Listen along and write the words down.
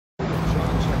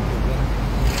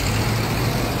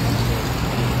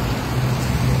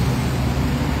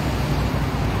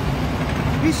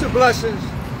Peace and blessings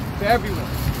to everyone.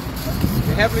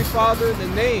 The Heavenly Father, in the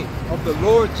name of the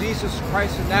Lord Jesus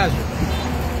Christ of Nazareth,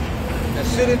 that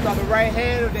sitteth on the right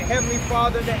hand of the Heavenly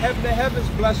Father in the heaven of heavens,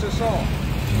 bless us all.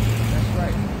 That's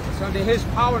right. It's under His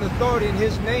power and authority in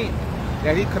His name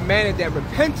that He commanded that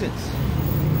repentance,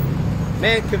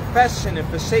 man confessing and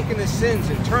forsaking his sins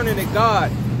and turning to God,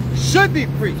 should be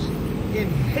preached in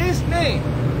His name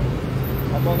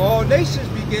among all nations,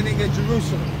 beginning at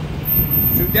Jerusalem,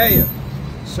 Judea,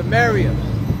 Samaria,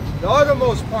 the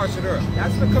uttermost parts of the earth.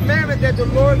 That's the commandment that the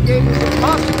Lord gave His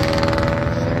apostles.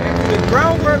 And through the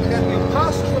groundwork that the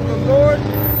apostles of the Lord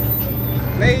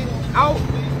laid out,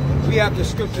 we have the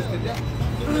scriptures today.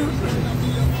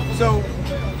 So,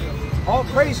 all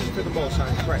praises to the Most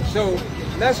High Christ. So,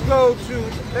 let's start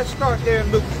there in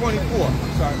Luke 24.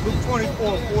 Sorry, Luke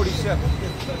 24:47.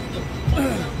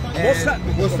 And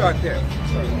we'll start there.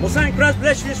 Most High Christ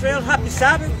bless you, Israel. Happy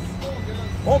Sabbath.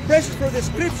 All praises for the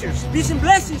scriptures. Peace and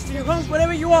blessings to your homes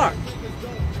wherever you are.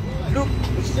 Luke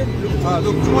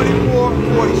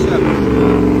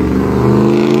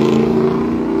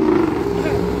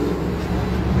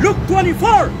 24:47. Luke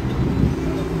 24,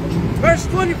 verse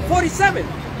 47.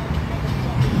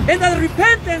 And that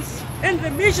repentance and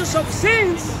remissions of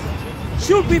sins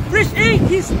should be preached in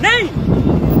His name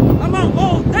among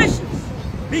all nations,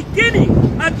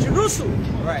 beginning at Jerusalem.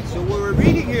 All right, so what we're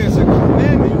reading here is a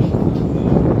commandment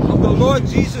of the Lord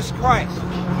Jesus Christ,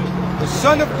 the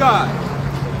Son of God,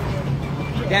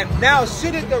 that now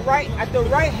sitteth at the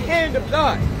right hand of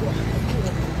God.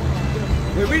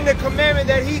 We're reading the commandment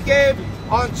that He gave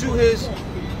unto His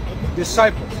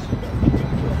disciples.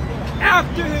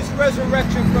 After His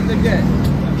resurrection from the dead,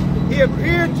 He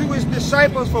appeared to His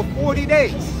disciples for 40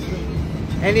 days,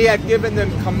 and He had given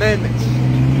them commandments.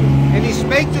 And He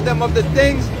spake to them of the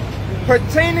things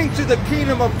pertaining to the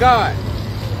kingdom of God.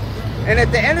 And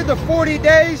at the end of the 40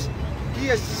 days, He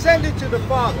ascended to the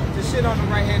Father to sit on the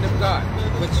right hand of God,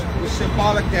 which was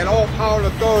symbolic that all power and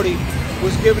authority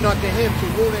was given unto Him to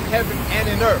rule in heaven and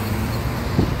in earth.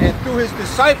 And through His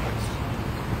disciples,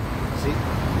 see,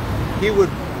 He would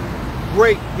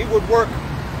work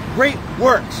great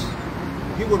works.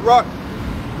 He would work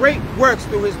great works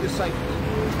through His disciples.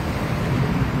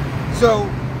 So,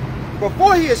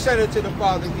 before He ascended to the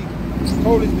Father, He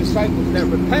told His disciples that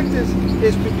repentance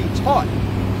is to be taught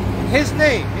in His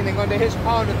name, meaning under His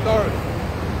power and authority,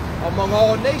 among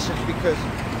all nations, because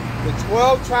the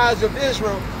 12 tribes of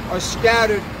Israel are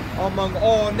scattered among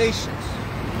all nations.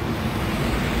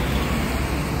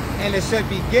 And it said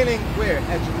beginning where?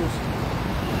 At Jerusalem.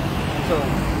 So,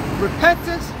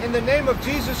 repentance in the name of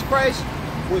Jesus Christ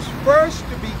was first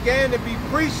to begin to be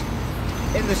preached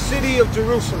in the city of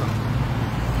Jerusalem.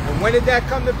 And when did that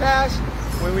come to pass?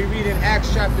 When we read in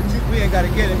Acts chapter 2, we ain't got to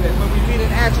get in there. When we read in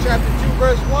Acts chapter 2,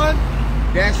 verse 1,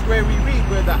 that's where we read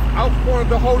where the outpouring of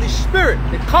the Holy Spirit,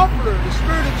 the Comforter, the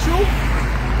Spirit of truth,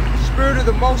 the Spirit of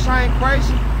the Most High in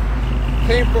Christ,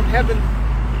 came from heaven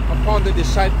upon the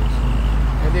disciples.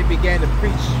 And they began to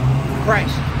preach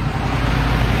Christ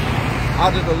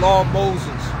out of the law of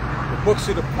Moses, the books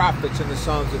of the prophets, and the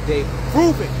Psalms of David,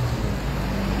 proving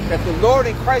that the Lord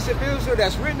and Christ of Israel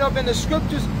that's written up in the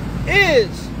scriptures is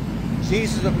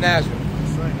Jesus of Nazareth.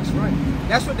 That's right. That's right.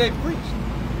 That's what they preached,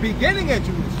 beginning at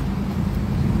Jerusalem.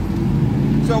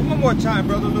 So one more time,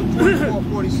 brother, Luke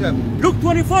 24:47. Luke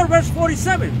 24, verse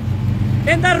 47.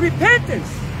 And that repentance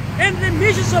and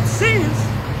remissions of sins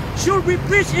should be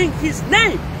preached in His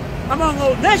name among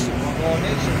all nations. Among all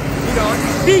nations. You know,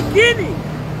 beginning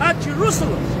at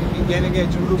Jerusalem. Beginning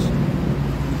at Jerusalem.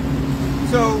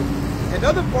 So,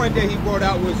 another point that he brought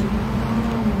out was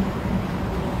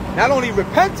not only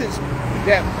repentance,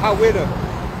 that how we're to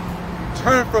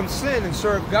turn from sin and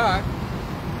serve God,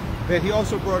 but he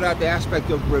also brought out the aspect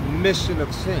of remission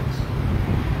of sins.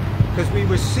 Because we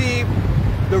receive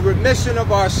the remission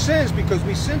of our sins because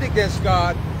we sinned against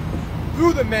God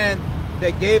through the man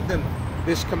that gave them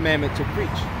this commandment to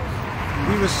preach.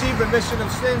 We receive remission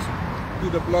of sins through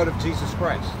the blood of Jesus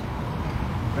Christ.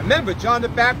 Remember, John the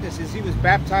Baptist, as he was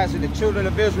baptizing the children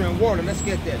of Israel in water, let's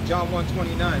get there, John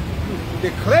 1:29,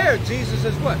 declared Jesus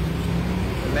as what?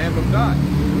 The Lamb of God.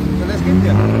 So let's get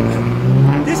there.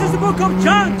 This is the book of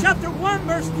John, chapter 1,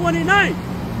 verse 29.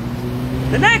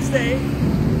 The next day,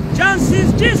 John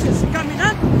sees Jesus coming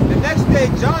up. The next day,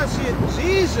 John sees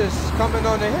Jesus coming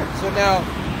unto him. So now,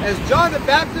 as John the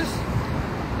Baptist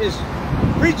is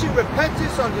preaching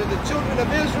repentance unto the children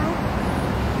of Israel,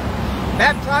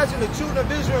 baptizing the children of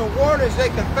Israel in water as they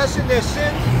confessing their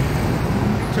sins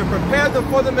to prepare them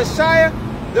for the Messiah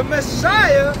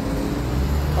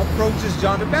approaches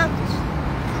John the Baptist.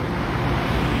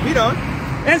 Read on.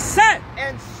 And said,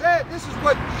 and said, this is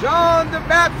what John the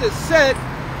Baptist said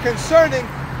concerning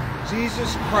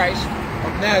Jesus Christ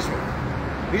of Nazareth.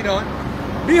 Read on.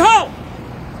 Behold,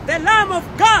 the Lamb of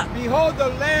God. Behold the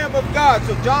Lamb of God.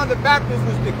 So John the Baptist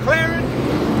was declaring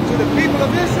to the people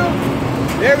of Israel,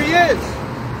 there he is.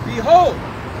 Behold.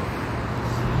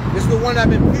 This is the one I've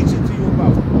been preaching to you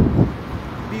about.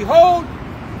 Behold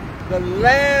the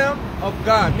Lamb of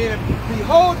God. Meaning,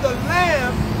 behold the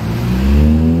Lamb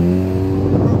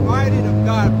provided of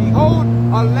God. Behold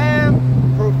a Lamb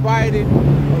provided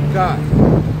of God.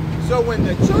 So when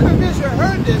the children of Israel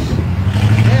heard this,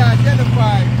 they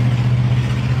identified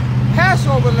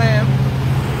Passover lamb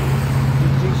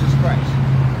with Jesus Christ.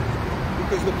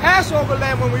 Because the Passover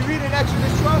lamb, when we read in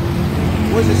Exodus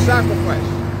 12, was a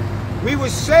sacrifice. We were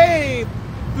saved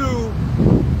through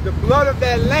the blood of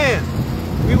that lamb.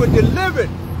 We were delivered,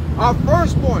 our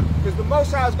firstborn, because the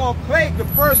Most High is going to plague the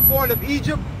firstborn of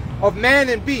Egypt, of man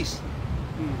and beast,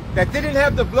 that didn't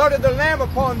have the blood of the lamb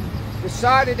upon the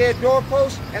side of their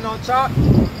doorpost and on top.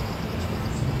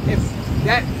 If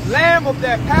that lamb of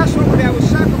that Passover that was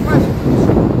sacrificed,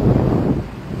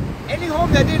 any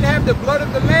home that didn't have the blood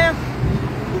of the lamb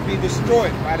would be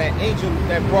destroyed by that angel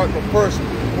that brought the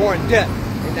firstborn death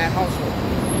in that household.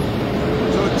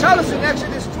 So it tells us in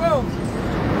Exodus 12,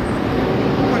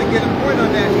 I want to get a point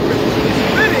on that because it's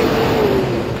fitting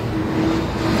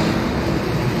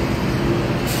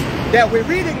that we're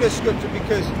reading this scripture,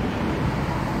 because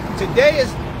today is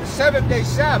the 7th-day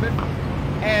Sabbath,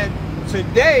 and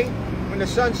today, when the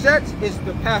sun sets, is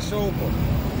the Passover.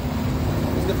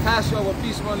 It's the Passover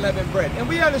feast of unleavened bread. And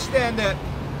we understand that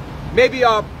maybe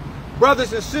our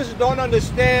brothers and sisters don't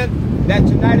understand that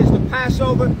tonight is the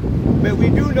Passover, but we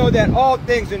do know that all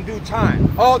things in due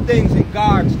time, all things in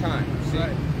God's time. See?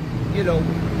 Right. You know,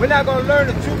 we're not going to learn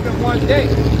the truth in one day.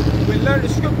 We learn the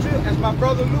scripture, as my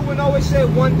brother Lou would always say,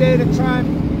 one day at a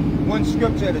time, one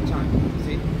scripture at a time.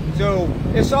 See? So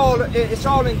it's all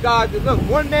in God. Look,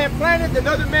 one man planted,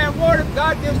 another man watered,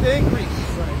 God gives the increase.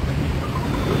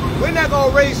 Right. We're not going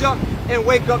to raise up and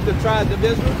wake up the tribes of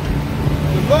Israel.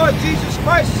 The Lord Jesus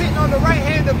Christ sitting on the right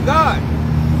hand of God.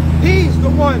 He's the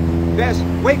one that's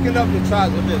waking up the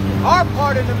tribes of Israel. Our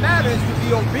part in the matter is to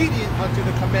be obedient unto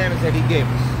the commandments that he gave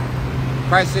us.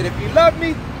 Christ said, if you love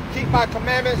me, keep my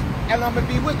commandments, and I'm going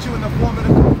to be with you in the form of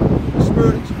the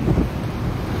Spirit of truth.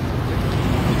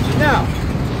 So now,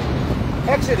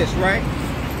 Exodus, right?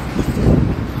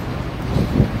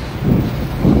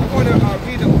 I want to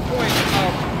read a point,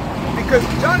 because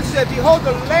John said, behold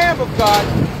the Lamb of God,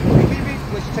 did we read,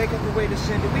 was taken away the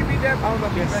sin. Did we read that? I don't know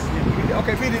if you read it.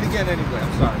 Okay, read it again anyway,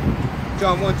 I'm sorry.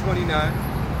 John 1:29.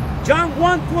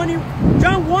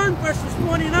 John 1 verses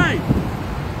 29.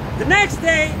 The next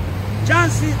day, John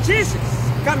sees Jesus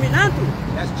coming unto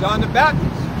him. That's John the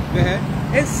Baptist. Go ahead.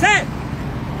 And said,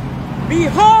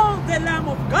 behold the Lamb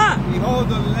of God. Behold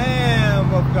the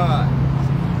Lamb of God.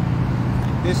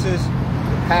 This is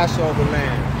the Passover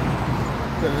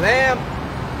lamb. The lamb,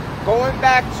 going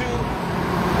back to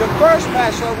the first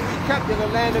Passover we kept in the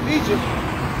land of Egypt,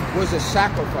 was a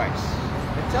sacrifice.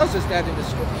 It tells us that in the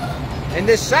scripture. And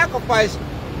this sacrifice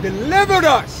delivered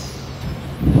us,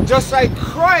 just like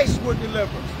Christ would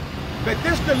deliver us. But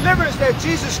this deliverance that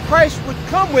Jesus Christ would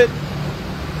come with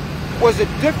was a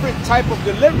different type of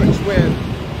deliverance where,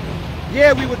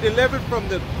 yeah, we were delivered from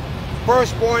the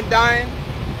firstborn dying,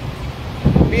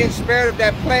 being spared of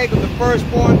that plague of the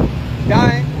firstborn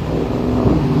dying,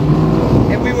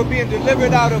 and we were being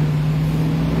delivered out of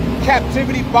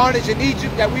captivity, bondage in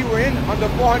Egypt that we were in under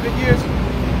 400 years.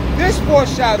 This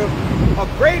foreshadowed a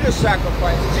greater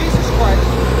sacrifice, Jesus Christ,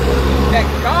 that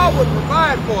God would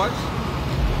provide for us,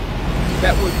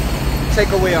 that would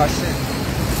take away our sins,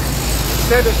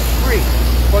 set us free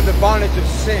from the bondage of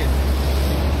sin,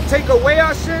 take away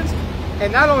our sins,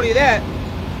 and not only that,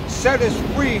 set us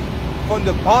free from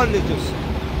the bondage of sin.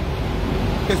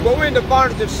 Because when we're in the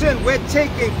bondage of sin, we're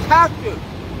taken captive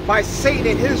by Satan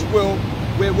and his will,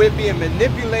 where we're being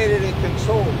manipulated and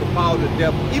controlled by the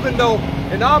devil. Even though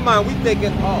in our mind we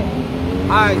thinking, oh,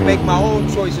 I make my own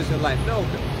choices in life. No,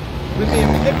 we're being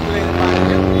manipulated by the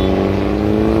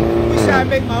devil. We say I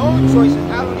make my own choices.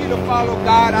 I don't need to follow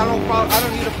God. I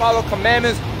don't need to follow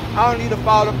commandments. I don't need to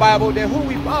follow the Bible. Then who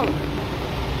we follow?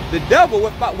 The devil.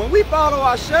 When we follow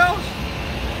ourselves,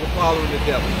 we're following the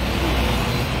devil.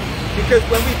 Because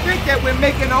when we think that we're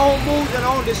making our own moves and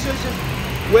our own decisions,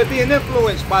 we're being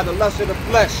influenced by the lust of the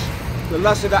flesh, the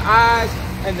lust of the eyes,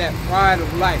 and that pride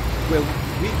of life, where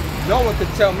no one can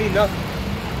tell me nothing.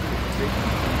 See?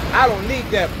 I don't need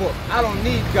that book. I don't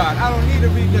need God. I don't need to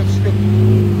read them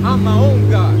scriptures. I'm my own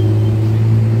God.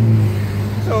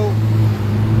 So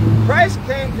Christ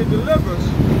came to deliver us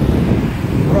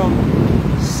from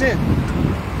sin.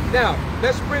 Now,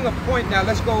 let's bring a point now.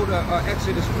 Let's go to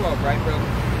Exodus 12, right, brother?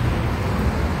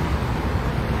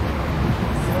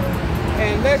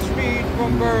 And let's read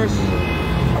from verse,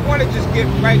 I want to just get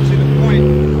right to the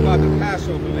point about the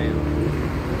Passover lamb.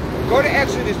 Go to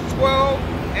Exodus 12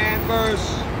 and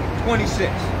verse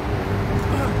 26.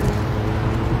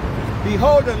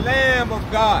 Behold the Lamb of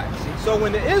God. So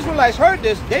when the Israelites heard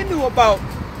this, they knew about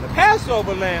the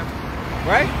Passover lamb,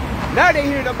 right? Now they're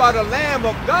hearing about a Lamb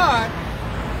of God.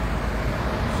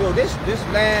 So this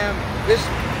lamb is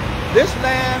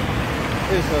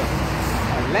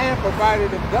a lamb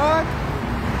provided of God.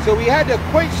 So we had to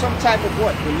equate some type of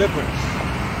what? Deliverance.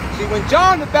 See, when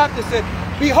John the Baptist said,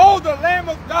 behold the Lamb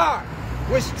of God,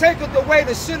 which taketh away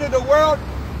the sin of the world,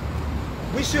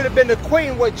 we should have been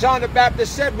equating what John the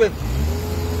Baptist said with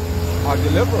our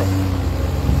deliverer.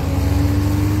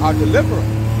 Our deliverer.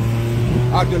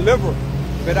 Our deliverer.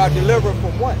 But our deliverer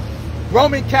from what?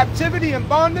 Roman captivity and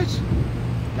bondage?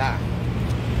 Nah.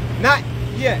 Not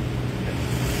yet.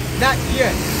 Not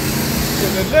yet.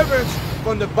 The deliverance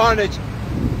from the bondage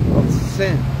of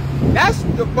sin. That's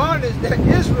the bondage that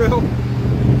Israel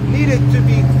needed to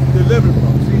be delivered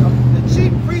from. See, the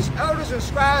chief priests, elders, and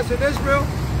scribes in Israel,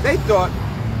 they thought,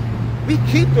 we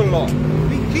keep the law.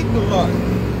 We keep the laws.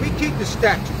 We keep the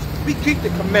statutes. We keep the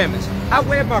commandments. I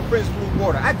wear my Prince Blue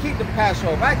water. I keep the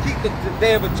Passover. I keep the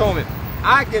Day of Atonement.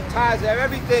 I give tithes of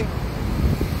everything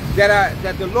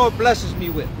that the Lord blesses me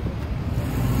with.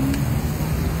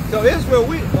 So Israel,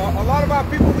 a lot of our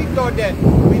people, we thought that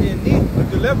we didn't need a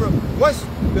deliverer. Once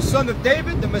the Son of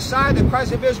David, the Messiah, the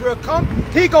Christ of Israel come,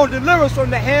 he gonna deliver us from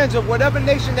the hands of whatever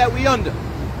nation that we under.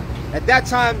 At that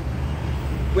time,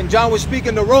 when John was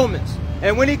speaking to Romans,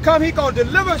 and when he come, he gonna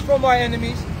deliver us from our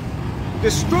enemies,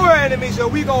 destroy our enemies, and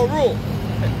we gonna rule.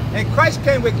 And Christ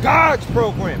came with God's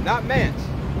program, not man's.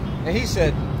 And he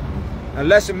said,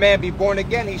 unless a man be born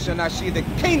again, he shall not see the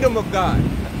kingdom of God.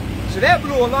 So that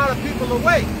blew a lot of people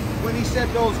away when he said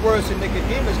those words to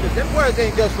Nicodemus, because them words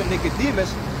ain't just for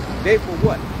Nicodemus, they for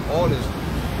what? All this.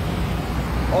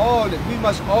 All this. We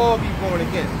must all be born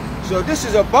again. So this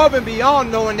is above and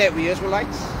beyond knowing that we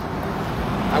Israelites.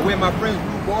 I wear my Prince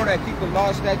Blue water, I keep the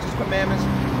law, statutes, commandments.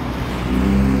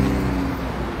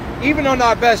 Even on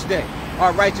our best day,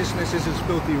 our righteousness is as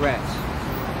filthy rags.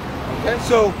 Okay,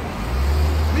 so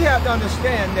we have to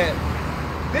understand that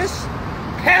this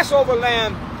Passover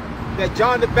lamb that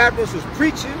John the Baptist was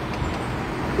preaching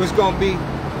was going to be a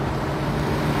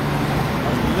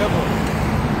deliverer.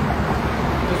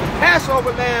 There's a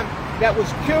Passover lamb that was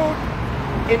killed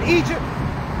in Egypt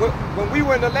when we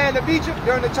were in the land of Egypt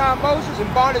during the time of Moses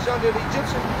in bondage under the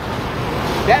Egyptians.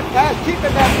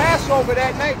 Keeping that Passover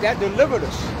that night, that delivered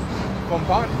us from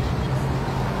bondage.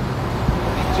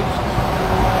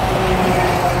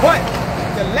 But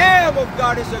the Lamb of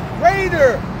God is a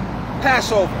greater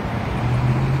Passover.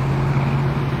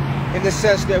 In the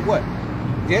sense that what?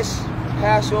 This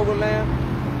Passover lamb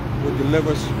will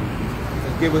deliver us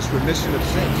and give us remission of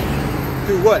sins.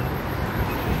 Through what?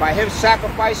 By him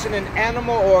sacrificing an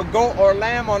animal or a goat or a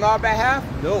lamb on our behalf?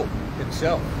 No,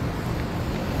 himself.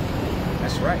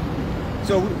 That's right.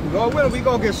 So, Lord willing, we're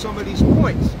going to get some of these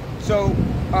points. So,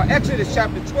 Exodus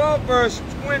chapter 12, verse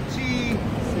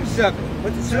 27.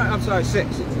 I'm sorry,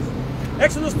 6.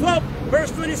 Exodus 12,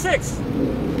 verse 26.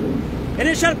 And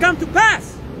it shall come to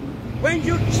pass, when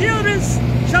your children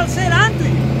shall say unto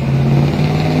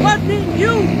you, what mean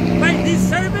you by this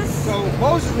service? So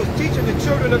Moses was teaching the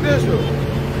children of Israel,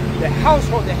 the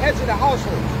household, the heads of the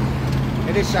household.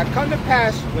 And it shall come to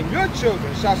pass, when your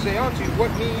children shall say unto you,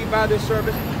 what mean you by this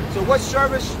service? So what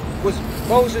service was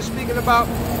Moses speaking about?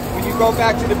 When you go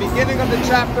back to the beginning of the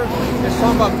chapter, it's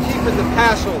talking about keeping the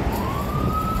Passover.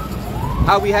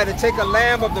 How we had to take a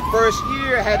lamb of the first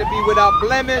year, it had to be without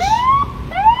blemish.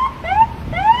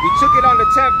 We took it on the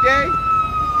 10th day,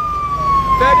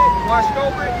 fed it, washed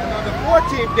over it, and on the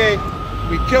 14th day,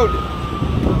 we killed it.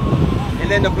 And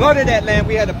then the blood of that lamb,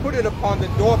 we had to put it upon the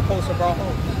doorposts of our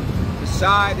homes, the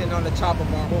side and on the top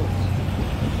of our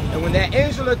homes. And when that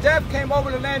angel of death came over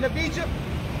the land of Egypt,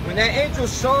 when that angel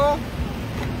saw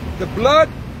the blood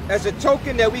as a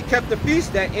token that we kept the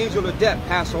feast, that angel of death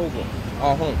passed over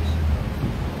our homes.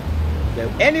 That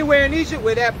anywhere in Egypt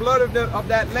where that blood of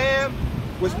that lamb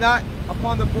was not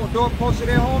upon the doorposts of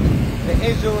their homes, the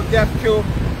angel of death killed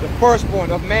the firstborn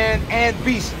of man and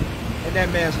beast in that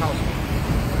man's house.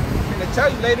 And I tell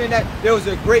you later in that, there was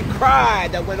a great cry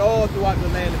that went all throughout the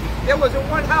land of Egypt. There wasn't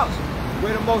one house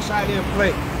where the Most High didn't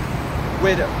play,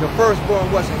 where the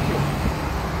firstborn wasn't killed.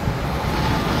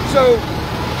 So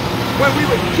when we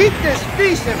would keep this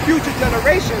feast in future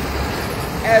generations,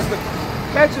 as the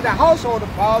heads of the household, the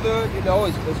father, you know,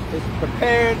 is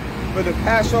preparing for the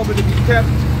Passover to be kept,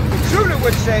 the children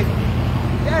would say,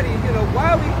 Daddy, you know,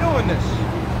 why are we doing this?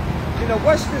 You know,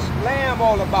 what's this lamb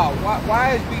all about?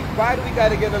 Why do we got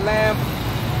to get a lamb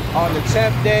on the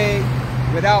 10th day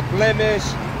without blemish?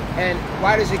 And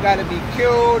why does it got to be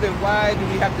killed? And why do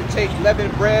we have to take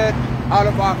leavened bread out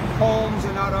of our homes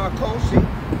and out of our coats? See?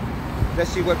 Let's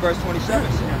see what verse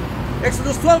 27 says.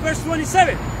 Exodus 12, verse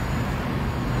 27.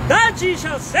 That ye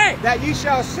shall say. That ye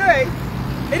shall say.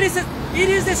 It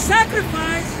is the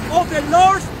sacrifice of the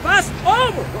Lord's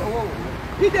Passover.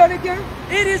 Whoa. Read that again.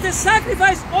 It is the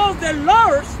sacrifice of the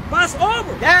Lord's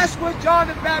Passover. That's what John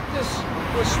the Baptist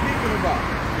was speaking about.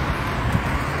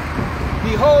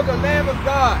 Behold, the Lamb of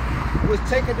God was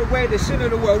taken away the sin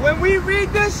of the world. When we read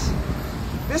this,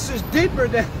 this is deeper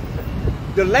than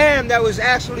the lamb that was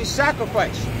actually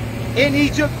sacrificed in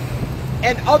Egypt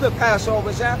and other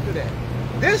Passovers after that.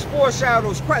 This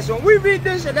foreshadows Christ. When we read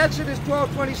this in Exodus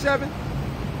 12:27,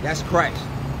 that's Christ.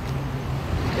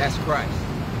 That's Christ.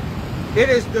 It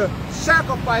is the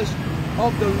sacrifice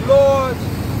of the Lord's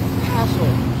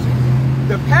Passover.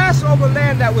 The Passover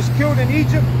lamb that was killed in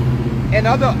Egypt and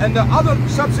the other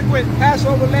subsequent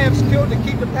Passover lambs killed to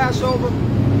keep the Passover,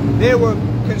 they were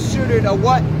considered a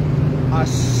what? A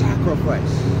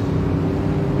sacrifice.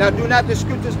 Now, do not the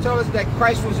scriptures tell us that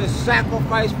Christ was a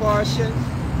sacrifice for our sins?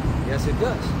 Yes, it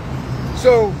does.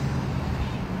 So,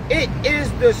 it is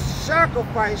the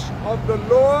sacrifice of the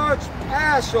Lord's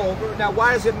Passover. Now,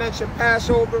 why does it mention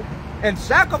Passover? And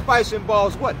sacrifice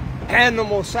involves what?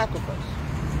 Animal sacrifice.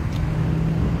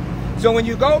 So when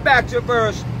you go back to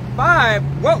verse 5,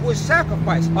 what was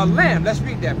sacrifice? A lamb. Let's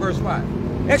read that, verse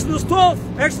 5. Exodus 12,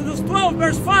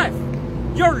 verse 5.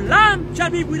 Your lamb shall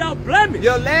be without blemish.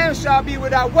 Your lamb shall be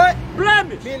without what?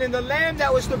 Blemish. Meaning the lamb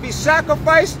that was to be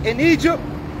sacrificed in Egypt,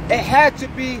 it had to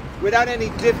be without any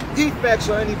defects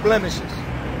or any blemishes.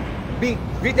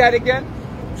 Read that again.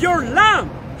 Your lamb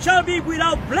shall be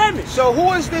without blemish. So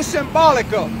who is this symbolic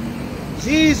of?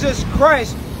 Jesus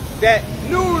Christ, that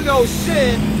knew no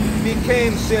sin,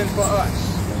 became sin for us.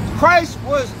 Christ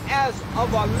was as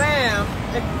of a lamb,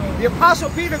 and the Apostle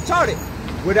Peter taught it,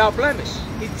 without blemish.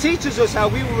 He teaches us how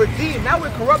we were redeemed, not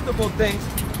with corruptible things,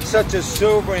 such as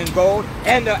silver and gold,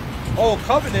 and the old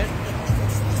covenant.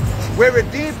 We're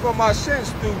redeemed from our sins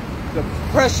through the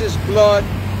precious blood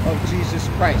of Jesus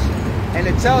Christ. And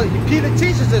it tells you, Peter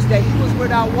teaches us that he was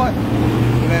without what?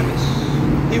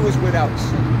 Blemish. He was without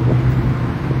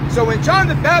sin. So when John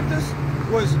the Baptist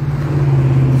was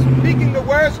speaking the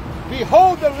words,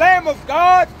 behold the Lamb of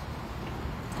God,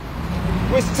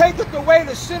 which taketh away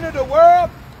the sin of the world.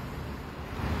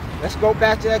 Let's go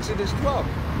back to Exodus 12.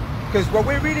 Because what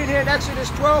we're reading here in Exodus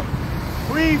 12,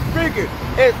 prefigured,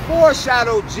 it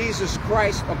foreshadowed Jesus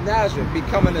Christ of Nazareth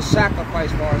becoming a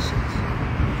sacrifice for our sins.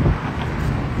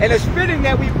 And it's fitting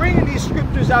that we bring these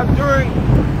scriptures out during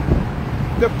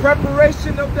the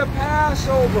preparation of the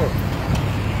Passover.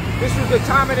 This was the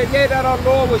time of the day that our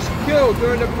Lord was killed,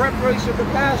 during the preparation of the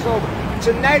Passover.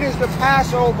 Tonight is the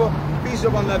Passover Feast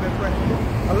of Unleavened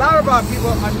Bread. A lot of our people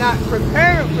are not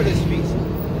preparing for this feast,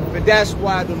 but that's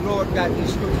why the Lord got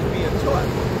these scriptures being taught.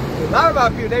 A lot of our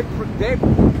people, they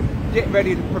get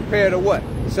ready to prepare to what?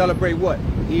 Celebrate what?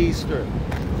 Easter.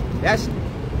 That's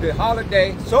the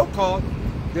holiday, so-called,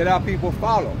 that our people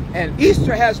follow. And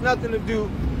Easter has nothing to do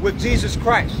with Jesus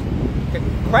Christ.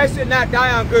 Christ did not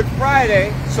die on Good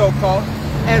Friday, so-called,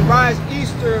 and rise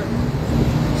Easter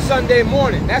Sunday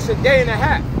morning. That's a day and a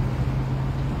half.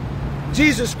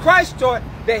 Jesus Christ taught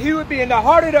that he would be in the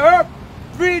heart of the earth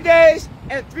 3 days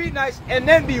and 3 nights and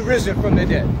then be risen from the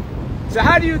dead. So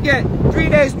how do you get 3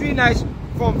 days, 3 nights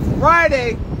from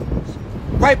Friday,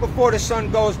 right before the sun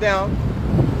goes down,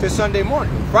 to Sunday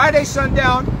morning? Friday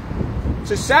sundown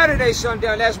to Saturday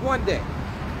sundown, that's 1 day.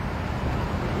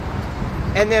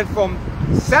 And then from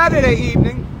Saturday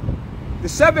evening, the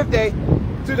 7th day,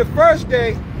 to the first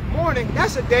day morning,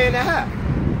 that's a day and a half.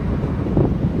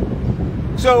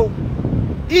 So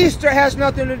Easter has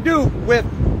nothing to do with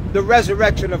the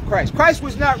resurrection of Christ. Christ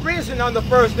was not risen on the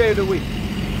first day of the week.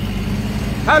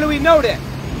 How do we know that?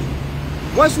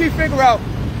 Once we figure out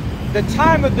the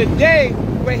time of the day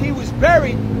when he was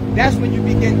buried, that's when you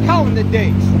begin counting the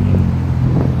days.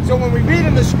 So when we read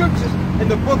in the scriptures, in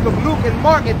the book of Luke and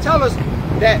Mark, it tells us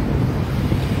that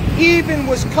even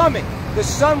was coming. The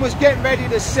sun was getting ready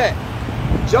to set.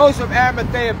 Joseph of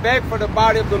Arimathea begged for the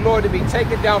body of the Lord to be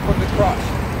taken down from the cross,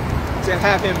 to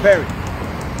have him buried.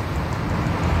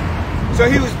 So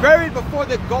he was buried before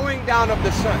the going down of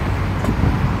the sun.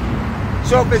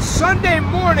 So if it's Sunday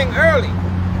morning early,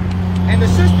 And the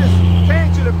sisters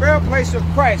came to the burial place of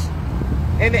Christ.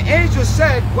 And the angel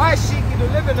said, why seek ye the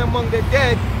living among the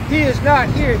dead? He is not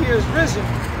here, he is risen.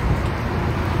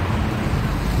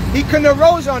 He couldn't have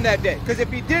rose on that day. Because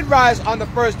if he did rise on the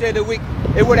first day of the week,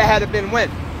 it would have had to been when?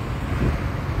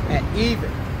 At even.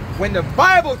 When the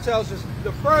Bible tells us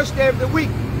the first day of the week,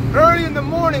 early in the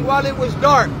morning while it was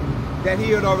dark, that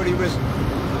he had already risen.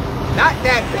 Not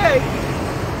that day,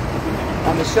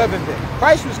 on the seventh day.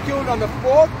 Christ was killed on the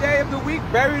fourth day of the week,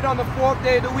 buried on the fourth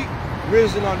day of the week,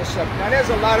 risen on the seventh. Now there's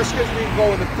a lot of scripture we can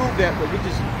go in to prove that, but we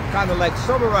just kind of like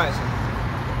summarizing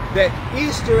that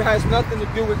Easter has nothing to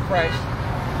do with Christ.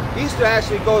 Easter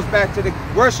actually goes back to the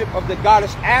worship of the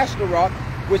goddess Ashtaroth,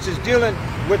 which is dealing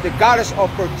with the goddess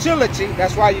of fertility.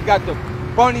 That's why you got the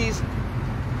bunnies,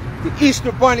 the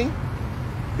Easter bunny.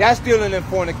 That's dealing in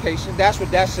fornication. That's what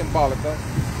that's symbolic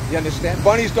of. You understand?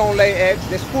 Bunnies don't lay eggs.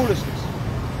 That's foolishness.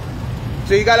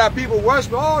 So you got our people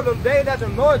worship, oh, the day that the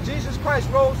Lord Jesus Christ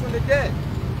rose from the dead.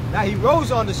 Now he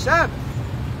rose on the Sabbath.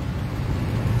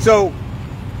 So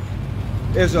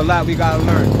there's a lot we got to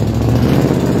learn.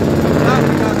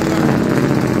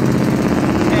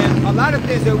 And a lot of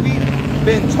things that we've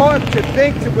been taught to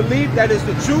think, to believe that is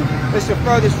the truth, is the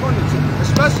furthest from the truth.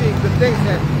 Especially the things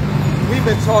that we've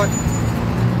been taught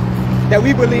that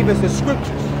we believe is the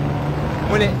scriptures.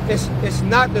 When it's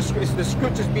not it's the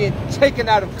scriptures being taken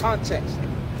out of context.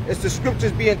 It's the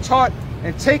scriptures being taught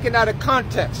and taken out of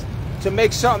context to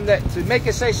make something that, to make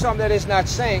it say something that it's not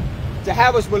saying, to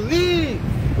have us believe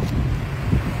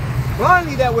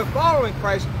blindly that we're following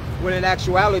Christ, when in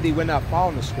actuality we're not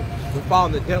following the scriptures. We're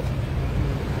following the devil.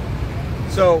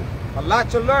 So a lot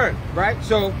to learn, right?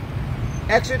 So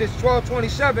Exodus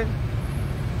 12:27,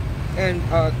 and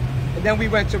then we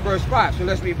went to verse 5. So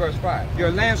let's read verse 5.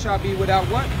 Your lamb shall be without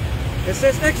what? It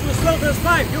says Exodus 12 verse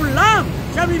 5. Your lamb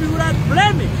shall be without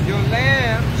blemish. Your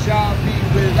lamb shall be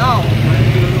without.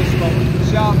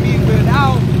 Shall be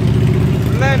without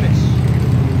blemish.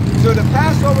 So the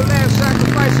Passover lamb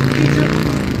sacrifice in Egypt,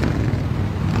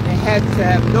 it had to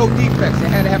have no defects. It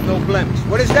had to have no blemish.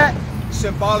 What is that?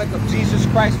 Symbolic of Jesus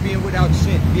Christ being without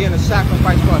sin, being a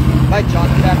sacrifice for us, like John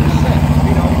the Baptist said.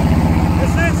 You know. It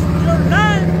says your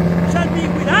lamb shall be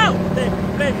without the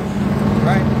blemish.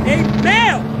 Right. A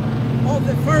male of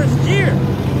the first year.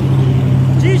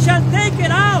 Ye shall take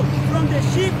it out from the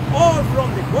sheep or from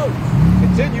the goats.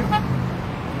 Continue.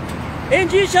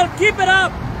 And ye shall keep it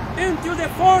up until the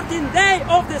 14th day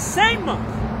of the same month.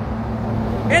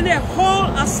 And the whole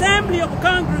assembly of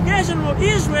congregation of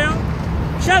Israel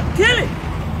shall kill it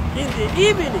in the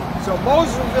evening. So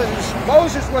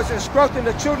Moses was instructing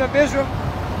the children of Israel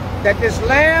that this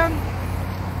lamb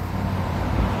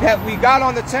that we got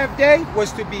on the 10th day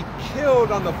was to be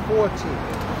killed on the 14th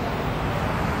day.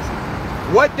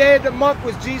 What day of the month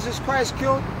was Jesus Christ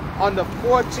killed? On the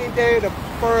 14th day of the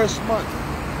first month.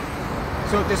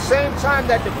 So at the same time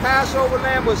that the Passover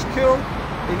lamb was killed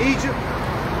in Egypt,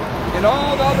 and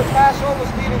all the other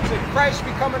Passovers leading to Christ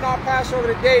becoming our Passover,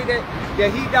 the day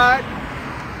that he died,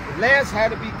 the lambs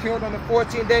had to be killed on the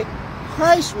 14th day.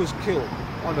 Christ was killed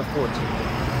on the 14th day.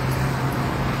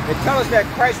 They tell us that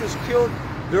Christ was killed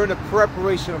during the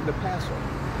preparation of the Passover.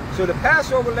 So the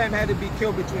Passover lamb had to be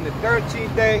killed between the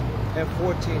 13th day and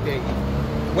 14th day.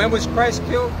 When was Christ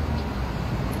killed?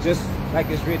 Just like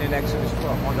it's written in Exodus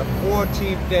 12, on the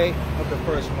 14th day of the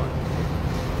first month.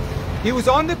 He was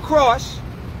on the cross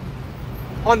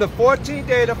on the 14th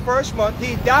day of the first month.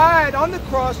 He died on the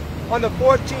cross on the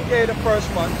 14th day of the first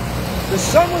month. The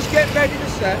sun was getting ready to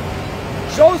set.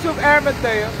 Joseph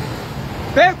Arimathea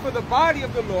begged for the body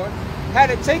of the Lord, had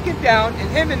it taken down, and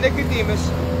him and Nicodemus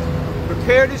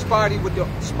prepared his body with the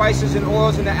spices and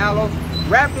oils and the aloes,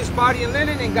 wrapped his body in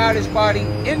linen, and got his body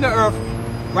in the earth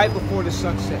right before the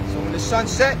sun set. So when the sun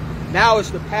set, now it's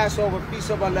the Passover Feast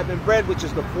of Unleavened Bread, which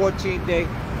is the 14th day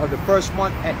of the first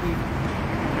month at evening.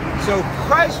 So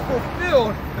Christ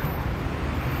fulfilled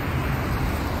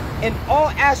in all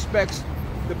aspects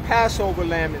the Passover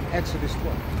lamb in Exodus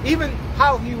 12. Even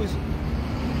how he was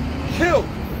killed,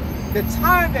 the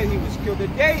time that he was killed, the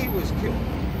day he was killed.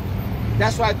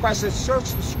 That's why Christ says,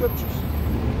 search the scriptures.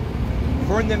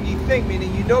 For in them ye think,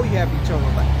 meaning you know you have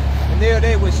eternal life. And there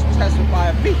they was testify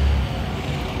of me.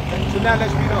 So now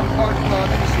let's read on.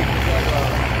 Let me see.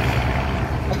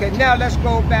 Okay, now let's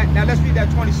go back. Now let's read that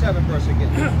 27th verse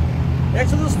again.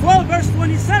 Exodus 12 verse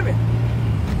 27.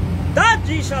 That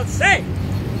ye shall say,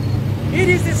 it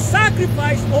is the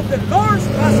sacrifice of the Lord's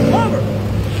Passover,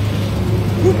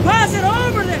 who passed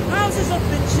over the houses of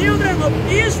the children of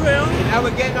Israel. And now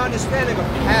we're getting an understanding of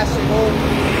passing over.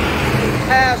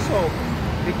 Passover.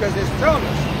 Because it's telling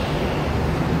us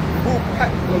who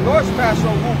the Lord's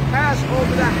Passover will pass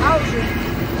over the houses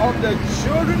of the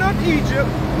children of Egypt.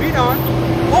 Read on.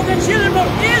 Of the children of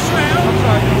Israel. I'm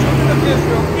sorry, the children of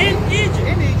Israel. In Egypt.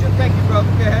 In Egypt. Thank you, brother.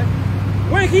 Go ahead.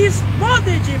 When he smote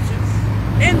the Egyptians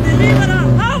and delivered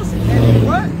our houses. And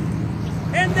what?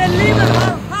 And delivered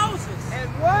our houses. And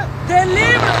what?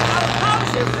 Delivered our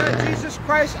houses. Is that Jesus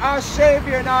Christ our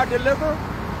Savior and our deliverer?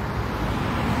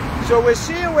 So we're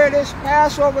seeing where this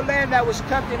Passover lamb that was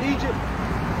kept in Egypt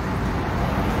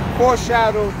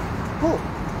foreshadowed who?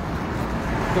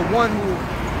 The one who,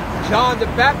 John the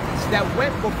Baptist, that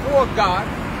went before God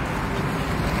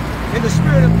in the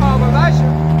spirit and power of Elijah,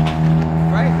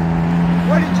 right?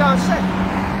 What did John say?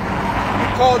 He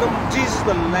called him Jesus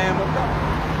the Lamb of God.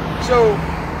 So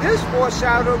this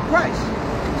foreshadowed Christ.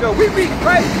 So we read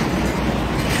Christ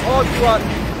all throughout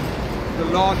the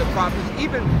law and the prophets,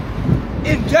 even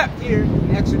in depth here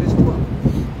in Exodus 12.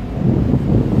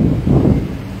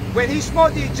 When he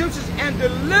smote the Egyptians and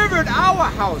delivered our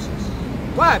houses.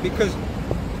 Why? Because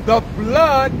the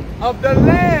blood of the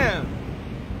Lamb,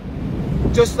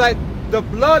 just like the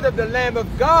blood of the Lamb of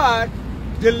God,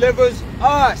 delivers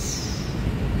us.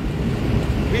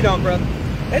 Read on, brother.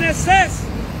 And it says,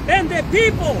 and the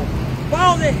people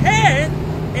bow their head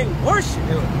and worship.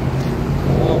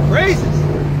 All praises.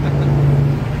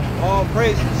 All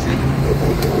praises.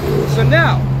 So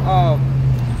now,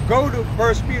 go to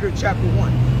 1 Peter chapter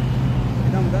 1.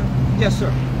 You done with that? Yes,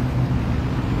 sir.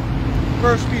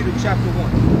 1 Peter chapter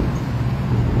 1.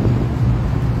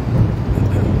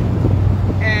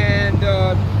 And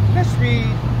let's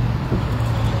read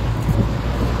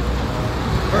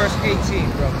verse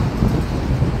 18, brother.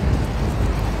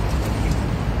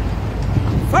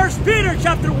 1 Peter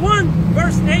chapter 1,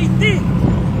 verse 18.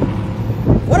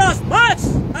 For as much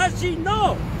as ye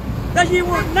know that ye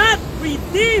were not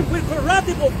redeemed with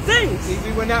corruptible things. See,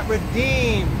 we were not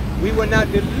redeemed. We were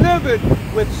not delivered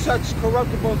with such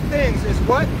corruptible things as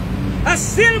what? As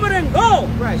silver and gold.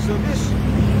 Right, so this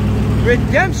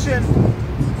redemption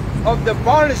of the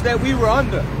bondage that we were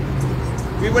under,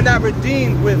 we were not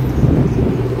redeemed with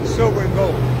silver and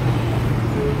gold.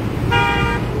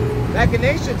 Back in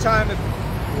ancient time,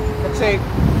 let's say, it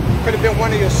could have been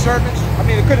one of your servants. I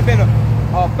mean, it could have been a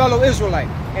fellow Israelite,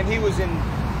 and he was in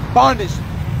bondage,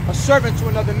 a servant to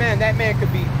another man. That man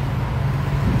could be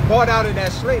bought out of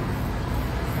that slavery.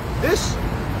 This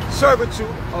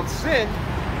servitude of sin,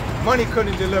 money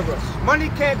couldn't deliver us. Money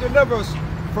can't deliver us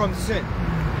from sin.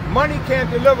 Money can't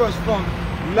deliver us from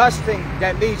lusting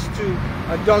that leads to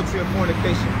adultery or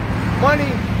fornication.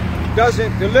 Money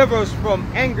doesn't deliver us from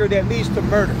anger that leads to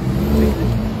murder.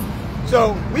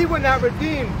 So we were not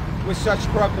redeemed with such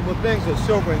corruptible things as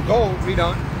silver and gold. Read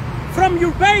on. From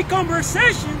your very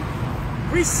conversation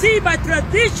received by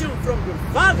tradition from your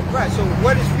father. Right, so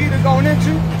what is Peter going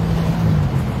into?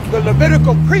 The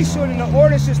Levitical priesthood and the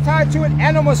ordinances tied to it,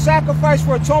 animal sacrifice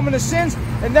for atonement of sins,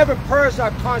 and never purge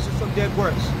our conscience from dead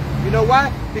works. You know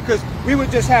why? Because we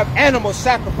would just have animal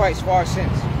sacrifice for our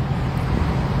sins.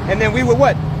 And then we would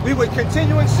what? We would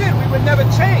continue in sin. We would never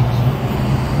change.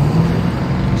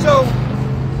 So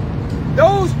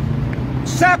those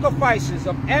sacrifices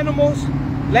of animals,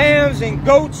 lambs, and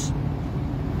goats,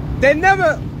 they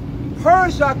never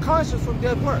purged our conscience from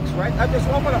dead works, right? I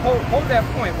want to hold that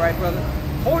point, right, brother?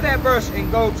 Hold that verse and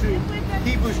go to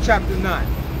Hebrews chapter 9.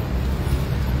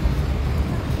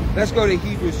 Let's go to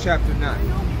Hebrews chapter 9.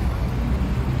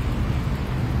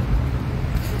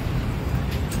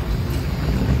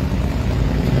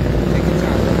 Take your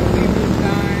time. Hebrews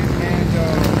 9 and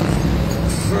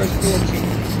verse 14.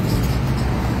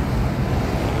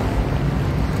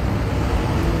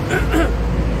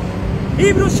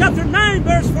 Hebrews chapter 9,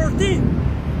 verse 14.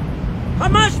 How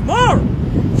much more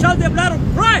shall the blood of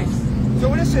Christ? So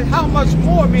when it says how much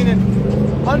more, meaning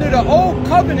under the old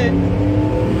covenant,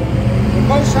 the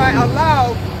Most High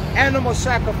allowed animal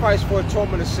sacrifice for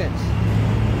atonement of sins.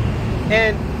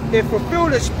 And it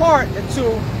fulfilled its part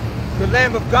until the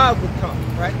Lamb of God would come,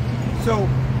 right? So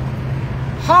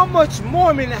how much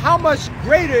more, meaning how much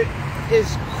greater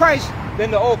is Christ than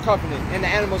the old covenant and the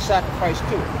animal sacrifice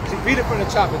to it? See, read it from the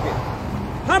top again.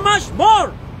 How much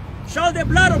more shall the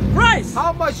blood of Christ?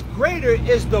 How much greater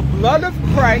is the blood of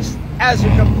Christ as a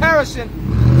comparison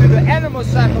to the animal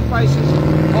sacrifices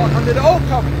under the old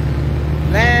covenant?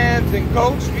 Lambs and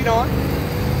goats, read on.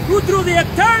 Who through the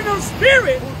eternal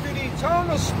Spirit,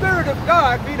 Eternal Spirit of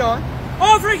God, read on,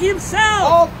 offered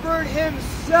himself.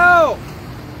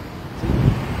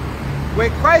 When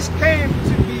Christ came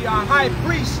to be our high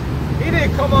priest, he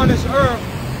didn't come on this earth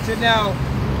to now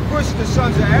push the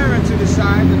sons of Aaron to the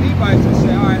side, the Levites, and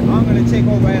say, all right, I'm going to take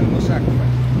over animal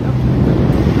sacrifice. No.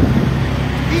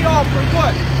 He he offered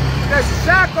what? The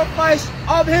sacrifice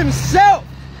of himself.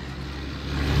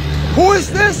 Who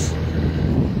is this?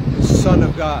 The Son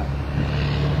of God.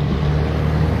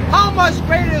 How much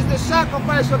greater is the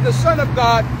sacrifice of the Son of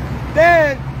God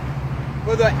than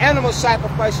for the animal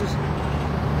sacrifices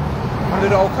under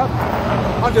the old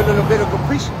covenant, under the Levitical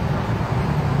priesthood?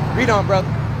 Read on, brother.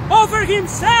 Offer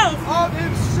himself. Of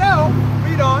himself.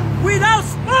 Read on. Without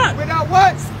spot. Without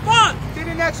what? Spot.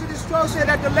 Didn't Exodus 12 say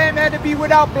that the lamb had to be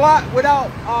without blot,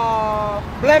 without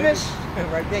blemish?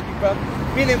 Right, thank you, brother.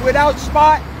 Meaning without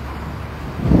spot.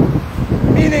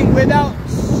 Meaning without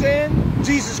sin.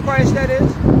 Jesus Christ, that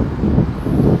is.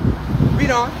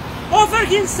 Read on. Offer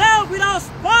himself without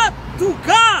spot to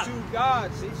God. To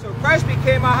God, see? So Christ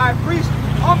became our high priest.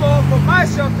 I'm going to offer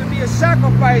myself to be a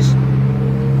sacrifice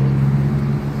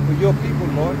for your people,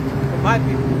 Lord, for my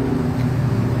people.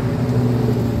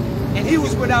 And he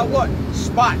was without what?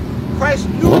 Spot. Christ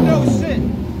knew no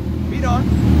sin. Read on.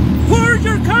 Purge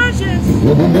your conscience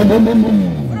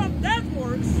from dead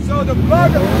works. So the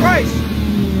blood of Christ,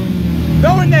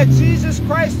 knowing that Jesus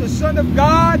Christ, the Son of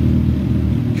God,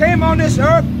 came on this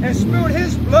earth and spilled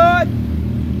his blood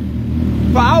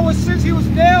for our sins. He was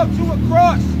nailed to a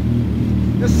cross.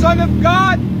 The Son of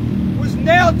God was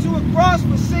nailed to a cross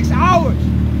for 6 hours.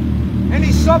 And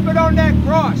he suffered on that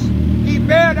cross. He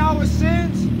bared our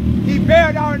sins. He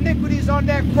bared our iniquities on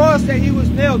that cross that he was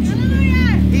nailed to.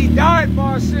 He died for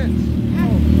our sins.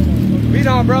 Read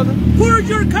on, brother. Purge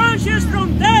your conscience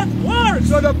from dead works.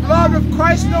 So the blood of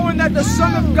Christ, knowing that the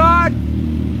Son of God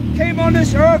came on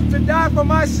this earth to die for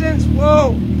my sins,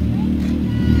 whoa.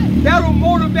 That'll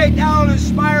motivate, that'll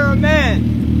inspire a man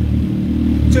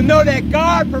to know that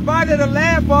God provided a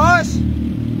lamb for us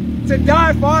to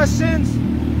die for our sins.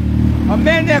 A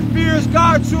man that fears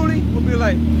God truly will be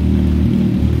like,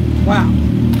 wow,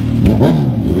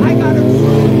 I gotta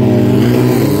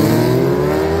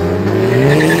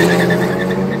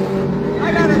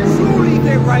truly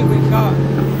get right with God.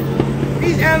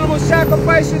 These animal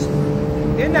sacrifices,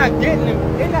 they're not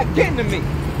getting to me.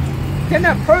 They're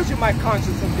not purging my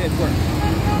conscience from dead works.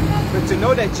 But to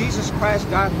know that Jesus Christ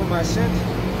died for my sins,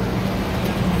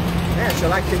 man,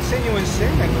 shall I continue in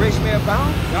sin that grace may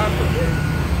abound? God forbid.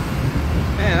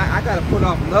 Man, I gotta put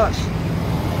off lust.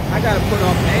 I gotta put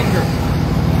off anger.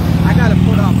 I gotta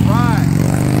put off pride.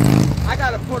 I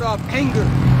gotta put off anger,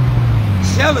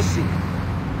 jealousy,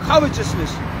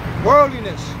 covetousness,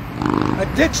 worldliness,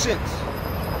 addictions.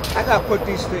 I gotta put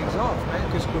these things off, man,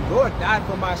 because the Lord died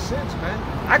for my sins, man.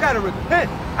 I gotta repent.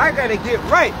 I gotta get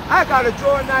right. I gotta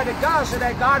draw nigh to God so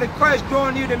that God in Christ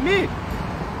drawing near to me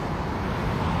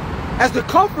as the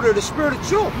comforter, the Spirit of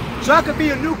truth, so I could be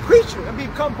a new creature and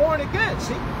become born again.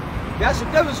 See, that's the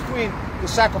difference between the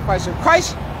sacrifice of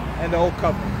Christ and the old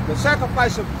covenant. The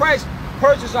sacrifice of Christ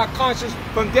purges our conscience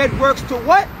from dead works to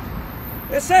what?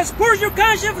 It says, purge your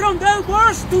conscience from dead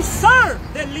works to serve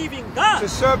the living God. To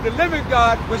serve the living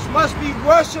God, which must be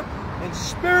worshipped in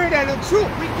spirit and in truth.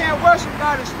 We can't worship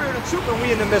God in spirit and truth when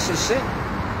we're in the midst of sin.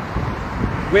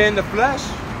 We're in the flesh.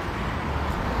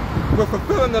 We're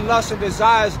fulfilling the lusts and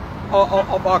desires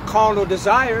of our carnal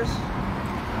desires.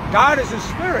 God is a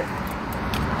spirit.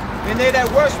 And they that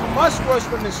worship must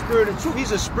worship in the spirit and truth.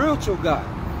 He's a spiritual God.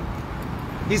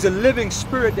 He's a living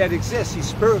spirit that exists. He's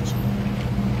spiritual.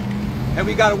 And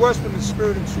we got to worship him in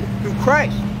spirit and truth through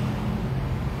Christ.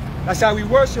 That's how we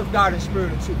worship God in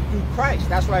spirit and truth, through Christ.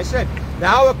 That's why I said, the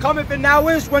hour cometh and now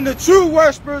is when the true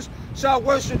worshipers shall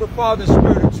worship the Father in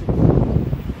spirit and truth.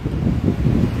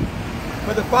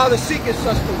 For the Father seeketh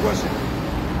us to worship him.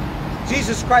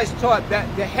 Jesus Christ taught that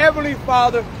the Heavenly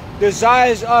Father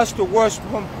desires us to worship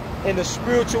him in the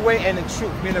spiritual way and in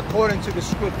truth, meaning according to the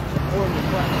scriptures, according to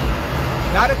Christ.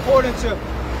 Not according to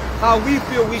how we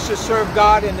feel we should serve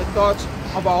God in the thoughts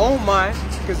of our own mind,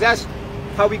 because that's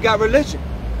how we got religion.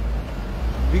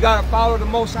 We got to follow the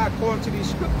Most High according to these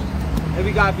scriptures. And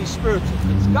we got to be spiritual,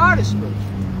 because God is spiritual.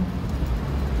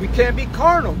 We can't be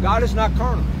carnal. God is not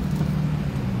carnal.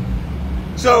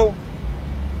 So,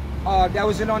 that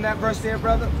was it on that verse there,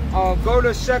 brother. Go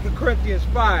to 2 Corinthians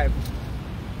 5.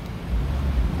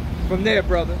 From there,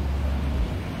 brother.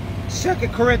 2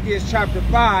 Corinthians chapter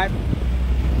 5.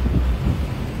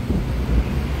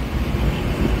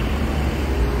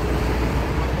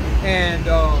 And,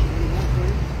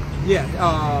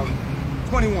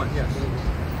 21, yes.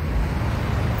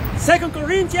 2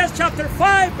 Corinthians chapter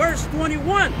 5, verse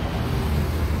 21.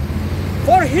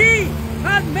 For he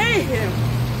had made him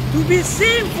to be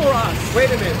sin for us. Wait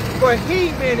a minute. For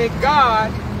he, meaning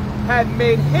God, had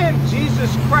made him,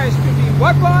 Jesus Christ, to be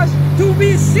what for us? To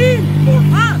be sin for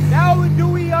us. Now do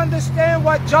we understand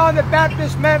what John the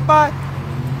Baptist meant by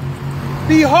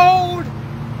Behold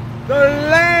the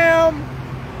Lamb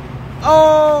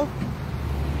of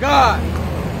God.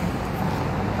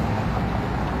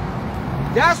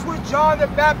 That's what John the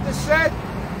Baptist said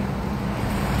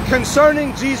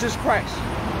concerning Jesus Christ.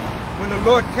 When the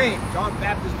Lord came, John the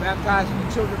Baptist baptized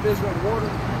the children of Israel in water.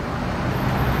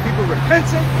 People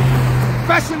repenting,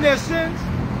 confessing their sins,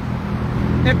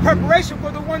 in preparation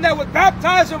for the one that would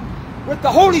baptize them with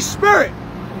the Holy Spirit.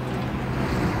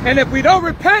 And if we don't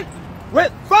repent,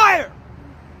 with fire,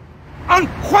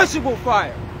 unquenchable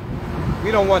fire.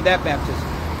 We don't want that baptism.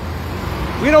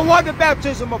 We don't want the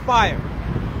baptism of fire.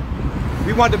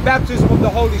 We want the baptism of the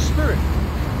Holy Spirit.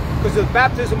 Because the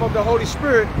baptism of the Holy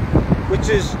Spirit, which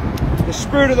is the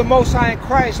Spirit of the Most High in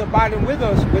Christ abiding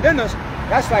within us,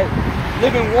 that's like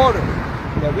living water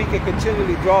that we can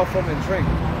continually draw from and drink.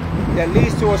 That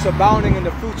leads to us abounding in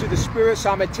the fruits of the Spirit,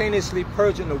 simultaneously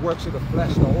purging the works of the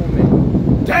flesh, the old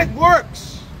man. Dead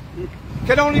works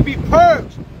can only be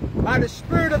purged by the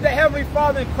Spirit of the Heavenly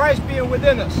Father in Christ being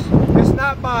within us. It's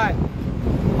not by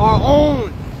our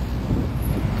own.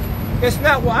 It's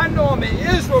not, well, I know I'm an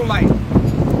Israelite.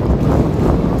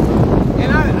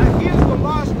 And here's the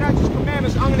law, statutes,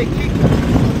 commandments, I'm going to keep them.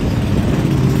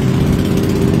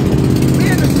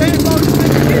 We're in the same boat as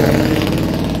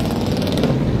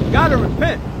you. You got to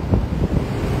repent.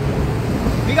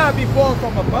 We got to be born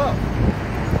from above,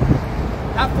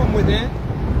 not from within.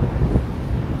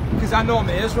 Because I know I'm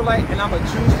an Israelite and I'm going to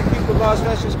choose to keep the law,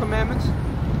 statutes, commandments.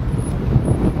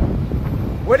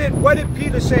 What did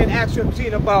Peter say in Acts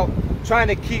 15 about trying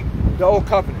to keep the old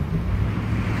covenant?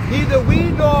 Neither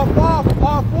we nor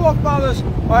our forefathers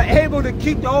are able to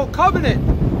keep the old covenant.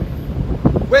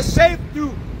 We're saved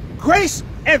through grace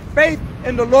and faith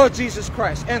in the Lord Jesus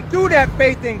Christ. And through that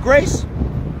faith and grace,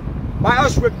 by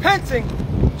us repenting,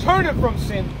 turning from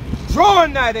sin,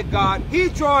 drawing nigh to God, He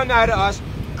drawing nigh to us,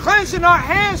 cleansing our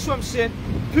hands from sin,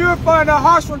 purifying our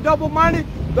hearts from double-minded,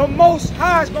 the Most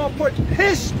High is going to put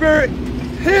His Spirit,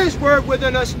 His Word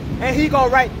within us, and He going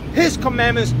to write His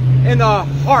commandments in our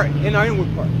heart, in our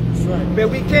inward part. That's right. But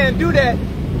we can't do that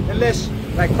unless,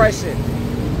 like Christ said,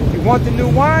 if you want the new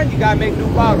wine, you got to make new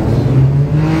bottles. If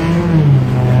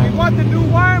we want the new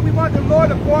wine, we want the Lord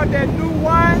to pour out that new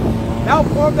wine, the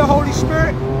outpour of the Holy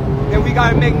Spirit, then we got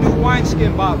to make new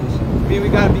wineskin bottles. I mean, we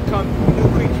got to become new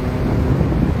creatures.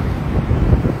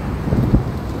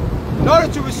 In order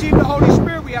to receive the Holy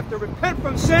Spirit, we have to repent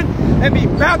from sin and be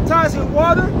baptized in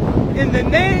water in the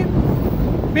name,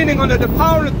 meaning under the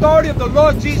power and authority of the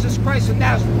Lord Jesus Christ of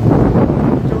Nazareth,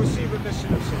 to receive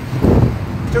remission of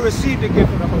sins, to receive the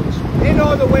gift of the Holy Spirit. Ain't no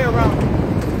other way around it.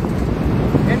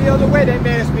 Any other way, that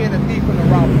man is being a thief and a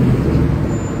robber.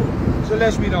 So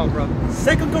let's read on, brother.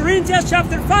 2 Corinthians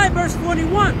chapter 5, verse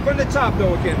 21. From the top,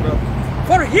 though, again, brother.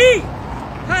 For He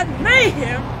had made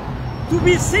Him to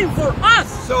be sin for us.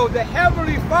 So the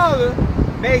Heavenly Father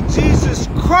made Jesus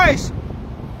Christ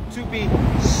to be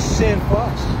sin for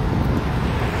us.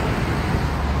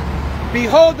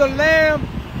 Behold the Lamb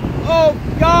of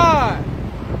God.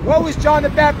 What was John the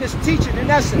Baptist teaching in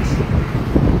essence?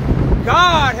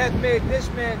 God hath made this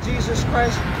man, Jesus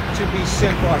Christ, to be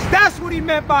sin for us. That's what he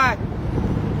meant by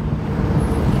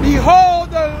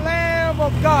behold the Lamb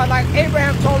of God. Like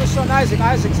Abraham told his son Isaac.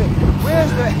 Isaac said,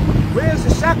 where's the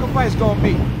sacrifice going to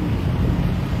be?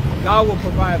 God will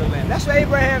provide a lamb. That's what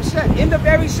Abraham said. In the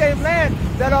very same land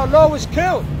that our Lord was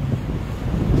killed.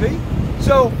 See?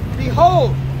 So,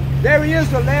 behold, there he is,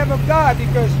 the Lamb of God,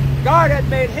 because God had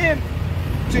made him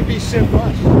to be sin for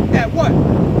us. That what?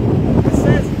 It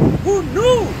says, who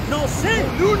knew no sin.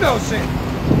 Who knew no sin.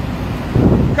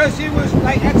 Because he was,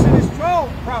 like Exodus 12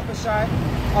 prophesied,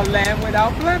 a lamb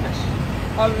without blemish,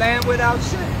 a lamb without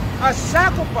sin, a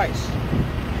sacrifice,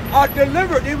 are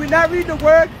delivered. Did we not read the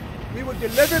word? We were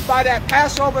delivered by that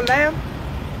Passover lamb.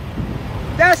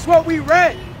 That's what we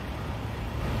read.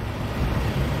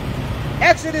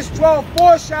 Exodus 12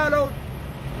 foreshadowed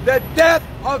the death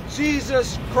of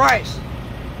Jesus Christ.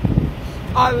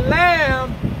 A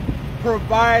lamb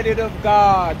provided of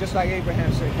God. Just like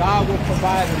Abraham said, God will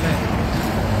provide a lamb.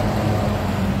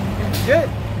 And he did.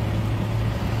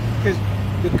 Because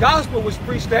the gospel was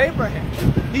preached to Abraham.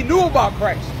 He knew about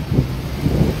Christ.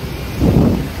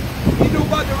 He knew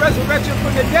about the resurrection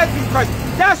from the dead through Christ.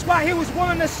 That's why he was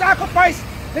willing to sacrifice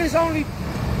his only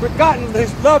begotten,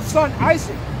 his loved son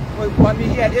Isaac. Well, I mean,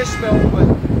 he had Ishmael, but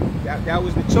that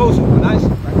was the chosen one,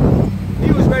 Isaac. Right?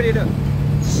 He was ready to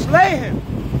slay him.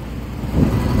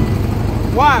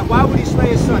 Why? Why would he slay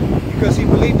his son? Because he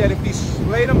believed that if he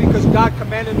slayed him, because God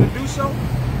commanded him to do so,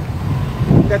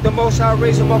 that the Most High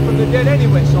raise him up from the dead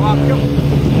anyway, so I'll kill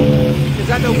him. Because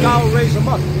I know God will raise him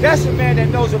up. That's a man that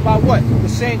knows about what? The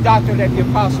same doctrine that the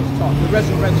apostles taught, the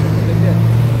resurrection from the dead.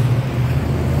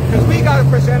 Because we got to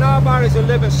present our bodies a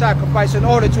living sacrifice in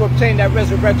order to obtain that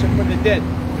resurrection from the dead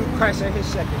through Christ at his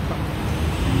second coming.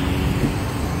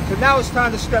 So now it's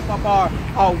time to step up our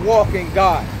walk in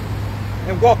God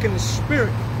and walk in the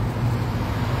Spirit.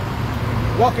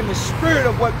 Walk in the Spirit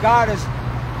of what God is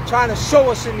trying to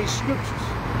show us in these scriptures.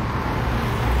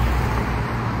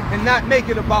 And not make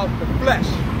it about the flesh.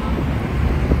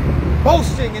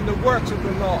 Boasting in the works of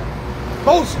the Lord.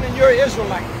 Boasting in your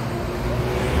Israelite.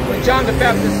 When John the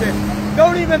Baptist said,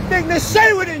 don't even think to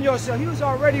say within yourself. He was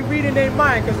already reading their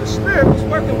mind because the Spirit was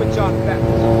working with John the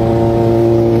Baptist.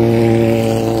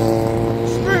 The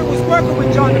Spirit was working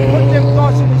with John to put them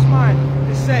thoughts in his mind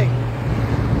to say.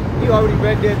 He already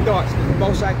read their thoughts because the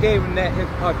Most High gave him that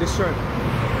discernment.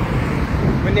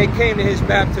 When they came to his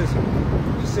baptism,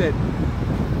 he said,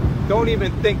 don't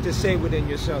even think to say within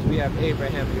yourselves, we have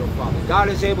Abraham your father. God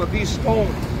is able to be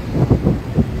stones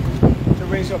to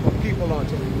raise up a people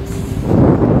unto him.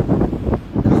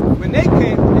 Because when they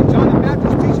came, and John the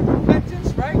Baptist teaching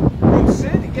repentance, right, from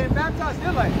sin and getting baptized,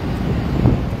 they're like,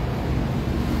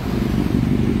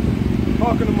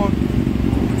 talking among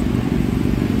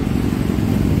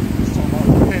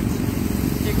repentance,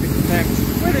 keep the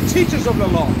commandments. We're the teachers of the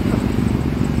law.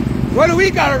 What do we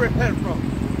got to repent from?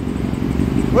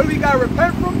 What do we got to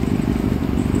repent from?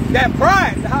 That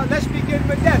pride. Let's begin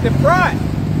with that. The pride.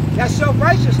 That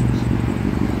self-righteousness.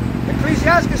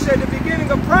 Ecclesiastes said the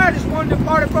beginning of pride is one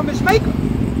departed from its maker.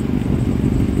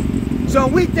 So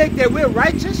we think that we're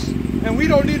righteous and we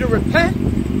don't need to repent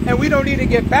and we don't need to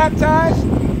get baptized.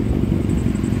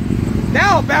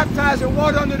 Now baptized in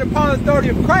water under the power and authority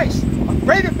of Christ. A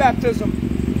greater baptism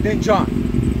than John.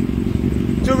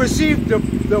 To receive the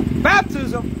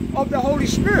baptism of the Holy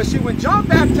Spirit. See, when John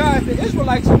baptized the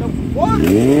Israelites in the water,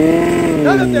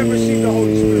 none of them received the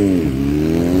Holy Spirit.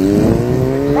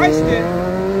 Christ did,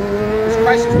 because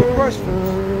Christ is the first fruits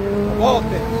of all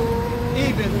things,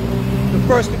 even the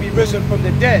first to be risen from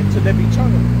the dead to live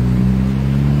eternally.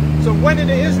 So when did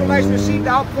the Israelites receive the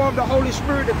outpouring of the Holy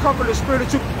Spirit, the comfort of the Spirit of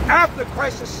truth? After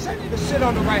Christ ascended to sit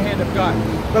on the right hand of God.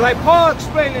 But like Paul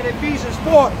explained in Ephesians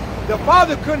 4, the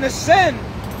Father couldn't ascend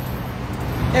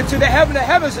into the heaven of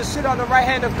heavens and sit on the right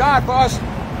hand of God for us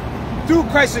through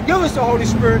Christ to give us the Holy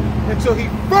Spirit until he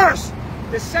first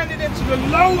descended into the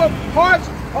lower parts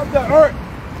of the earth.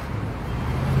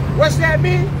 What's that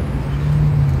mean?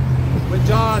 When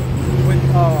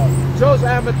Joseph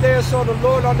Arimathea saw the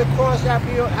Lord on the cross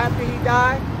after he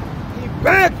died, he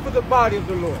begged for the body of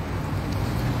the Lord.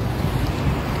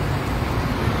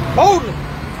 Boldly.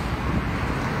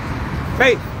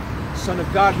 Faith, the Son of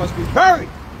God must be buried.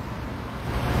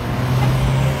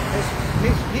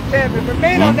 He can't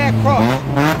remain on that cross.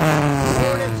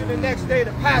 Going into the next day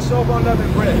to pass over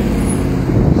unleavened bread.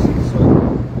 So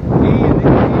he and the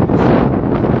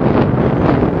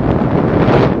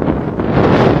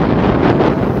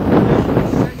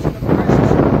ascension of Christ,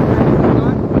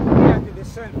 he had to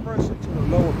descend first into the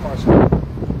lower parts of the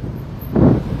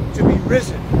earth to be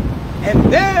risen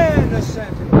and then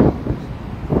ascend to the waters.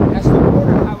 That's the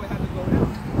order of how it had to go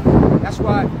down. That's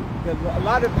why a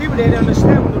lot of people, they didn't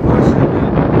understand when the Lord said in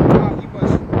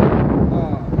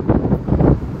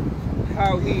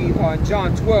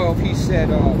John 12, he said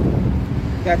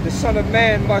that the Son of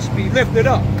Man must be lifted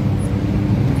up.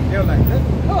 They're like,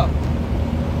 lifted up?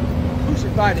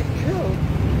 Crucified and killed?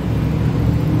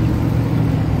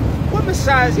 What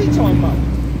Messiah is he talking about?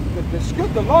 The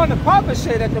script, the law and the prophets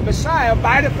say that the Messiah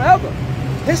abideth forever.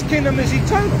 His kingdom is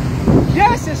eternal.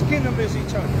 Yes, his kingdom is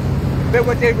eternal. But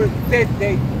what they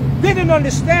didn't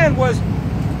understand was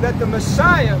that the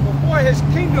Messiah, before his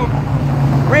kingdom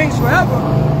reigns forever,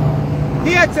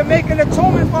 he had to make an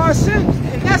atonement for our sins.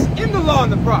 And that's in the law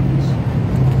and the prophets.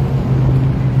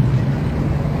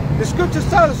 The scriptures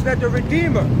tell us that the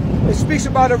Redeemer, it speaks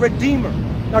about a Redeemer,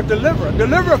 a deliverer.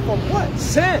 Deliverer from what?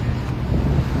 Sin.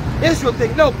 Israel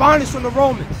think, no, bondage from the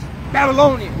Romans,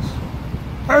 Babylonians,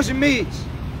 Persian Medes,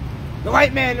 the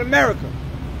white man in America.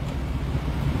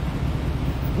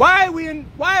 Why are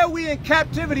we in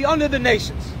captivity under the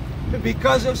nations?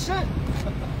 Because of sin.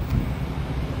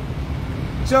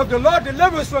 So if the Lord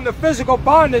delivers us from the physical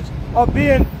bondage of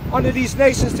being under these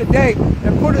nations today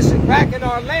and put us back in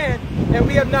our land and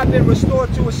we have not been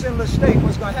restored to a sinless state,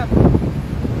 what's going to happen?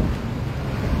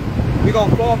 We're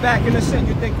going to fall back into sin.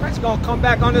 You think Christ's going to come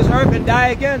back on this earth and die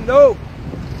again? No.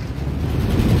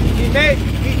 He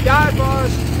died for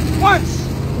us once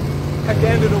at the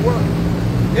end of the world.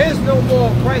 There's no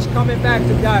more Christ coming back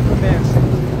to die for man's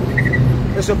sins.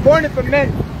 It's appointed for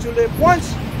men to live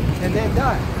once and then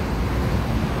die.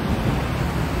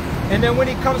 And then when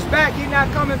he comes back, he's not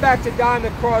coming back to die on the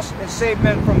cross and save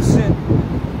men from sin.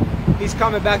 He's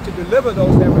coming back to deliver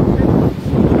those that repent.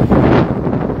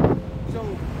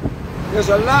 So there's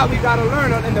a lot we got to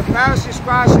learn. And the Pharisees,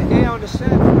 scribes, said they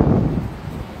understand.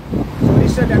 So he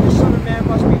said that the Son of Man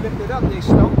must be lifted up. They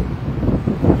stoned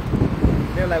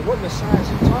him. They're like, what Messiah is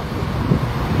he talking about?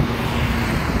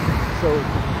 So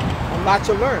a lot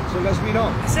to learn. So let's read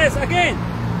on. It says again,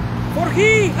 for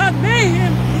he had made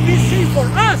him to be sin for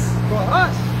us. For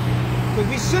us. Because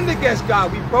we sinned against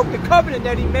God. We broke the covenant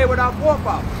that he made with our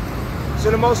forefathers.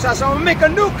 So the Most High said, I'm going to make a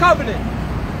new covenant.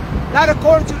 Not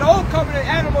according to the old covenant,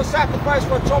 animal sacrifice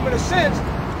for atonement of sins.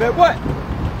 But what?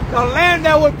 The land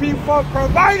that would be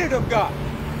provided of God.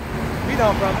 Read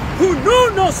on, brother. Who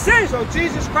knew no sin. So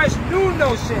Jesus Christ knew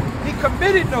no sin. He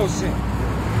committed no sin.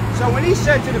 So when he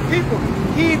said to the people,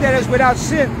 he that is without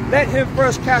sin, let him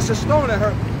first cast a stone at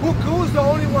her. Who's the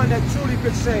only one that truly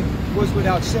could say was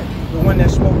without sin? The one that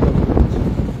spoke those words.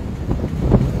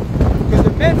 Because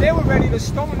the men, they were ready to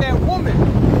stone that woman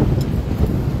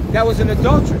that was an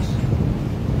adulteress.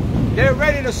 They were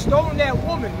ready to stone that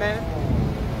woman, man.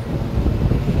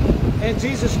 And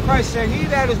Jesus Christ said, he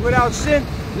that is without sin,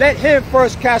 let him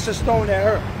first cast a stone at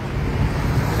her.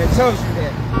 And it tells you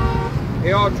that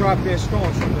they all dropped their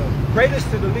stones from the greatest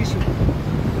to the least of them.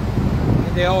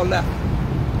 And they all left.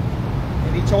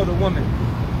 And he told the woman,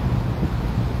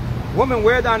 woman,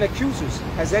 where are thine accusers?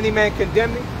 Has any man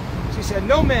condemned thee? She said,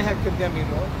 no man hath condemned me,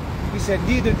 Lord. He said,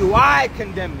 neither do I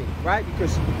condemn thee, right?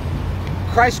 Because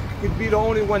Christ could be the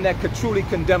only one that could truly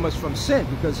condemn us from sin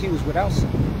because he was without sin.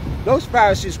 Those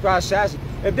Pharisees, scribes, Sadducees,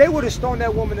 if they would have stoned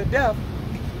that woman to death,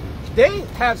 they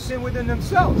have sin within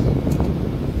themselves.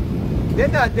 They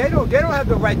don't have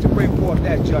the right to bring forth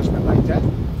that judgment like that.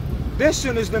 They're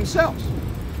sinners themselves.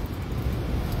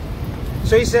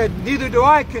 So he said, neither do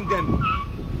I condemn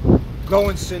you. Go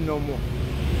and sin no more.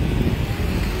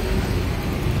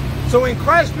 So in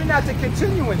Christ, we're not to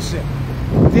continue in sin.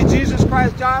 Did Jesus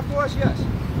Christ die for us? Yes.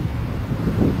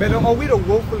 But are we to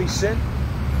willfully sin?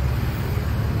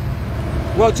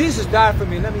 Well, Jesus died for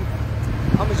me. I'm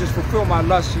going to just fulfill my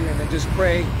lust here and then just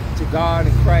pray to God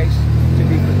and Christ to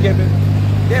be forgiven.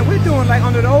 Then we're doing like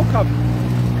under the old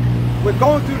covenant. We're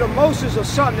going through the motions of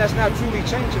something that's not truly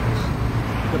changing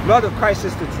us. The blood of Christ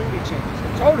is to truly change us.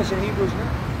 It told us in Hebrews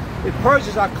 9. It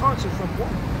purges our conscience from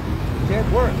what? Dead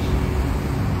works.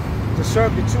 To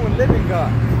serve the true and living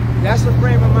God. That's the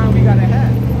frame of mind we got to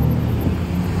have.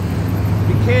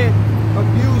 We can't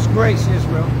abuse grace,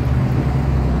 Israel.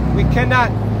 We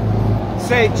cannot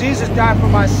say Jesus died for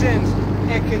my sins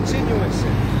and continue in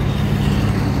sin.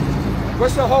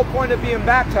 What's the whole point of being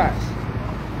baptized?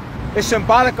 It's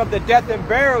symbolic of the death and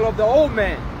burial of the old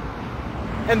man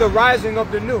and the rising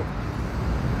of the new.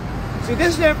 See,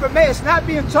 this is the information. It's not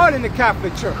being taught in the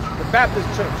Catholic Church, the Baptist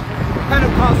Church, the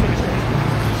Pentecostal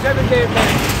Church, Seventh-day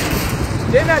Adventists.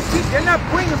 They're not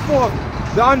bringing forth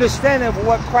the understanding of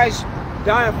what Christ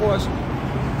dying for us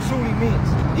truly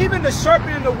means. Even the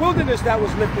serpent in the wilderness that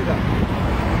was lifted up.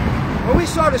 When we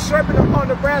saw the serpent upon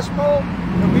the brass pole,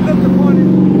 and we looked upon it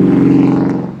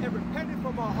and repented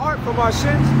from our heart, from our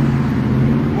sins,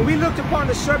 when we looked upon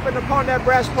the serpent upon that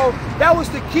brass pole, that was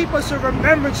to keep us in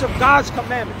remembrance of God's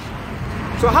commandments.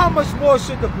 So how much more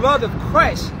should the blood of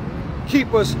Christ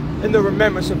keep us in the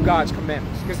remembrance of God's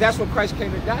commandments? Because that's what Christ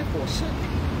came to die for, sin.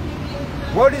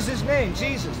 What is his name?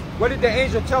 Jesus. What did the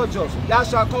angel tell Joseph? Thou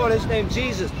shalt call his name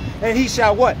Jesus, and he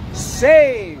shall what?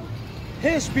 Save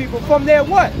his people from their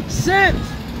what? Sins.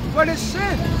 What is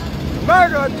sin?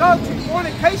 Murder, adultery,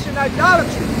 fornication,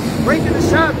 idolatry, breaking the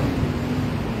Sabbath,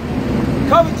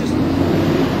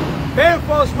 covetousness, bearing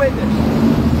false witness,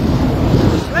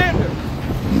 slander,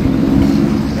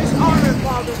 dishonoring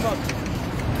father and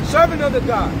mother, serving other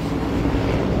gods,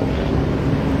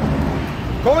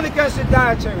 going against the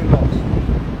dietary laws.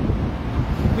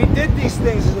 We did these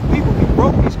things as a people. We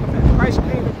broke these commandments. Christ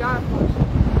came to die for us.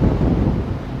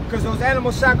 Because those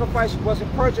animal sacrifices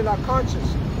wasn't purging our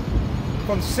conscience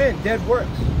from sin, dead works,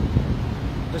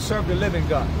 to serve the living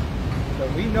God.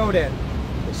 But we know that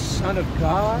the Son of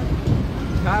God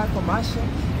died for my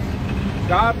sins.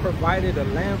 God provided a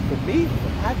lamb for me, for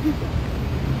my people.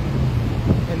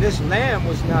 And this lamb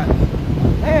was not a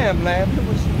lamb. It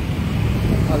was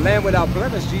a lamb without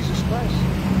blemish, Jesus Christ.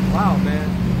 Wow, man.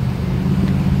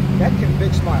 That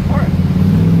convicts my heart.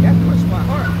 That cuts my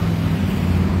heart.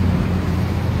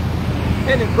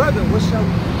 And then, brother, what shall we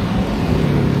do?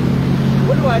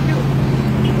 What do I do?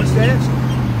 What's the answer?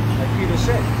 Like Peter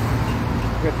said,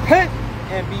 repent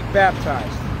and be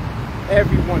baptized.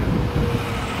 Every one of you.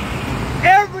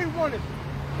 every one of you,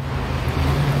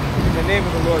 in the name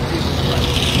of the Lord Jesus Christ,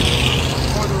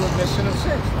 for the remission of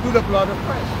sins, through the blood of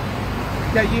Christ,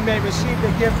 that ye may receive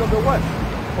the gift of the what?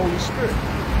 Holy Spirit.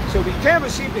 So we can't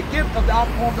receive the gift of the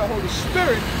outpour of the Holy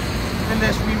Spirit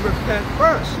unless we repent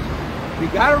first. We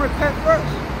got to repent first.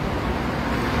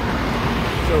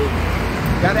 So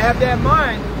you got to have that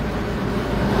mind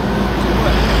to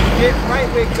what? Get right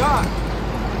with God.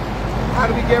 How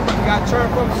do we get right? We got to turn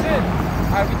from sin.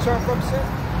 How do we turn from sin?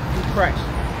 Through Christ.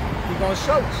 He's going to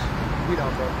show us. We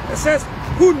don't know. It says,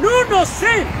 who knew no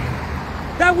sin,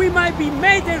 that we might be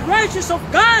made the righteousness of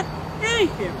God in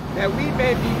him. That we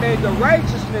may be made the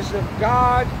righteousness of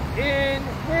God in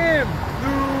him,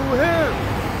 through him.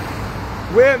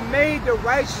 We're made the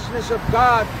righteousness of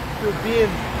God through being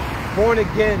born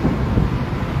again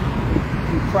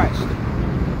through Christ.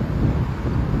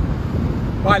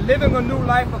 By living a new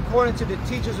life according to the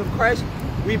teachings of Christ,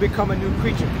 we become a new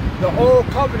creature. The old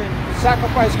covenant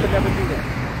sacrifice could never do that.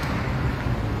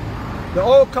 The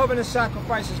old covenant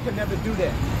sacrifices could never do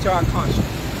that to our conscience.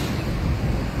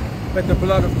 But the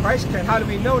blood of Christ can. How do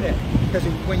we know that? Because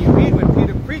when you read, when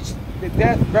Peter preached the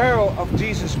death, burial of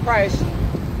Jesus Christ,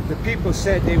 the people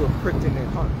said they were pricked in their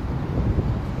heart.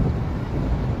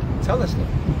 Tell us that.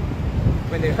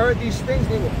 When they heard these things,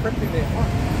 they were pricked in their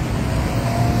heart.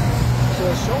 So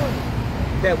it's showing you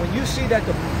that when you see that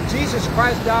Jesus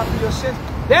Christ died for your sins,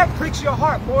 that pricks your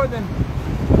heart more than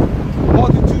a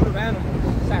multitude of animal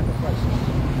sacrifices.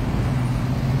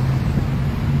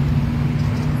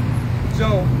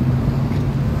 So,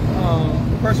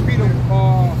 1 Peter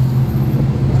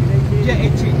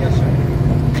 18, yes sir.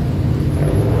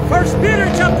 1 Peter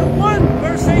chapter 1,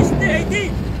 verse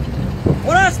 18.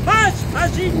 For as much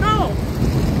as ye know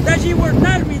that ye were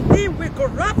not redeemed with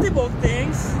corruptible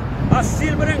things, as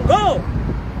silver and gold,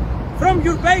 from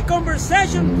your vain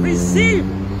conversation received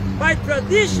by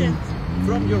tradition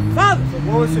from your fathers. So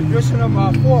what was the tradition of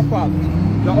our forefathers?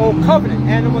 The old covenant,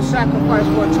 animal sacrifice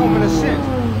for atonement of sins.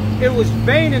 It was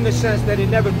vain in the sense that it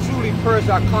never truly purged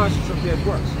our conscience of dead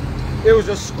works. It was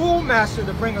a schoolmaster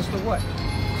to bring us to what?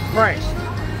 Christ.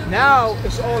 Now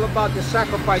it's all about the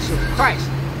sacrifice of Christ.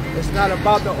 It's not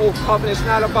about the old covenant. It's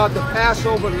not about the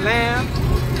Passover lamb.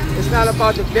 It's not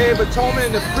about the Day of Atonement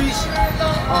and the priests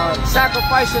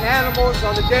sacrificing animals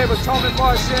on the Day of Atonement for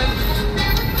our sins.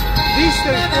 These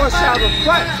things foreshadow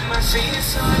Christ.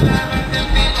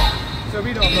 So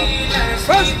we don't know.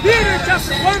 1 Peter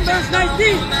chapter 1, verse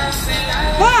 19.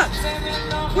 But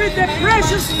with the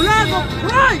precious blood of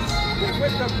Christ.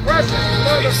 With the precious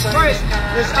blood of Christ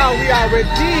is how we are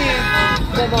redeemed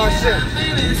from our sins.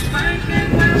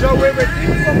 So we're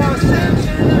redeemed from our sins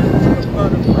with the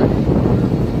blood of Christ.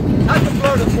 Not the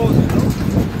blood of Moses,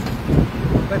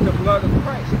 but the blood of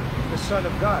Christ, the Son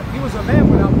of God. He was a man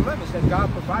without blemish that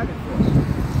God provided for us.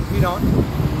 Read on.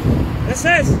 It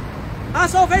says,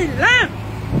 as of a lamb,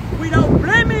 without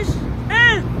blemish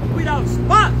and without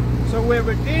spot. So we're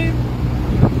redeemed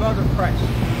with the blood of Christ.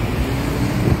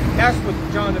 That's what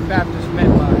John the Baptist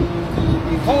meant by it.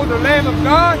 Behold the Lamb of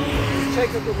God,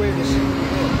 taketh away the sin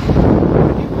of the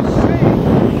world. He was saying,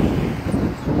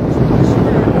 the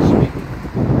Spirit was speaking.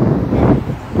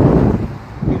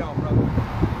 Read on, brother.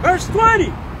 Verse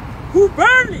 20, who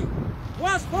verily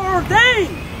was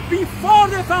foreordained before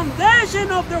the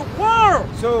foundation of the world.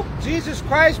 So Jesus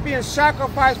Christ being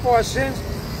sacrificed for our sins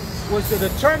was the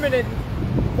determinate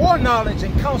foreknowledge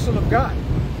and counsel of God.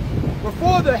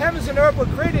 Before the heavens and earth were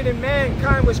created and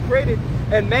mankind was created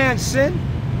and man sinned,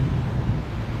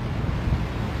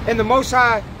 and the Most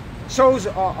High chose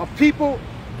a people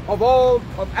of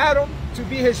Adam to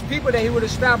be his people that he would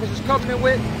establish his covenant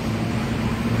with,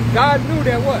 God knew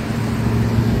that what?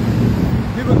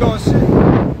 We were going to sin.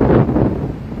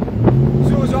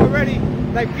 So it was already,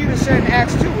 like Peter said in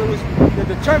Acts 2, it was the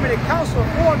determinate counsel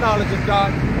and foreknowledge of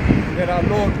God that our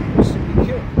Lord was to be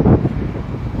killed.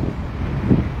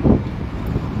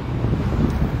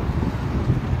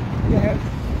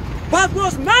 But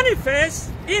was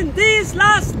manifest in these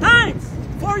last times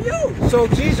for you. So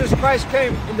Jesus Christ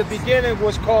came in the beginning,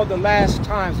 was called the last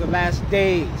times, the last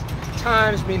days.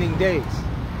 Times meaning days.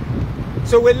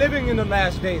 So we're living in the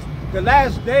last days. The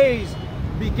last days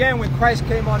began when Christ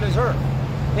came on this earth.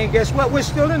 And guess what? We're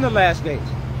still in the last days.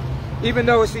 Even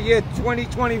though it's the year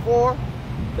 2024,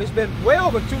 it's been well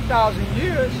over 2,000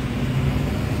 years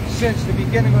since the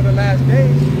beginning of the last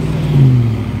days.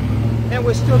 And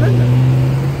we're still in them.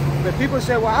 But people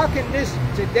say, well, how can this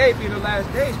today be the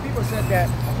last days? People said that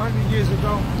 100 years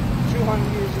ago,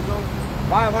 200 years ago,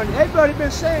 500. Everybody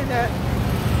been saying that.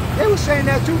 They were saying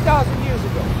that 2,000 years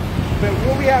ago. But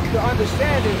what we have to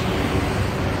understand is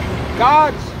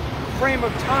God's frame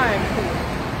of time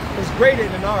is greater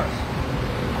than ours.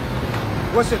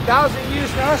 What's 1,000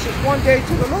 years to us is one day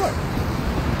to the Lord.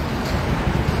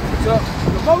 So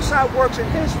the Most High works in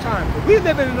His time. But we're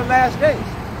living in the last days.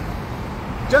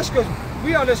 Just because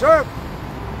we on this earth,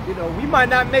 you know, we might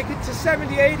not make it to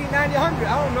 70, 80, 90, 100.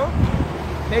 I don't know.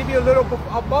 Maybe a little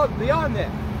above, beyond that.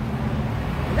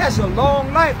 And that's a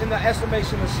long life in the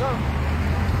estimation of some.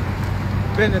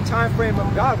 But in the time frame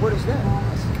of God, what is that?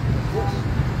 That's this.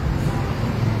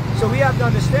 So we have to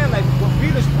understand, like, what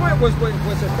Peter's point was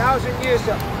 1,000 years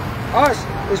to us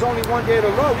is only one day of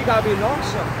the Lord. We got to be long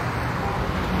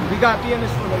suffering. We got to be in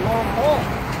this for the long haul.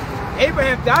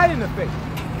 Abraham died in the faith,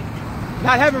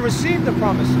 not having received the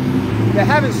promises, that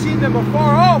having seen them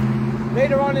afar off.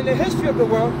 Later on in the history of the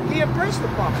world, he embraced the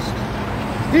promises.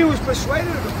 He was persuaded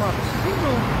of the promises. He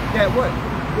knew that what?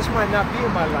 This might not be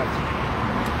in my lifetime.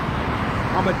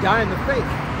 I'm going to die in the faith.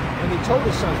 And he told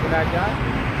his sons, when I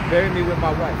die, bury me with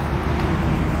my wife.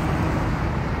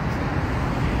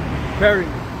 Bury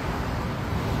me.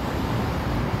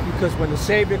 Because when the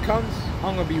Savior comes,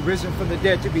 I'm going to be risen from the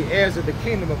dead to be heirs of the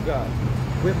kingdom of God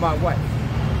with my wife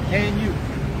and you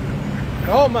and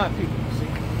all my people.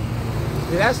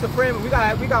 See, that's the frame. We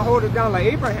got to hold it down like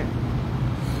Abraham.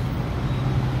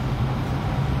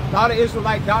 A lot of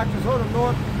Israelite doctrines, hold them,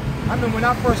 Lord. I mean, when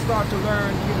I first started to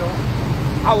learn, you know,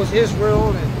 I was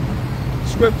Israel and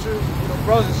scriptures, you know,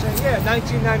 brothers saying, yeah,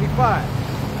 1995.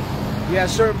 You had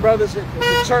certain brothers at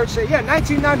the church say, yeah,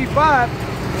 1995.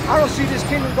 I don't see this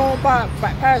kingdom going by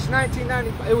past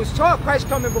 1995. It was taught Christ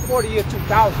coming before the year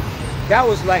 2000. That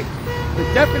was like the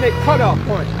definite cutoff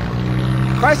point.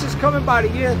 Christ is coming by the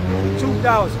year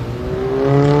 2000.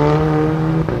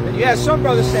 And you had some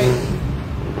brothers say,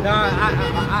 no,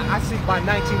 I see by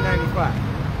 1995.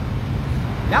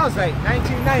 That was like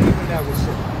 1990 when that was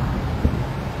said.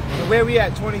 And where we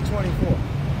at, 2024.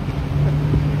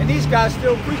 And these guys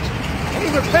still preaching. They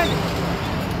ain't repenting.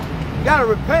 We gotta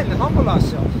repent and humble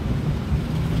ourselves.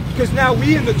 Because now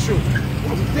we in the truth.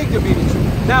 We think to be the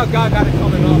truth. Now God gotta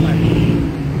come in our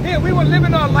life. Yeah, we were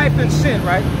living our life in sin,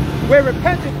 right? We're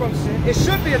repenting from sin. It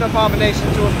should be an abomination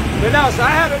to us. But now, so I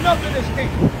had enough of this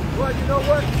kingdom. Well, you know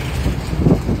what?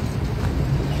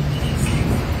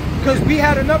 Because we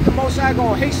had enough, the Most High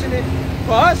gonna hasten it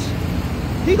for us.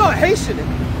 He gonna hasten it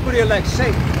for the elect's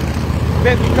sake.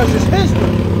 Then because it's His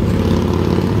will.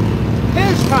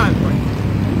 His time frame.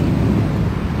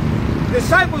 The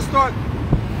disciples thought,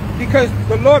 because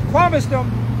the Lord promised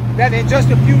them that in just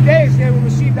a few days they will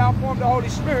receive the outpouring of the Holy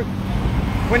Spirit.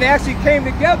 When they actually came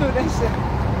together, they said,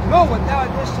 no, but now at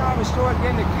this time restore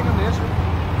again the kingdom of Israel.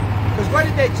 Because what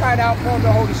did they try to outpour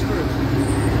the Holy Spirit?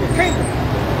 The kingdom.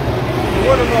 The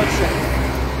word of the Lord said,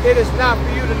 it is not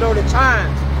for you to know the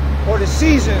times or the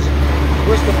seasons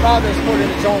which the Father has put in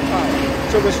His own power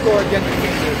to restore again the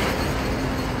kingdom.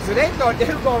 So they thought they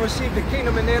were going to receive the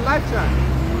kingdom in their lifetime.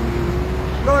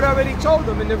 The Lord already told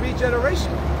them in the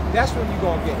regeneration, that's when you're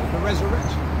going to get it, the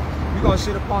resurrection. You're going to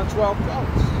sit upon 12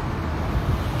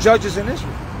 thrones, judges in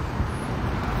Israel.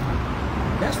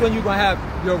 That's when you're going to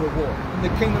have your reward in the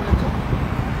kingdom to come.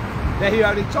 That He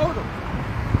already told them.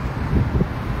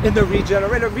 In the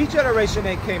regeneration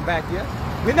ain't came back yet.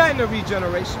 We're not in the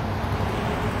regeneration.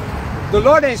 The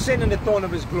Lord ain't sitting in the throne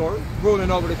of His glory, ruling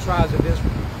over the tribes of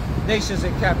Israel, nations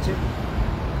in captivity,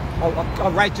 a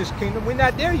righteous kingdom. We're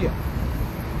not there yet.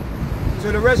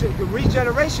 So the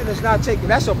regeneration is not taken.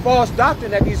 That's a false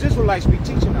doctrine that these Israelites be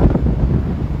teaching us.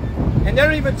 And they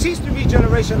don't even teach the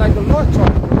regeneration like the Lord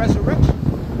taught it, the resurrection.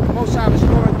 The Most High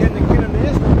restoring again the kingdom of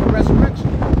Israel, the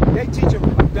resurrection. They teach a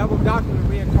double doctrine of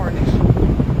reincarnation.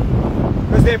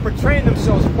 Because they're portraying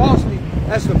themselves falsely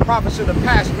as the prophets of the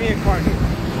past reincarnated.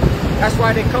 That's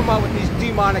why they come out with these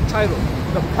demonic titles.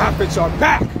 The prophets are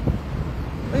back.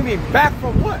 What do you mean, back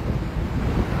from what?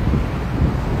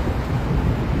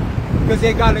 Because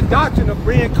they got a doctrine of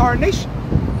reincarnation.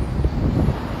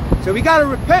 So we got to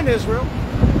repent, Israel,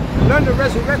 and learn the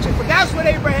resurrection. But that's what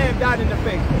Abraham died in the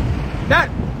faith. Not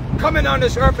coming on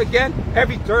this earth again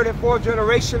every third and fourth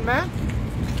generation, man.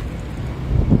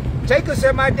 Jacob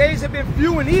said, my days have been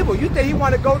few and evil. You think he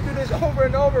want to go through this over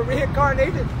and over,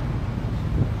 reincarnated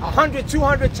 100,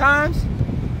 200 times?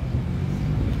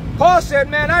 Paul said,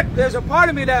 man, there's a part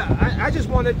of me that I just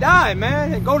want to die,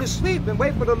 man, and go to sleep and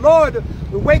wait for the Lord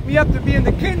to wake me up to be in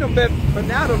the kingdom. But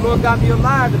now the Lord got me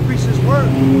alive to preach His word.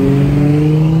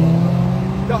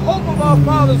 The hope of our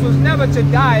fathers was never to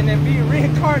die and then be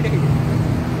reincarnated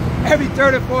every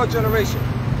third and fourth generation.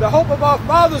 The hope of our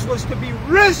fathers was to be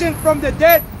risen from the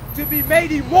dead, to be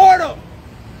made immortal,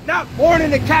 not born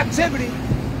into captivity.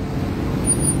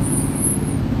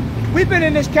 We've been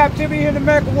in this captivity in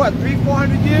America, what,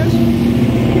 300-400 years?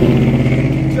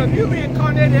 So if you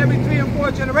reincarnated every 3 or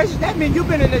 4 generations, that means you've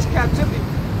been in this captivity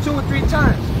 2 or 3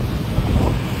 times.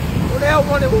 Who the hell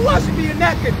wanted, who wants to be in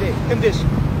that condition?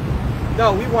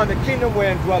 No, we want a kingdom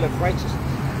wherein dwelleth righteousness,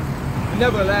 an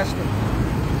everlasting.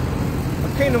 A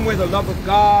kingdom where the love of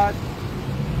God,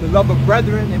 the love of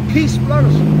brethren, and peace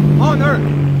flourish on earth.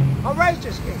 A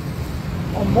righteous kingdom,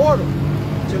 immortal,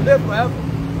 to live forever.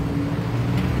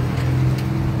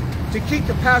 To keep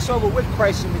the Passover with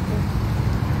Christ in the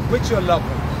kingdom, with your loved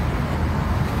ones,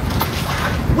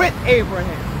 with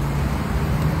Abraham.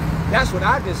 That's what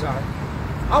I desire.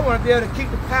 I want to be able to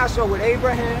keep the Passover with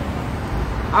Abraham,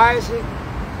 Isaac,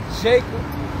 Jacob,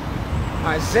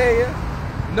 Isaiah,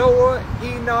 Noah,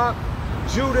 Enoch,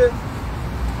 Judith,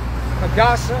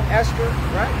 Hadassah, Esther,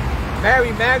 right?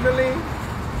 Mary Magdalene.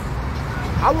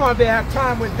 I want to be able to have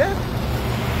time with them.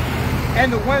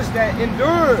 And the ones that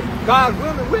endured God's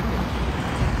will and with me.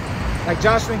 Like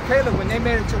Joshua and Caleb, when they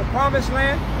made it to the promised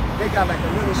land, they got like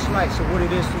a little slice of what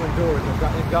it is to endure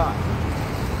in God.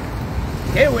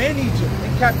 They were in Egypt,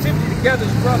 in captivity together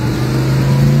as brothers.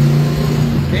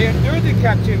 They endured the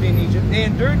captivity in Egypt. They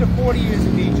endured the 40 years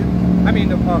in Egypt. I mean,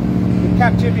 the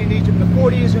captivity in Egypt, the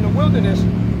 40 years in the wilderness,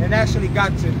 and actually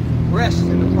got to rest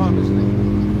in the promised land.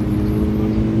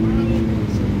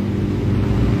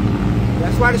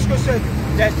 That's why the scripture says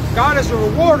that God is a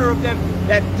rewarder of them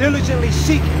that diligently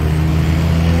seek Him.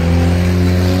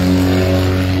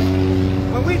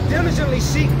 When we diligently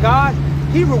seek God,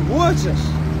 He rewards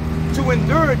us to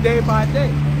endure day by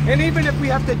day. And even if we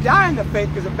have to die in the faith,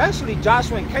 because eventually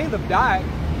Joshua and Caleb died,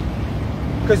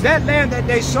 because that land that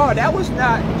they saw, that was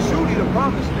not truly the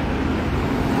promised land.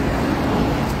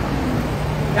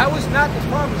 That was not the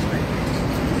promised land.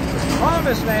 The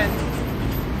promised land,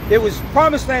 it was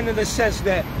promised land in the sense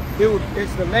that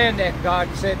it's the land that God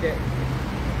said that,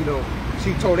 you know,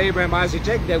 He told Abraham, Isaac,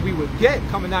 Jacob that we would get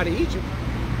coming out of Egypt,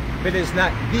 but it's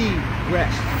not the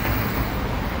rest.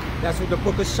 That's what the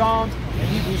book of Psalms and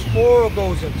Hebrews 4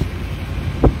 goes into.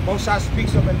 Most High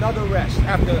speaks of another rest.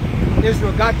 After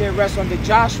Israel got their rest under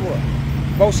Joshua,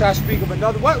 Most High speak of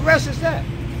another. What rest is that?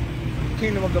 The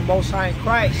kingdom of the Most High in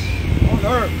Christ on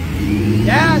earth.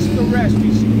 That's the rest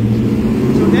we see.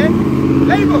 So then,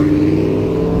 labor.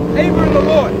 Labor in the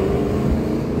Lord.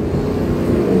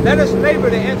 Let us labor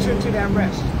to enter into that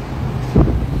rest.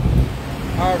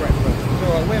 All right, brother. So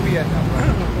where we at now,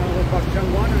 brother?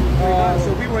 John 1 so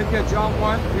we went there, John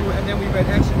 1, and then we read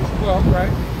Exodus 12,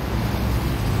 right?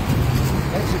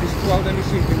 Exodus 12, let me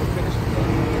see if we were finished with that.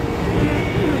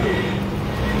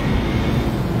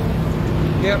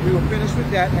 Yeah, we were finished with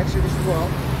that, Exodus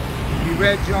 12. We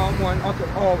read John 1,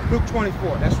 Luke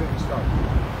 24, that's where we started.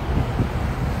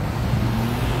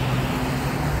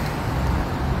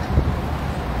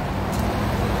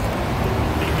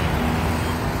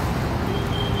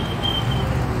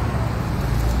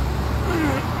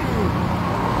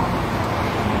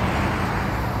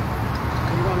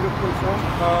 You want Luke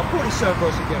 47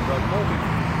 verse again, brother.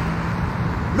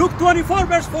 Luke 24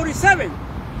 verse 47.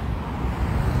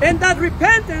 And that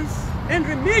repentance and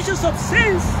remissions of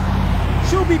sins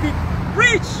should be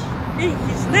preached in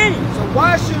His name. So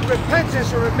why should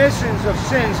repentance or remissions of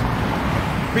sins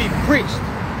be preached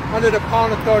under the power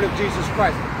and authority of Jesus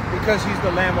Christ? Because He's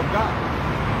the Lamb of God.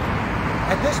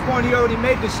 At this point, He already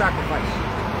made the sacrifice.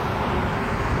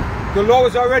 The Lord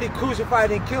was already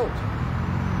crucified and killed.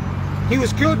 He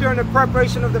was killed during the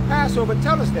preparation of the Passover.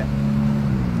 Tell us that.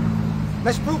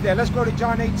 Let's prove that. Let's go to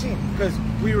John 18, because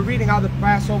we were reading how the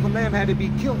Passover lamb had to be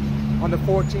killed on the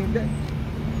 14th day,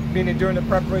 meaning during the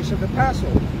preparation of the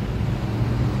Passover.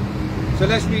 So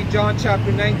let's read John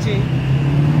chapter 19.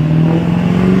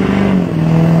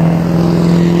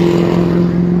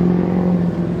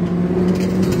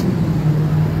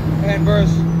 And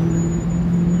verse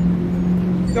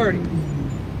 30.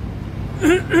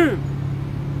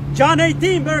 John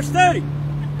 18 verse 30.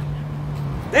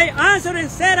 They answered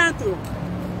and said unto him.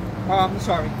 I'm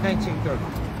sorry, 1930.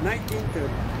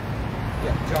 1930.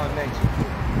 Yeah, John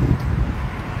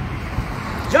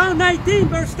 19. John 19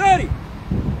 verse 30.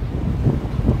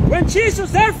 When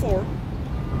Jesus therefore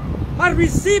had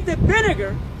received the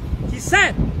vinegar, He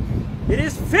said, it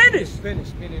is finished.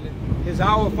 Finished, meaning that His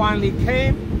hour finally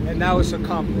came and now it's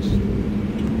accomplished.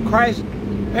 Christ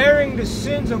bearing the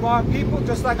sins of our people,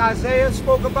 just like Isaiah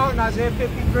spoke about in Isaiah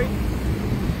 53.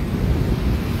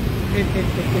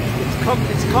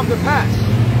 It's come to pass.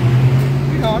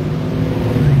 You know,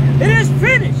 it is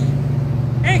finished.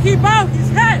 And He bowed His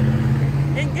head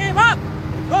and gave up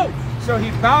the ghost. So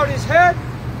He bowed His head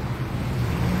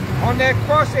on that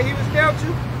cross that He was nailed to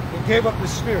and gave up the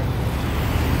spirit.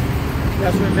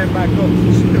 That's what it meant by ghost,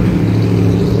 the spirit.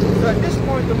 So at this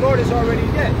point, the Lord is already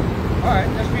dead. All right,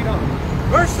 let's read on.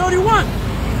 Verse 31.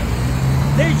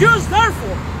 The Jews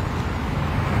therefore,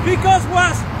 because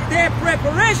was their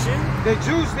preparation. The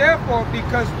Jews therefore,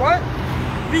 because what?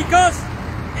 Because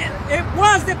it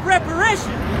was the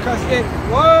preparation. Because it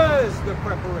was the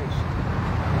preparation.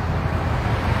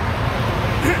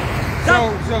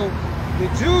 So the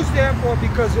Jews therefore,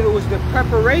 because it was the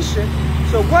preparation.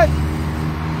 So what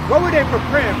were they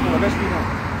preparing for? Let's read on.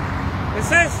 It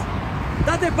says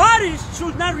that the bodies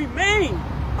should not remain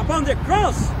upon the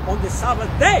cross on the Sabbath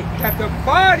day. That the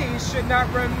bodies should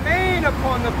not remain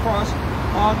upon the cross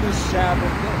on the Sabbath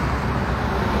day.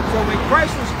 So when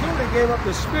Christ was killed and gave up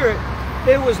the spirit,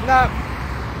 it was not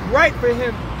right for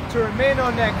him to remain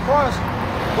on that cross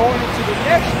going into the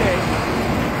next day,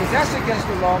 because that's against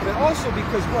the law, but also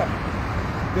because what?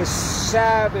 The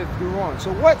Sabbath grew on.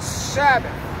 So what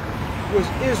Sabbath was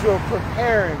Israel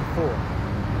preparing for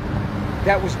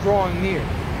that was drawing near?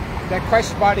 That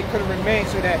Christ's body could have remained,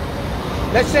 so that,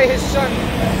 let's say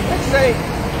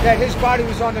that his body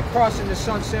was on the cross and the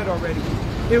sun set already,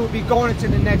 it would be going into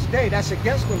the next day. That's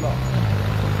against the law.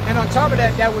 And on top of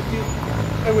that, it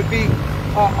would be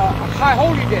a high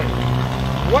holy day.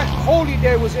 What holy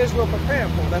day was Israel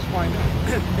preparing for? Let's find out.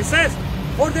 It says,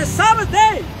 for the Sabbath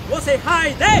day was a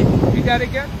high day. Read that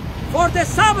again. For the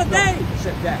Sabbath day. It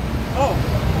said that. Oh,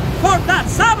 for that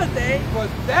Sabbath day. For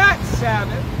that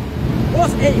Sabbath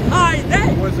was a high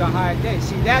day. Was a high day.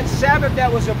 See, that Sabbath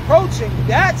that was approaching,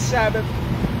 that Sabbath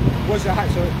was a high.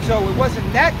 So it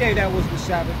wasn't that day that was the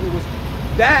Sabbath. It was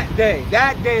that day.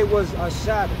 That day was a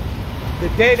Sabbath. The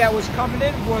day that was coming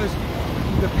in was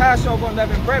the Passover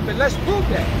unleavened bread. But let's prove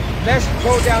that. Let's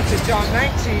go down to John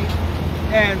 19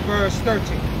 and verse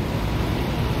 13.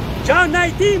 John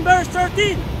 19 verse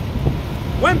 13.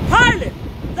 When Pilate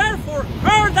therefore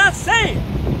heard that saying,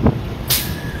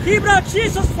 he brought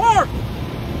Jesus forth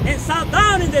and sat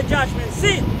down in the judgment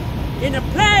seat in a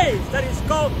place that is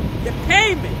called the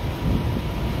pavement,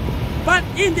 but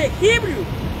in the Hebrew,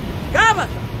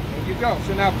 Gabbatha. There you go.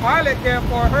 So now Pilate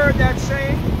therefore heard that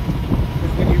saying,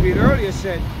 because when you read earlier it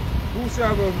said,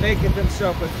 whosoever maketh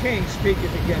himself a king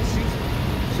speaketh against Caesar.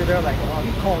 So they're like, oh,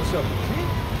 he called himself a king?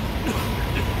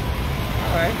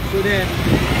 All right, so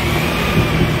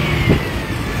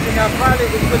now Pilate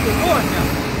is with the Lord now.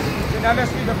 Now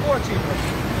let's read the 14th verse.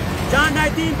 John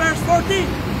 19 verse 14.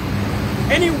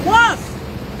 And it was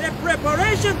the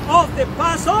preparation of the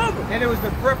Passover. And it was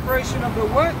the preparation of the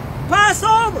what?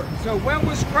 Passover. So when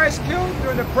was Christ killed?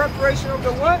 During the preparation of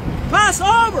the what?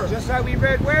 Passover. Just like we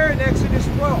read where in Exodus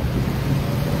 12.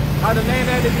 How the lamb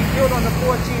had to be killed on the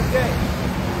 14th day.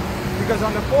 Because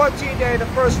on the 14th day, the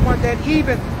first one that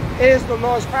even is the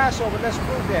Lord's Passover. Let's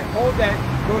prove that. Hold that.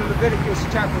 Go to Leviticus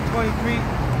chapter 23.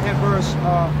 And verse 4.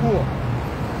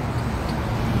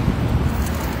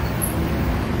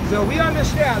 So we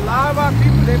understand a lot of our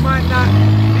people, they might not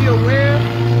be aware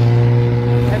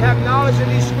and have knowledge of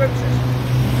these scriptures.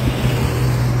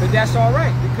 But that's all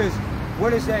right, because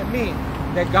what does that mean?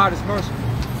 That God is merciful.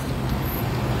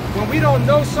 When we don't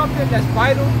know something that's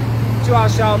vital to our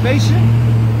salvation,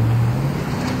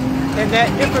 and that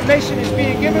information is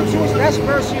being given to us, that's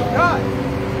mercy of God.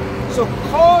 So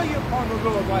call you upon the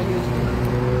Lord while he is near.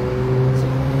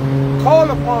 Call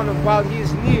upon him while he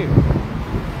is near.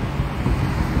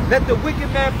 Let the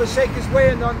wicked man forsake his way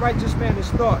and the unrighteous man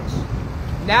his thoughts.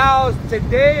 Now,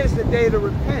 today is the day to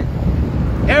repent.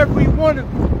 Every one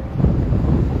of you.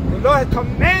 The Lord has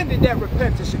commanded that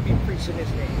repentance should be preached in his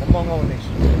name among all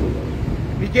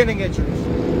nations. Beginning at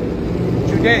Jerusalem,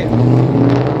 Judea,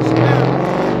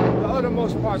 Samaria, the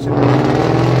uttermost parts of the earth.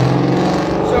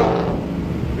 So,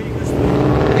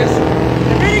 yes, sir.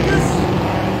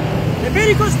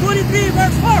 Leviticus 23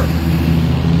 verse 4.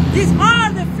 These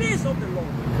are the feasts of the Lord,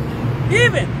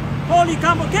 even holy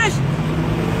convocations,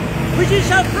 which ye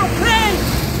shall proclaim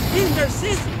in their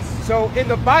seasons. So in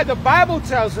the Bible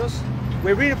tells us,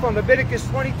 we're reading from Leviticus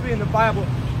 23 in the Bible,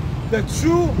 the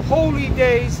true holy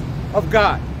days of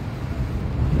God.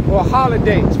 Or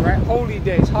holidays, right? Holy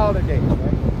days, holidays,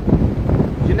 right?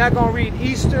 You're not going to read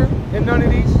Easter in none of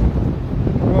these.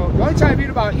 Well, the only time you read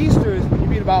about Easter is when you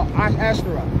read about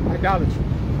Ashtaroth, idolatry.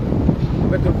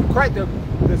 But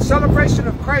the celebration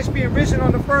of Christ being risen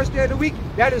on the first day of the week,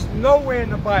 that is nowhere in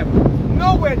the Bible.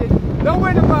 Nowhere in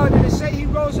the Bible did it say he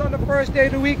rose on the first day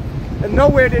of the week, and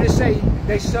nowhere did it say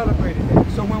they celebrated that.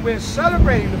 So when we're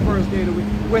celebrating the first day of the week,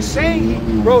 we're saying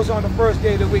he rose on the first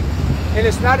day of the week, and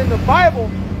it's not in the Bible,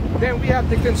 then we have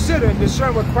to consider and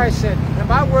discern what Christ said. Am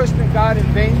I worshiping God in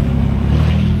vain?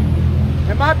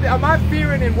 Am I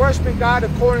fearing and worshiping God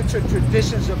according to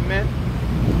traditions of men?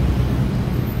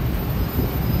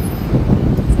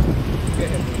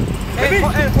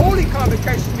 And holy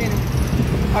convocation meaning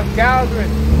a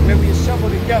gathering where we assemble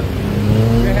together.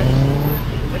 Go ahead.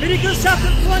 Leviticus chapter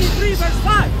 23 verse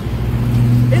 5.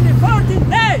 In the 14th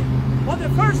day of the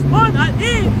first month at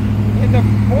eve. In the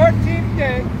 14th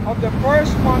day of the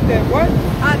first month at what?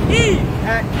 At eve.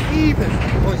 At even.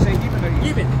 Or say even or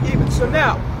even? Even. So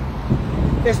now,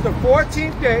 it's the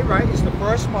 14th day, right? It's the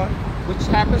first month, which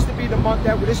happens to be the month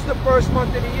that, this is the first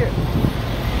month of the year.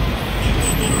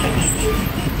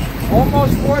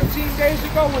 Almost 14 days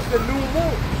ago was the new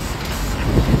moon.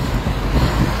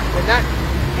 And not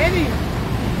any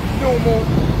new moon,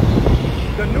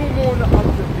 the new moon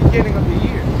of the beginning of the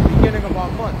year, beginning of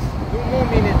our months. New moon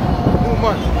meaning new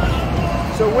month.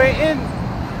 So we're in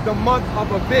the month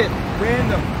of Abib. We're in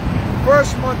the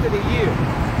first month of the year.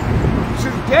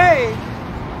 Today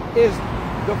is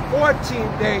the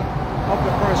 14th day of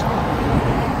the first month.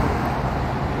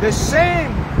 The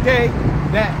same day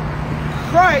that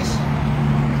Christ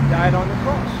died on the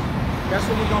cross. That's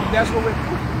what we're going. That's what we're.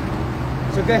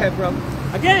 So go ahead, brother.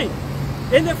 Again,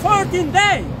 in the 14th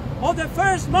day of the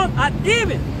first month at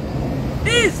even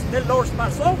is the Lord's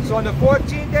Passover. So on the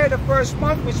 14th day of the first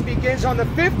month, which begins on the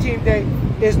 15th day,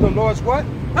 is the Lord's what?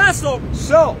 Passover.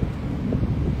 So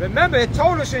remember, it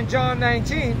told us in John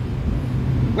 19,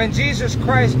 when Jesus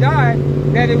Christ died,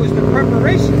 that it was the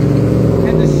preparation,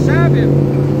 and the Sabbath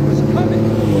was coming.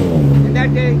 And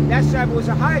that day, that Sabbath was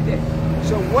a high day.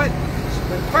 So when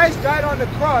Christ died on the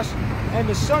cross, and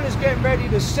the sun is getting ready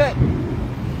to set,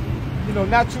 you know,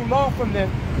 not too long from then,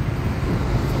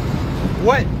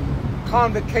 what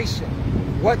convocation,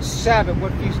 what Sabbath,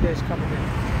 what feast day is coming in?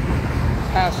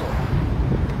 Passover.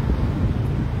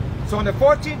 So on the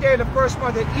 14th day of the first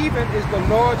month at even is the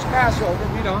Lord's Passover.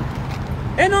 Read on.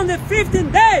 And on the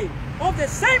 15th day of the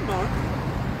same month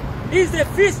is the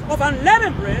Feast of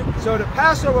Unleavened Bread. So the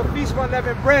Passover, Feast of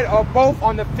Unleavened Bread are both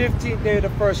on the 15th day of the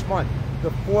first month.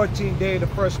 The 14th day of the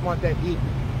first month at even.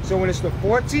 So when it's the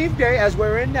 14th day, as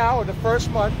we're in now, or the first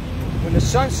month, when the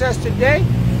sun sets today,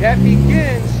 that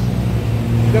begins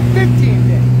the 15th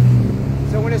day.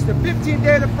 So when it's the 15th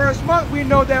day of the first month, we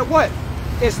know that what?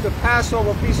 It's the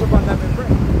Passover Feast of Unleavened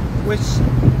Bread, which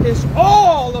is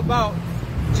all about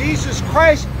Jesus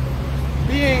Christ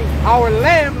being our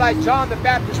lamb, like John the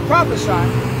Baptist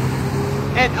prophesied,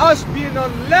 and us being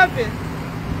unleavened,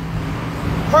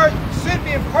 sin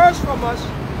being purged from us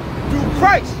through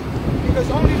Christ, because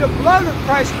only the blood of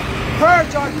Christ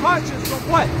purges our conscience from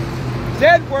what?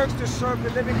 Dead works to serve the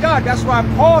living God. That's why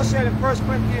Paul said in 1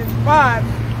 Corinthians 5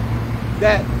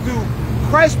 that through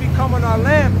Christ becoming our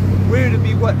lamb, we're to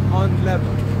be what?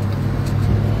 Unleavened.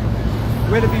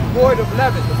 We're to be void of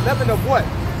leaven. The leaven of what?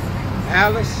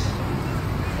 Malice,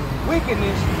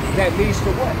 wickedness that leads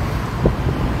to what?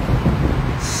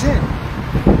 Sin,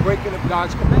 breaking of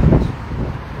God's commandments.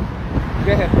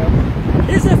 Go ahead, brother.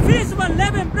 It's a feast of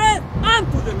unleavened bread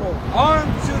unto the Lord.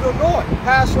 Unto the Lord.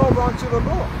 Passover unto the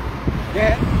Lord.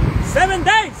 Yeah. 7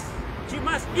 days you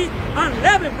must eat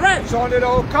unleavened bread. So under the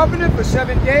old covenant for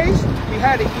 7 days, we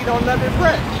had to eat unleavened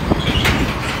bread,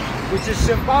 which is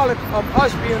symbolic of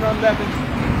us being unleavened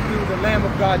through the Lamb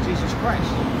of God, Jesus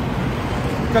Christ.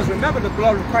 Because remember, the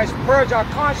blood of Christ purged our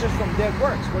conscience from dead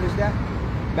works. What is that?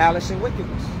 Malice and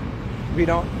wickedness. Read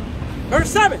on. Verse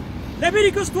 7.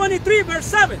 Leviticus 23, verse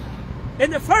 7. In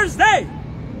the first day,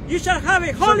 you shall have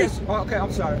a holy... okay,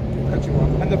 I'm sorry. I cut you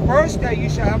off. And the first day, you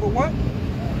shall have a what?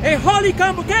 A holy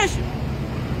convocation.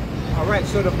 All right,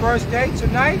 so the first day,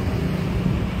 tonight,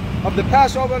 of the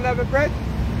Passover unleavened bread,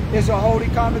 is a holy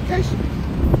convocation.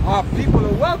 Our people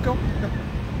are welcome.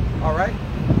 All right?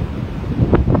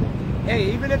 Hey,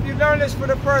 even if you learn this for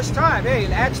the first time, hey,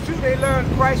 in Acts 2, they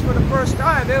learned Christ for the first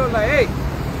time. They were like, hey,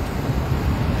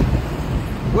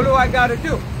 what do I got to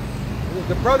do?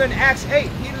 The brother in Acts 8,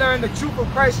 he learned the truth of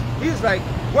Christ. He was like,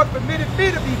 what permitted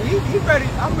me to be?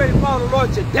 I'm ready to follow the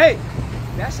Lord today.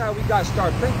 That's how we got to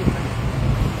start thinking, man.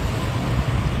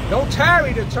 Don't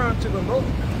tarry to turn to the Lord.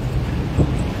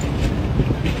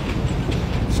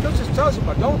 The scriptures tell us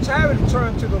about, don't tarry to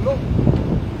turn to the Lord.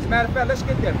 As a matter of fact, let's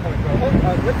get that point, bro.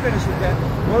 We'll finish with that.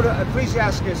 Go to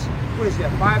Ecclesiastes, what is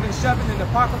that, 5 and 7 in the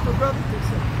Apocrypha, brother?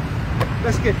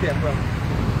 Let's get that, brother.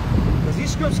 Because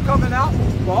these scripts coming out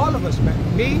for all of us, man.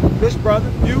 Me, this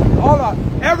brother, you, all of,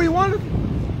 every one of you.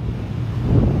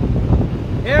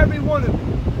 Every one of you.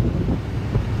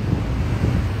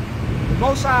 The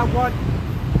Most High want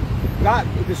God,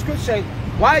 the scripture says,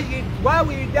 why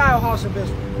will you die, O house of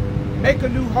Israel? Make a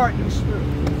new heart, new spirit.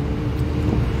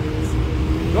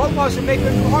 The Lord wants to make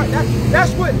a new heart.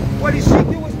 That's what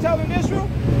Ezekiel was telling Israel.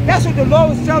 That's what the Lord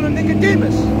was telling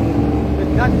Nicodemus. But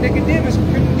not Nicodemus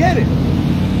couldn't get it.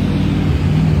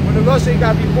 When the Lord said you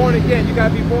got to be born again, you got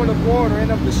to be born of water and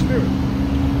of the Spirit. Can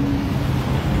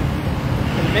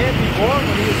a man be born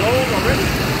when he is old already?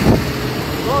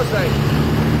 The Lord's like,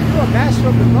 you're a master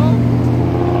of the law.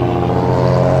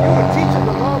 You're a teacher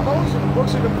of the law of Moses and the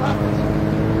books of the prophets.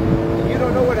 And you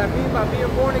don't know what I mean by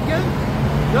being born again?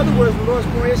 In other words, the Lord's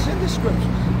born, it's in the scriptures.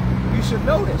 You should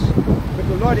know this. But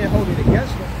the Lord didn't hold it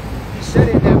against him. He said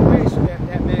it that way so that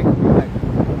that man could be like,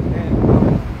 man,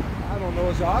 I don't know,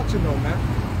 it's hard to know, man.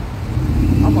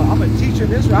 I'm a teacher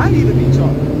in Israel. I need to be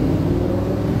taught.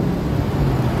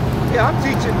 Yeah, I'm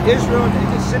teaching Israel in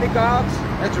the synagogues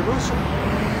at Jerusalem.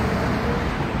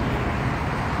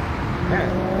 Man,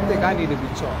 I think I need to be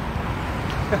taught.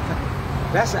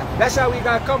 That's how we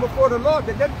got to come before the Lord.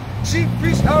 But then chief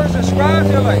priests, elders, and scribes,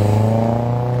 they're like,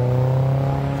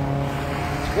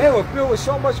 they were filled with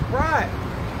so much pride.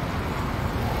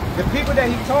 The people that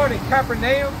he taught in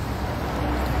Capernaum,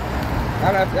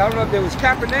 I don't know if there was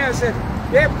Capernaum, said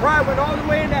their pride went all the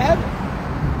way into heaven.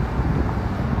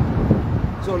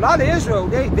 So a lot of Israel,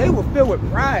 they were filled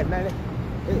with pride, man.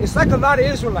 It's like a lot of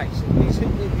Israelites, these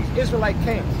Israelite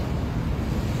camps.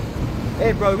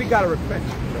 Hey, brother, we got to repent.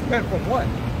 Repent from what?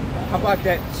 How about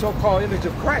that so-called image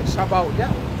of Christ? How about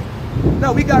that?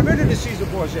 No, we got rid of the Caesar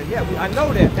Borgia. Yeah, I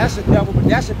know that. That's a devil, but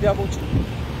that's a devil too.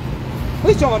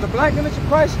 We talking about the black image of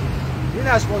Christ? You're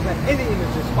not supposed to have any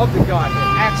images of the Godhead.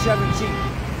 Acts 17.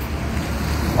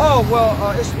 Oh, well,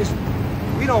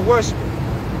 we don't worship it.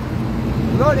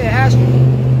 The Lord didn't ask you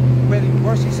whether you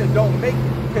worship. He said don't make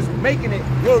it. Because making it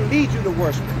will lead you to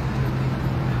worship it.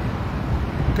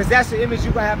 Because that's the image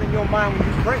you're going to have in your mind when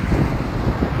you pray.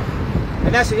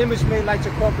 And that's the image made like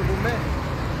the corporeal man.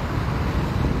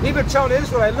 Even telling the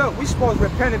Israelites, look, we're supposed to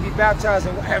repent and be baptized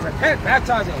in water. Repent,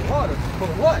 baptized in water. For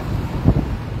what?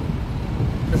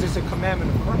 Because it's a commandment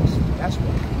of Christ. That's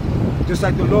what. Just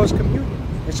like the Lord's communion.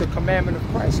 It's a commandment of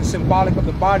Christ. It's symbolic of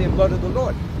the body and blood of the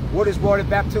Lord. What is water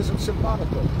baptism symbolic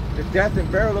of? The death and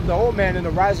burial of the old man and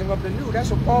the rising of the new.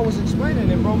 That's what Paul was explaining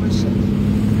in Romans 6.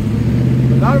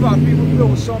 A lot of our people feel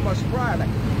with so much pride. Like,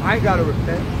 I ain't got to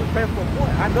repent. Repent from what?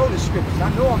 I know the scriptures. I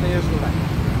know I'm an Israelite.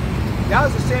 That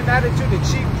was the same attitude the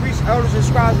chief priests, elders, and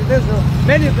scribes of Israel,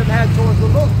 many of them had towards the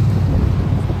Lord.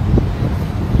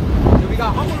 So we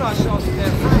got to humble ourselves in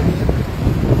that time.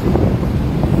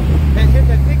 And him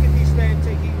that thinketh these things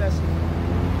take heed lest.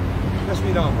 Let's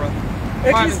read on, brother.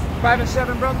 5 and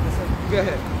 7, brother. Go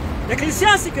ahead.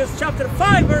 Ecclesiasticus chapter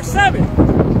 5, verse 7.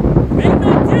 Make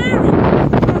not tarry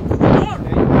to the Lord.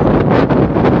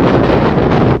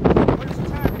 What does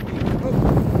tarry mean?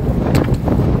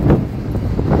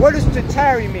 What does to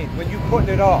tarry mean when you putting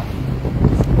it off?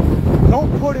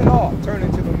 Don't put it off. Turn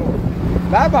it to the Lord. A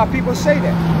lot of our people say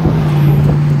that.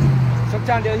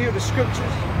 Sometimes they'll hear the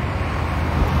scriptures.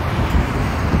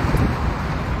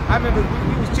 I remember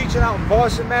we was teaching out in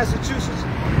Boston, Massachusetts.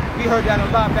 We heard that a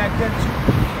lot back then too.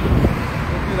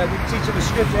 Like we teaching the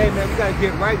scripture, hey man, we gotta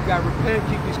get right, we gotta repent,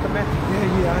 keep these commandments.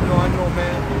 Yeah, I know,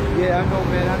 man. Yeah, I know,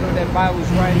 man. I know that Bible's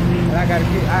right, and I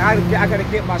gotta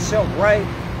get myself right,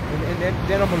 and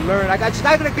then I'm gonna learn. I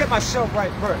gotta get myself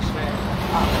right first, man.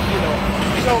 You know.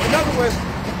 So in other words,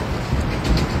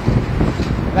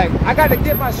 like I gotta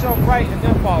get myself right and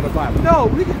then follow the Bible. No,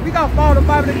 we gotta follow the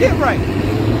Bible to get right.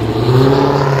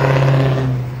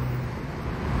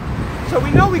 So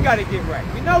we know we got to get right.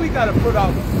 We know we got to put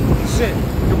out sin,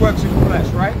 the works of the flesh,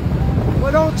 right?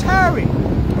 But don't tarry.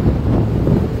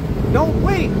 Don't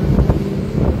wait.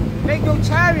 Make no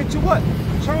tarry to what?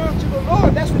 Turn to the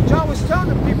Lord. That's what John was telling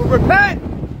the people. Repent.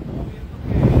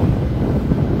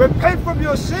 Repent from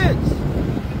your sins.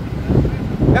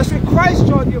 That's what Christ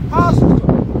taught the apostles.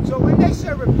 So when they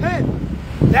said repent,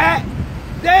 that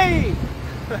day.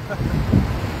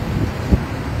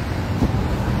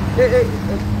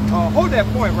 Hold that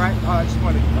point, right? I just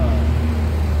want to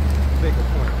make a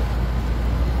point.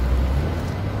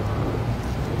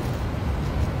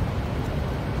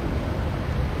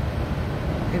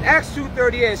 In Acts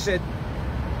 2:38 it said,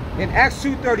 in Acts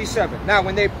 2:37, now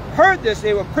when they heard this,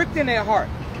 they were pricked in their heart,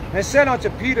 and said unto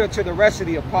Peter and to the rest of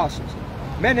the apostles,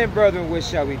 men and brethren, what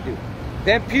shall we do?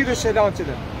 Then Peter said unto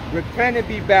them, repent and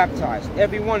be baptized,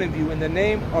 every one of you, in the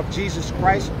name of Jesus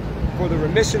Christ, for the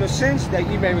remission of sins, that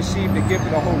ye may receive the gift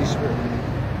of the Holy Spirit.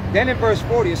 Then in verse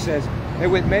 40 it says, and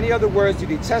with many other words did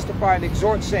he testify and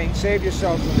exhort, saying, save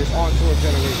yourselves from this untoward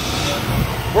generation.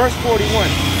 Verse 41,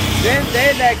 then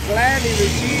they that gladly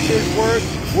received his word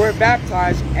were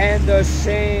baptized, and the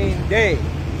same day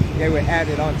they were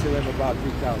added unto him about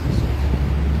 3,000 souls.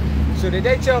 So did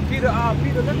they tell Peter,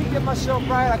 Peter, let me get myself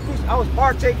right. I was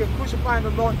partaking, crucifying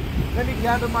the Lord. Let me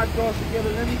gather my thoughts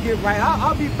together. Let me get right.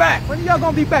 I'll be back. When are y'all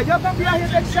going to be back? Y'all going to be out here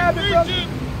next Sabbath, brother?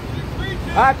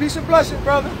 All right, peace and blessing,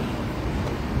 brother.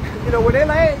 You know, when they're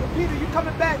like, hey, Peter, you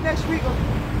coming back next week?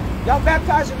 Y'all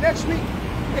baptizing next week?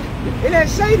 It didn't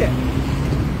say that.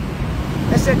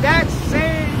 It said that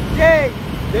same day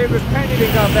they repented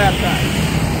and got baptized.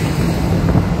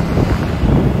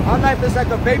 Our life is like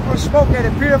a vapor of smoke that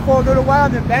appeared for a little while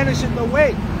and then vanishes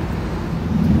away.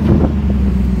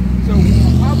 So,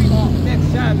 I'll be off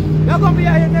next Sabbath. Y'all gonna be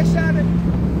out here next Sabbath?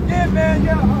 Yeah, man,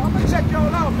 yeah, I'm gonna check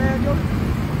y'all out, man.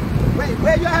 Wait,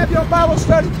 where y'all have your Bible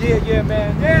study? Yeah,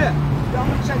 man, yeah. I'm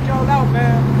gonna check y'all out,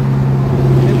 man.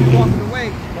 Then we walking away,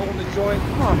 holding the joint.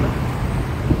 Come on, man.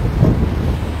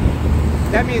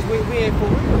 That means we ain't for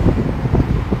real.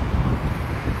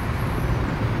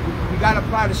 We gotta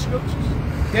apply the scriptures.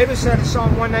 David said in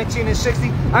Psalm 119 and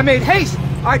 60, I made haste,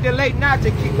 I delayed not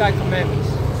to keep thy commandments.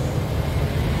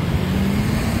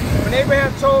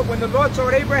 When the Lord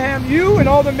told Abraham, you and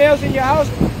all the males in your house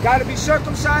got to be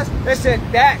circumcised, they said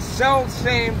that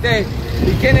same day,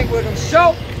 beginning with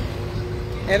himself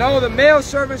and all the male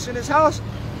servants in his house,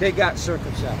 they got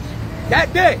circumcised.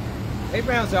 That day,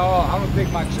 Abraham said, oh, I'm going to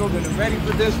make my children ready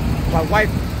for this. My wife,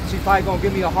 she's probably going to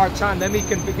give me a hard time.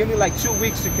 Give me like 2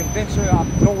 weeks to convince her.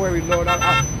 Don't worry, Lord,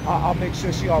 I'll make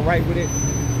sure she's all right with it.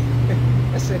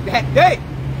 I said, that day,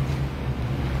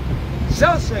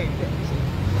 same day.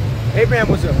 Abraham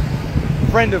was a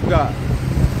friend of God.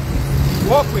 He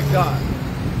walked with God.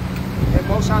 And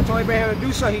Most High told Abraham to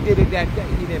do so, he did it that day.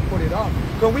 He didn't put it off.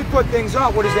 So when we put things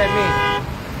off, what does that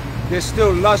mean? There's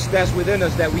still lust that's within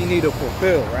us that we need to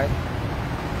fulfill, right?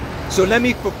 So let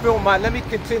me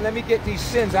get these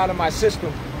sins out of my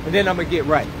system, and then I'm going to get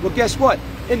right. Well, guess what?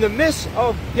 In the midst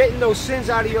of getting those sins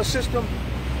out of your system,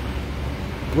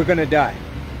 we're going to die.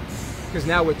 Because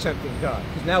now we're tempting God.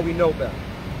 Because now we know better.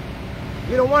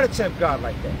 We don't want to tempt God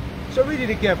like that. So read it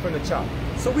again from the top.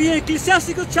 So we in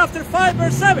Ecclesiasticus chapter 5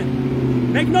 verse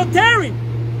 7. Make no tarrying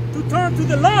to turn to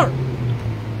the Lord.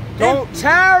 Don't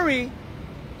tarry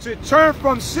to turn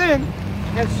from sin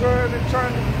and serve and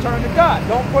turn to God.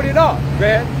 Don't put it off,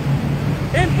 man.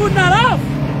 And put not off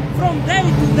from day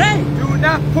to day. Do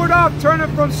not put off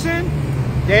turning from sin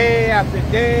day after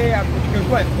day after, because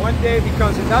what? One day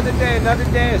becomes another day,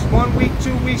 it's 1 week,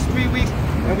 2 weeks, 3 weeks.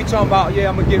 And we talking about, yeah,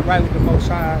 I'm going to get right with the Most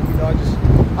High. You know,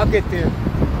 I'll get there.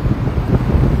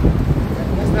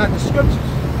 That's not the scriptures.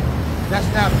 That's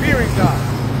not fearing God.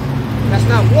 That's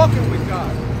not walking with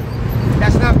God.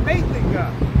 That's not faith in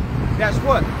God. That's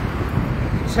what?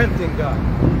 Tempting God.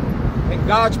 And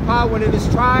God's power when it is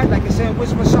tried, like it said in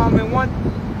Wisdom of Solomon 1,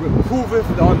 reproveth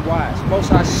the unwise. Most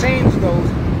High shames those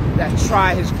that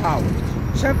try his power.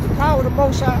 Tempt the power of the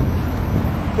Most High,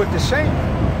 put to shame.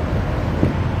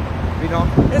 You know?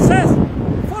 It says,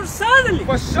 for suddenly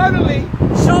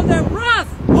shall the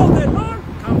wrath of the Lord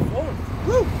come forth.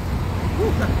 Woo.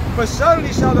 Woo. For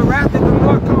suddenly shall the wrath of the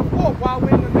Lord come forth while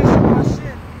we're in the midst of our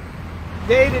sin.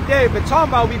 Day to day, but talking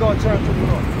about we're going to turn to the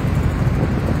Lord.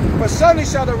 For suddenly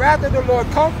shall the wrath of the Lord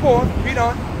come forth, read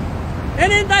on.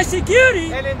 And in thy security,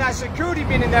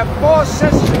 meaning that false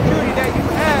sense of security that you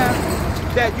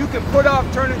have, that you can put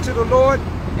off turning to the Lord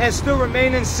and still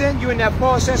remain in sin, you in that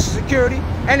false sense of security.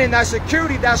 And in that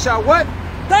security, thou shalt what?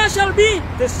 Thou shalt be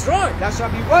destroyed. Thou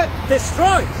shalt be what?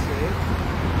 Destroyed.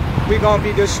 We're going to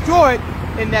be destroyed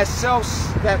in that self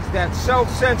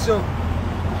sense of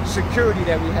security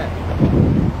that we have.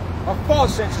 A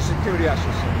false sense of security, I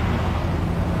should say.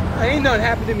 Ain't nothing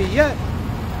happened to me yet.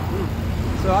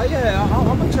 So yeah,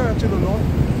 I'm going to turn to the Lord.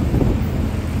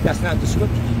 That's not the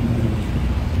scriptures.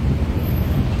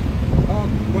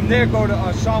 From there, go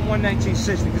to Psalm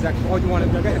 119:60, because that's all you want to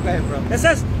go. Go ahead, bro. It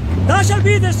says, thou shalt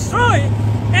be destroyed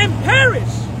and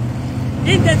perish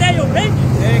in the day of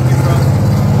vengeance. Thank you, bro.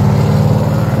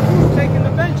 Who's taking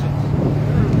the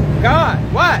vengeance? God.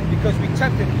 Why? Because we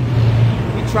tempted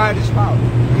him. We tried his power.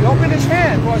 He opened his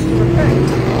hand for us to repent.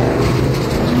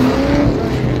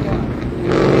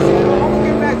 He said, oh, I'm going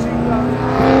to get back to you, God.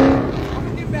 I'm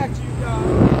going to get back to you, God.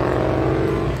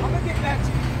 I'm going to get back to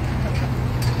you.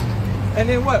 And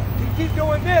then what? We keep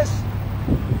doing this,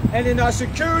 and in our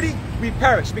security, we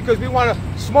perish because we want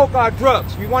to smoke our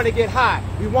drugs. We want to get high.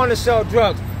 We want to sell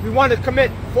drugs. We want to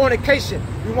commit fornication.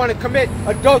 We want to commit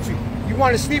adultery. You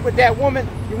want to sleep with that woman.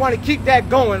 You want to keep that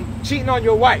going, cheating on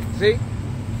your wife, see?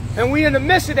 And we in the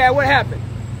midst of that, what happened?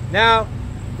 Now,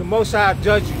 the Most High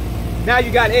judge you. Now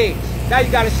you got AIDS. Now you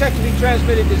got a sexually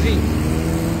transmitted disease.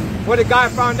 When the guy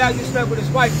found out you slept with his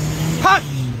wife, punch!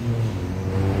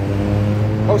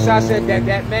 Most High said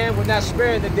that man will not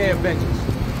spare in the day of vengeance.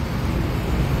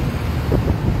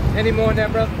 Any more on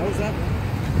that, brother? What was that?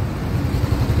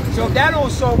 So if that don't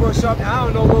sober us up, I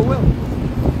don't know what will.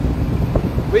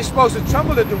 We're supposed to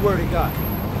tremble at the word of God.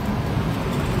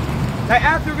 Like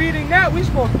after reading that, we're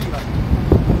supposed to be like,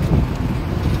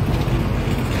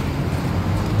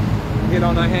 get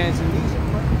on our hands and knees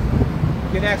and pray.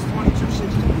 Get Acts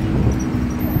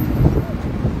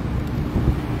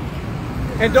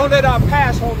 22:16. And don't let our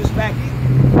past hold us back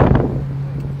either.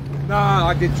 Nah,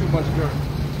 I did too much dirt.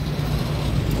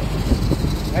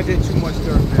 I did too much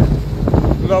dirt, man.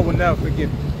 The Lord will never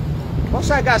forgive me. Most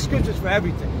I got scriptures for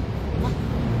everything.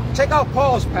 Check out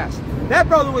Paul's past. That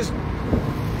brother was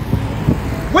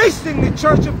wasting the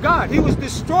church of God. He was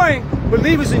destroying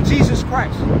believers in Jesus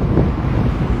Christ.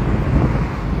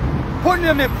 Putting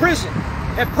them in prison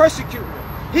and persecuting them.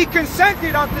 He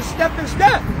consented unto Stephen's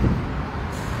death.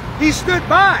 He stood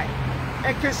by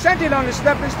and consented on the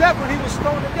Stephen's death when he was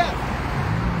stoned to death.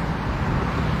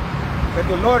 But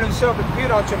the Lord himself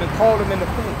appeared unto him and called him in the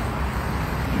pool.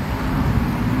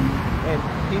 And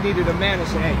he needed a man to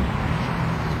say, hey,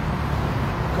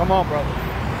 come on, brother.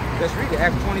 Let's read it.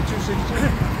 Acts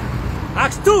 22:16.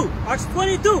 Acts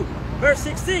 22, verse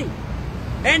 16.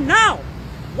 And now,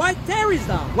 why tarriest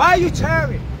thou? Why are you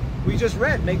tarrying? We just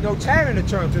read, make no tarrying to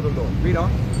turn to the Lord. Read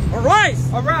on. Arise.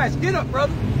 Arise. Get up,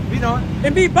 brother. Read on.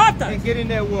 And be baptized. And get in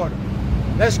that water.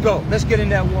 Let's go. Let's get in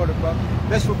that water, brother.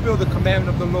 Let's fulfill the commandment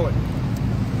of the Lord.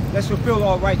 Let's fulfill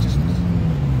all righteousness.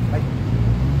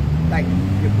 Like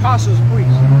the apostles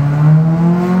preached.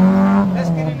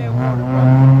 Let's get in that water,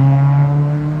 brother.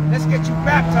 Let's get you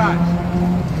baptized.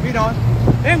 Read on.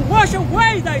 And wash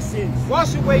away thy sins.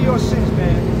 Wash away your sins,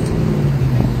 man.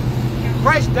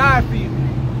 Christ died for you.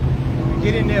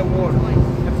 Get in that water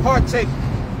and partake.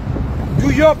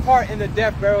 Do your part in the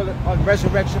death, burial, and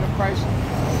resurrection of Christ.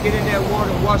 Get in that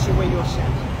water and wash away your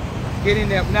sins. Get in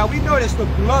there. Now we know it's the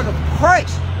blood of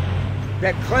Christ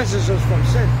that cleanses us from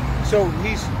sin. So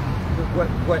he's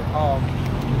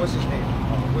what's his name?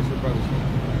 What's the brother's name?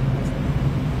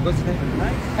 What's his name?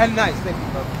 Ananias. Thank you,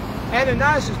 brother.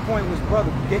 Ananias' point was,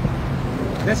 brother,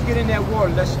 let's get in that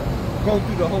water. Let's go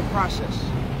through the whole process.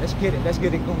 Let's get it. Let's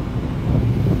get it going.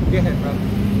 Get ahead, brother.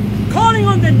 Calling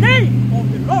on the name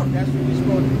of the Lord. That's what we're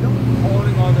supposed to be doing.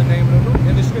 Calling on the name of the Lord.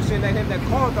 And the scripture that him that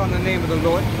called on the name of the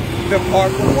Lord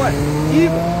depart from what?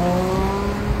 Evil.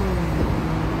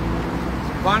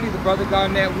 So finally, the brother got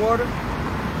in that water,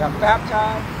 got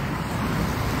baptized,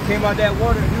 came out of that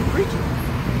water a new creature.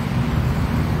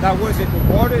 Now, was it the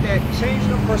water that changed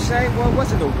him per se? Well, it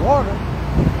wasn't the water.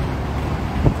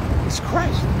 It's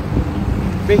Christ.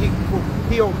 But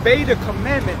he obeyed the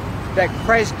commandment that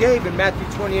Christ gave in Matthew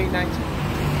 28:19.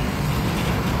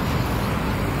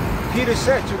 Peter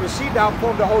said, to receive the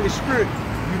outpouring of the Holy Spirit,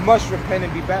 you must repent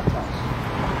and be baptized.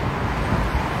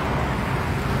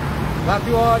 A lot of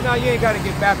people, oh, no, you ain't got to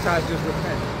get baptized, just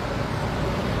repent.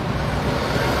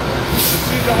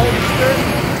 Receive the Holy Spirit.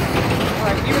 All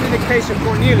right, even in the case of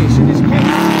Cornelius, in his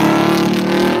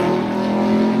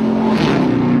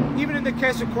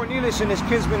Cornelius and his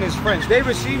kinsmen and his friends, they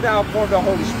received the outpouring of the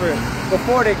Holy Spirit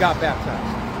before they got baptized.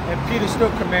 And Peter still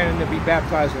commanded them to be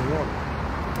baptized in water.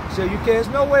 So there's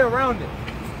no way around it.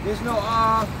 There's no,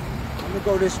 I'm going to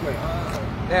go this way,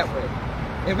 that way.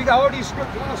 And we got all these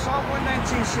scriptures, Psalm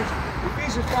 119:6,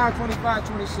 Ephesians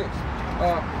 5:25-26.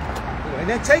 And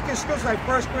then taking scriptures like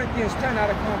 1 Corinthians 10 out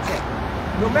of context.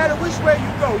 No matter which way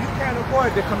you go, you can't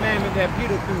avoid the commandment that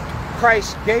Peter through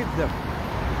Christ gave them.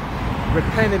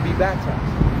 Repent and be baptized.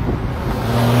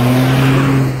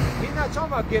 He's not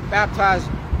talking about get baptized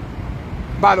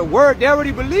by the word. They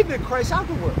already believed in Christ out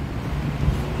the word.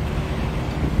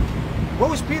 What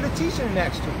was Peter teaching in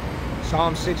Acts 2?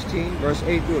 Psalm 16, verse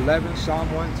 8-11,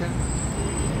 Psalm 110,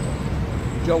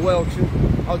 Joel 2,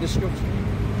 all the scriptures.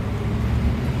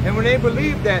 And when they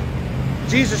believed that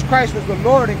Jesus Christ was the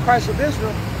Lord and Christ of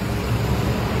Israel,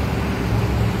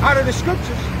 out of the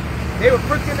scriptures, they were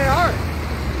pricked in their heart.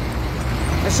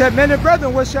 And said, men and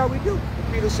brethren, what shall we do? And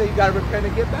Peter said, you got to repent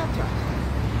and get baptized.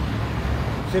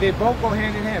 So they both go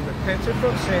hand in hand, repented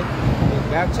from sin, get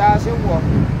baptized in water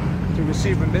to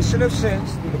receive remission of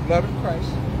sins through the blood of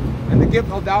Christ, and the gift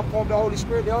of the outpouring of the Holy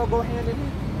Spirit. They all go hand in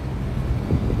hand.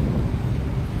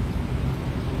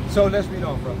 So let's read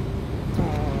on, brother.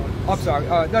 I'm sorry.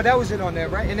 No, that was it on there,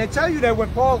 right? And they tell you that when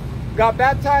Paul got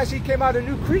baptized, he came out a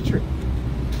new creature.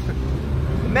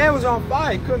 The man was on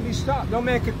fire. He couldn't be stopped. No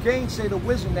man could gainsay the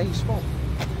wisdom that he spoke.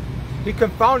 He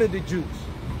confounded the Jews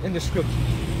in the scriptures,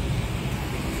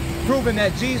 proving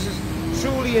that Jesus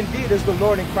truly indeed is the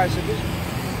Lord and Christ of Israel.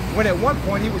 When at one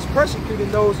point he was persecuting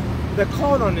those that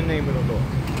called on the name of the Lord.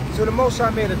 So the Most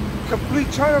High made a complete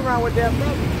turnaround with that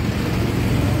brother.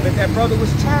 But that brother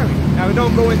was tarrying. Now we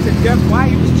don't go into depth why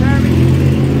he was tarrying.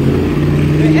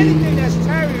 But anything that's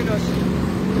tarrying us,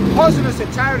 causing us to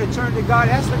tarry to turn to God,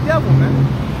 that's the devil, man.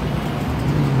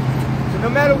 No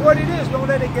matter what it is, don't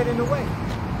let it get in the way.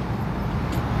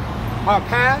 Our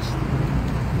past,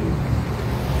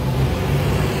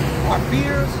 our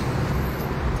fears,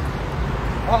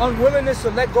 our unwillingness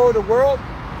to let go of the world.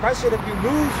 Christ said if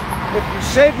you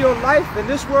save your life in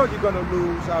this world, you're going to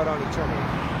lose out on eternity.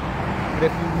 But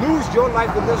if you lose your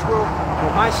life in this world,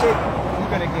 for my sake, you're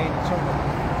going to gain eternity.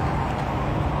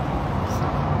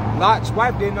 Lot's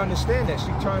wife didn't understand that.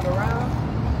 She turned around,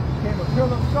 became a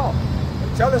pillar of salt.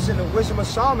 And tell us in the wisdom of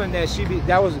Solomon that she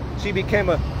became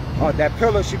a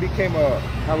pillar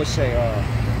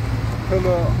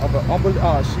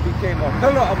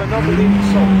of an unbelieving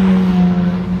soul.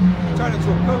 Turned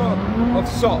into a pillar of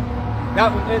salt. Now,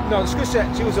 no, the scripture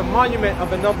said she was a monument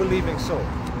of an unbelieving soul.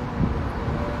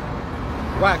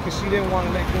 Why? Because she didn't want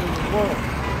to let go of the world.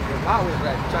 Lot was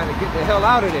like trying to get the hell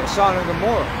out of there, Sodom and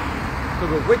Gomorrah.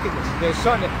 Because of wickedness. There's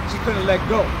something that she couldn't let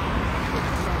go.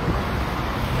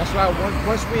 That's why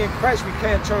once we're in Christ, we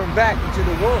can't turn back into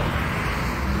the world.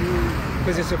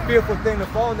 Because it's a fearful thing to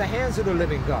fall in the hands of the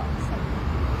living God.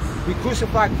 We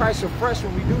crucify Christ afresh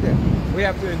when we do that. We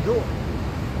have to endure.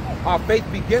 Our faith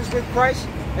begins with Christ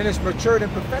and is matured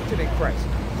and perfected in Christ.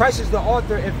 Christ is the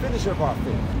author and finisher of our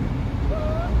faith.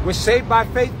 We're saved by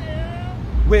faith.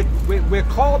 We're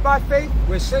called by faith.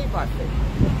 We're saved by faith.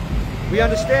 We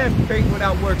understand faith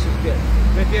without works is dead.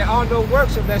 But there are no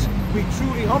works unless we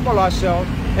truly humble ourselves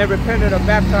and repent and are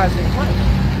baptized in Christ.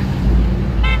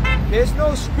 There's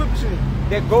no scripture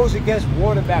that goes against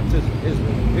water baptism,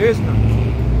 Israel. There is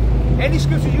none. Any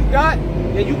scripture you got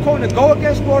that you going to go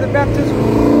against water baptism,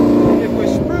 if we're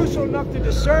spiritual enough to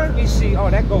discern, we see, oh,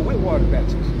 that go with water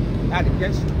baptism, not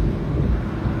against it.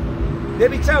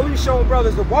 Every time we showing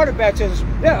brothers the water baptism,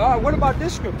 yeah, what about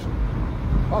this scripture?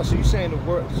 Oh, so you're saying the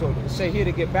word, so say here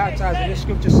to get baptized in this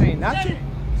scripture saying not to?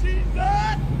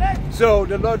 So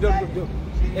the Lord,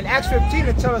 in Acts 15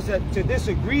 it tells us that to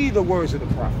disagree the words of the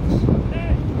prophets.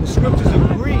 The scriptures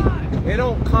agree. They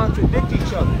don't contradict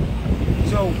each other.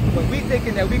 So when we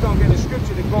thinking that we're going to get a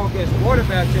scripture to go against water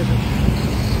baptism,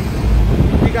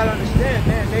 we got to understand,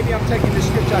 man, maybe I'm taking this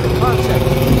scripture out of context.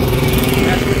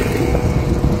 That's what it means.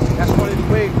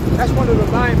 That's one of the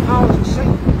lying powers of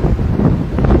Satan.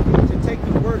 To take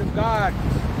the word of God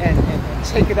and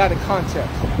take it out of context.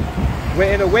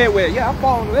 Where in a way where, yeah, I'm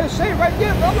following this, say it right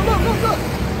there, brother, look.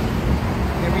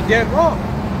 And we dead wrong.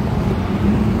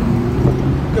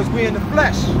 Because we're in the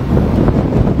flesh.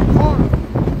 We're carnal.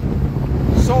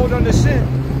 Sold under sin.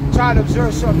 Try to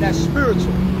observe something that's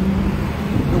spiritual.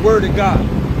 The word of God.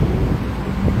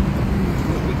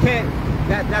 We can't,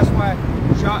 that's why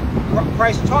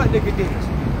Christ taught Nicodemus.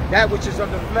 That which is of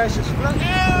the flesh is flesh.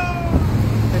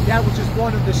 And that which is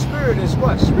born of the spirit is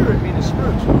what? Spirit meaning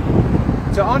spiritual.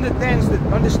 To understand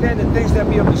the things that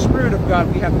be of the Spirit of God,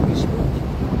 we have to be spiritual.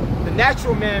 The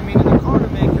natural man, meaning the carnal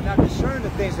man, cannot discern the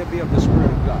things that be of the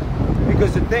Spirit of God.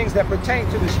 Because the things that pertain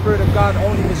to the Spirit of God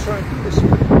only discern through the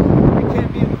Spirit. We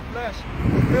can't be in the flesh,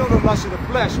 fulfill the lust of the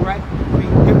flesh, right? Be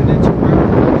given into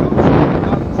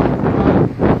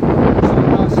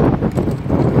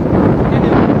and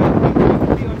then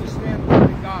we understand the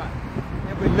Word of God.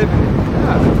 And we're living it.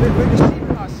 We're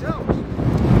deceiving ourselves.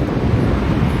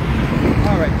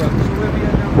 All right, brother. So where we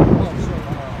at now? Oh, so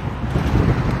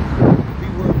we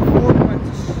were before we went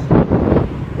to.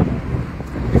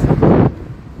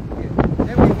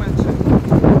 Then we went to.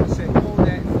 Say, hold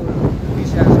that.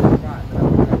 These guys are right.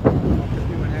 Because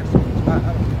we went actually.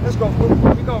 Let's go.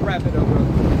 We're gonna wrap it up,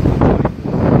 brother.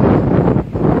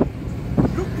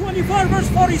 Luke 24, verse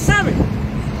 47.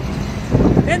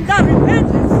 And that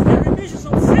repentance and remission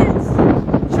of sins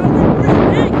shall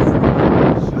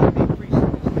be preached.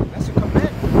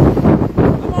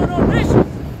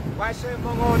 Why say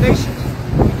among all nations?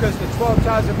 Because the 12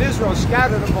 tribes of Israel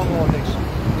scattered among all nations.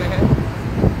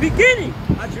 Beginning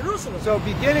at Jerusalem. So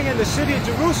beginning in the city of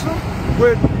Jerusalem,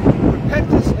 where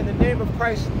repentance in the name of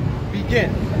Christ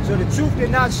began. So the truth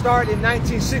did not start in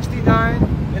 1969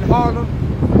 in Harlem,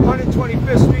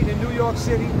 125th Street in New York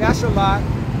City. That's a lie.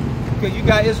 Because you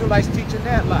got Israelites teaching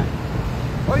that lie.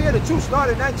 Oh yeah, the truth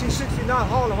started in 1969,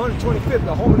 Harlem, 125th,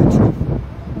 the home of the truth.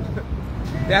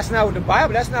 That's not what the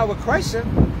Bible, that's not what Christ said.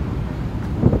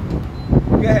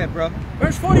 Go ahead, brother.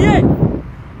 Verse 48.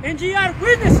 And ye are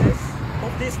witnesses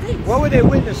of these things. What were they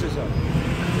witnesses of?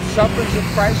 The sufferings of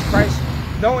Christ. Christ,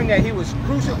 knowing that he was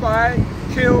crucified,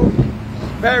 killed,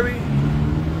 buried,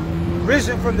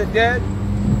 risen from the dead.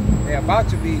 They're about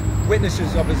to be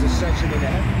witnesses of his ascension into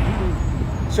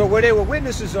heaven. So what they were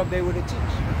witnesses of, they were to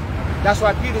teach. That's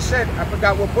why Peter said, I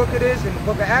forgot what book it is, in the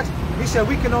book of Acts, he said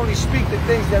we can only speak the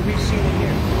things that we've seen and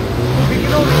heard. We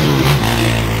can only speak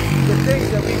the things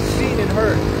that we've seen and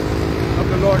heard of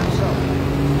the Lord himself.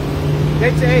 They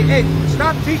say, hey,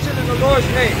 stop teaching in the Lord's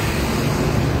name.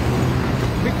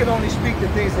 We can only speak the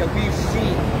things that we've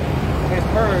seen and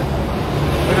heard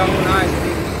with our own eyes and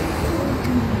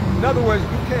ears. In other words,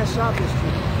 you can't stop this truth.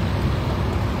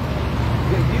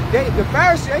 The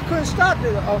Pharisees, they couldn't stop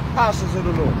the apostles of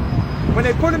the Lord. When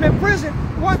they put them in prison,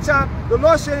 one time, the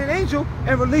Lord sent an angel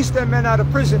and released them men out of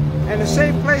prison. And the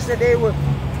same place that they were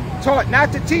taught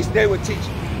not to teach, they were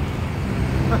teaching.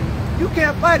 You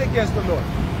can't fight against the Lord.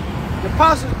 The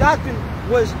apostles' doctrine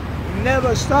was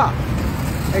never stopped.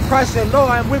 And Christ said, Lo,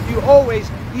 I am with you always,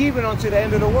 even unto the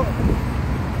end of the world.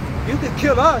 You can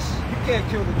kill us, you can't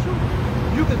kill the truth.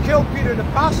 You can kill Peter and the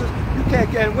apostles, you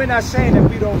can't. And we're not saying that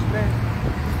we those men.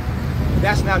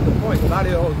 That's not the point. A lot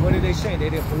of those, what are they saying?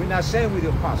 We're not saying we're the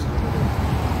apostles.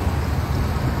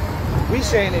 We're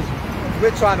saying is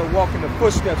we're trying to walk in the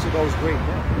footsteps of those great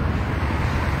men.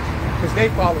 Because they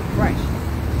followed Christ.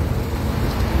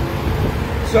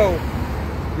 So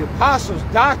the apostles'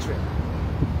 doctrine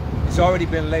has already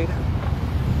been laid out.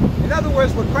 In other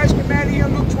words, what Christ commanded here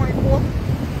in Luke 24,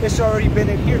 it's already been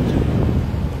adhered to.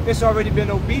 It's already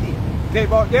been obedient. They're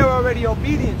already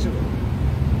obedient to it.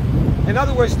 In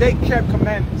other words, they kept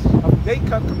commandments. They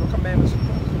kept the commandments of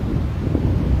Christ.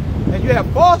 And you have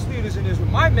false leaders in Israel.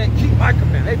 My men keep my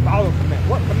command. They follow commandments.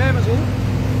 What commandments are who?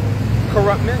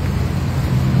 Corrupt men.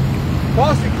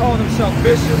 Falsely calling themselves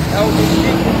bishops, elders,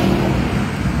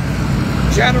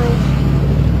 deacons, generals,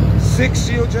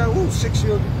 six-seal generals. Ooh,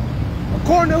 six-seal.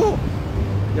 According to who?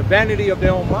 The vanity of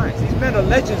their own minds. These men are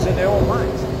legends in their own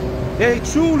minds. They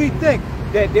truly think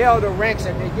that they are the ranks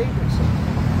that they gave themselves.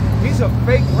 These are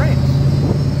fake ranks.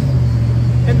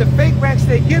 And the fake ranks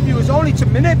they give you is only to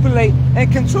manipulate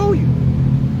and control you.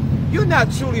 You're not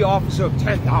truly an officer of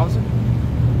 10,000.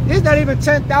 There's not even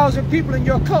 10,000 people in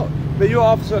your cult, but you're an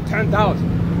officer of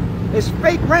 10,000. It's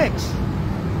fake ranks.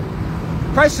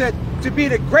 Christ said, to be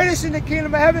the greatest in the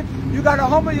kingdom of heaven, you got to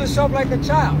humble yourself like a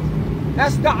child.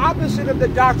 That's the opposite of the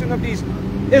doctrine of these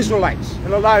Israelites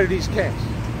in a lot of these camps.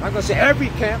 I'm going to say every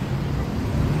camp.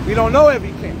 We don't know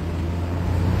every camp.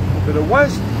 But the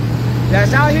ones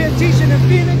that's out here teaching in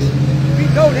Phoenix, we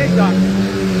know they doctrine.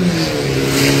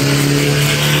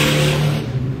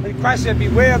 And Christ said,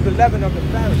 beware of the leaven of the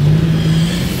Pharisees.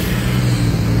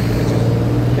 It's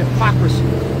hypocrisy,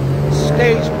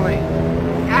 stage playing,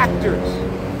 actors,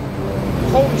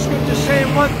 quoting scripture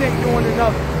saying one thing, doing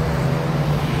another.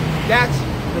 That's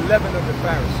the leaven of the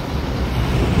Pharisees.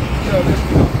 So let's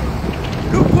go.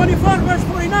 Luke 24, verse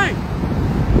 49.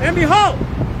 And behold,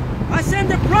 I send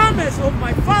the promise of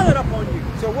my Father upon you.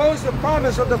 So what was the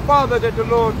promise of the Father that the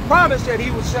Lord promised that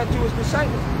he would send to his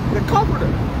disciples? The Comforter,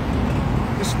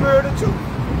 the Spirit of truth.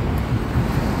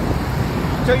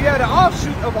 So you had an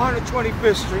offshoot of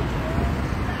 125th Street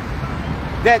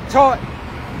that taught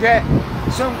that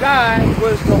some guy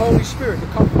was the Holy Spirit, the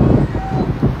Comforter.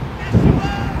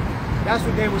 That's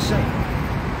what they were saying.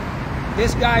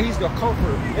 This guy, he's the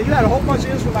Comforter. And you had a whole bunch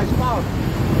of Israelites following,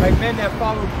 like men that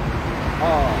followed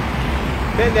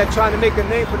men that trying to make a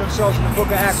name for themselves in the book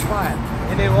of Acts 5.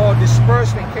 And they were all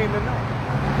dispersed and came to know.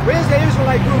 Where's the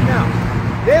Israelite group now?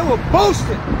 They were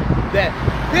boasting that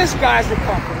this guy's the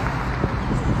Comforter.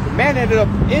 The man ended up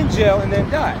in jail and then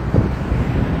died.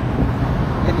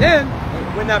 And then,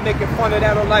 we're not making fun of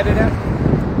that or light of that.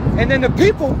 And then the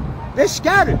people, they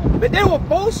scattered. But they were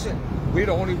boasting. We're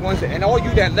the only ones that, and all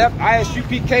you that left,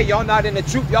 ISUPK, y'all not in the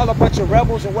truth, y'all a bunch of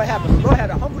rebels, and what happened? The Lord had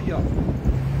to humble y'all.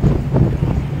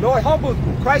 Lord humbled.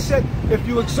 Christ said, if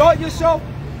you exalt yourself,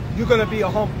 you're gonna be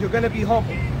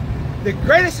humble. The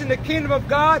greatest in the kingdom of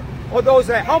God are those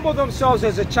that humble themselves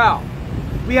as a child.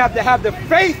 We have to have the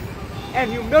faith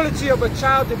and humility of a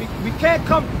child to be. We can't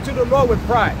come to the Lord with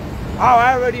pride. Oh,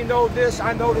 I already know this,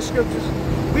 I know the scriptures.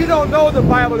 We don't know the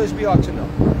Bible as we ought to know.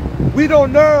 We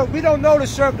don't know to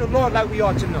serve the Lord like we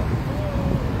ought to know.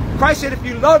 Christ said, if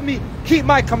you love me, keep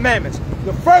my commandments.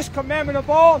 The first commandment of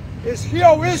all is, hear,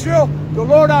 O Israel, the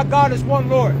Lord our God is one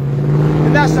Lord.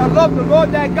 And that's, I love the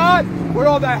Lord thy God with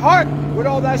all thy heart, with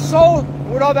all thy soul,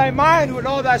 with all thy mind, with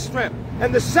all thy strength.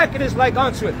 And the second is like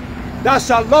unto it. Thou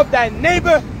shalt love thy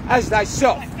neighbor as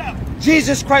thyself.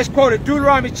 Jesus Christ quoted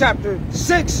Deuteronomy chapter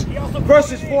 6,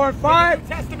 verses 4 and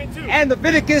 5, and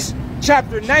Leviticus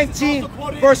chapter 19,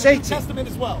 verse 18. Testament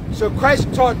as well. So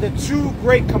Christ taught the two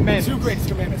great commandments. The two greatest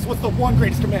commandments. What's the one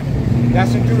greatest commandment?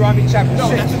 That's in Deuteronomy chapter 6.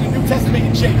 No, that's in the New Testament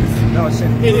in James. No, it's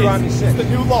in Deuteronomy 6. It's the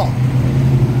new law.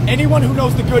 Anyone who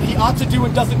knows the good he ought to do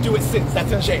and doesn't do it sins.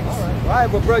 That's in James. All right,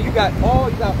 well, bro, you got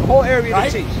a whole area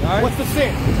to teach. All right? What's the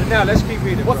sin? So now let's keep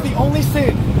reading. What's the only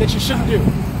sin that you shouldn't do?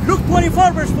 Luke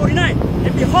 24, verse 49.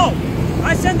 And behold,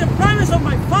 I send the promise of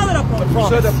my Father upon you.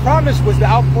 So the promise was the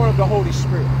outpouring of the Holy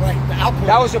Spirit. Right, the outpouring.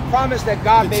 That was a promise that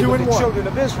God made two with in the one. children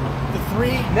of Israel. The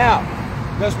three Now,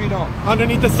 let's read on.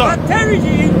 underneath the But sun. tarry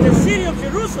ye in the city of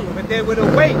Jerusalem. But they would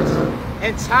await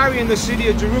and tarry in the city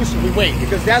of Jerusalem. We wait.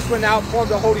 Because that's when the outpouring of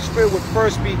the Holy Spirit would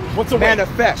first be What's the wait?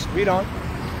 manifest. Read on.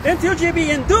 Until ye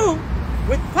be endued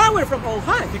with power from on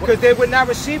high. Because they would not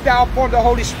receive the outpouring of the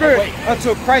Holy Spirit wait.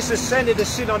 until Christ ascended to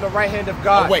sit on the right hand of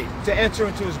God wait. to enter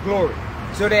into his glory.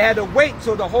 So they had to wait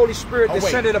till the Holy Spirit wait.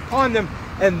 descended upon them,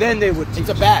 and then they would teach. It's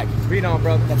a bag. Read on,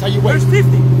 brother. That's how you wait. Verse 50.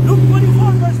 Luke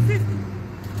 24, verse 50.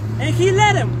 And he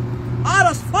led him out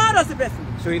as far as the Bethany.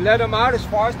 So he led them out as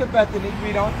far as the Bethany.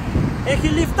 Read on. And he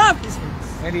lifted up his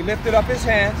hands And he lifted up his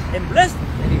hands, and blessed them.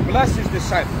 and he blessed his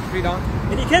disciples. Read on.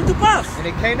 And it came to pass, And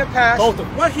it came to pass, Both of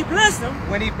them. while he blessed them,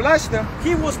 when he blessed them,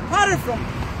 he was parted from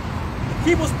them.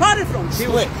 He was parted from them. he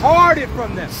was Split. parted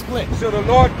from them. Split. So the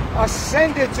Lord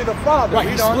ascended to the Father. Right,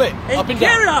 he Read on. split. And Up and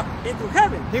carried down. up into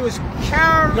heaven. He was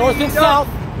carried North and up south.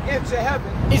 into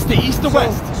heaven. It's the east to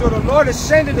west. So the Lord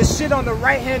ascended to sit on the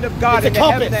right hand of God It's in a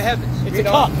the heaven compass. of heavens. It's Read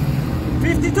a on. cup.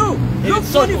 52. Luke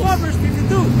circles. 24, verse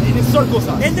 52. And it circles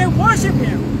us. And they worship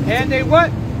him. And they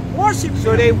what? Worship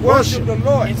So him. they worship the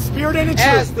Lord in spirit and in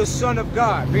as truth. the Son of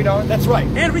God. Read on. That's right.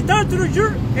 And return to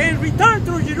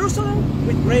Jerusalem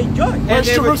with great joy. And Where's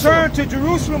they Jerusalem? returned to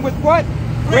Jerusalem with what?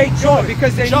 Great joy.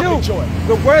 Because they Jumping knew joy.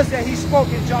 the words that he spoke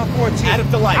in John 14. Out of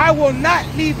delight. I will not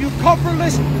leave you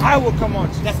comfortless. I will come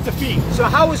unto you. That's defeat. So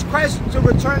how is Christ to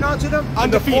return unto them? In the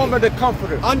Undefeated. form of the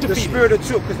Comforter, Undefeated. the Spirit of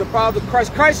truth. Because the Father,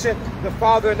 Christ said, the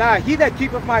Father and I, he that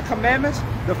keepeth my commandments,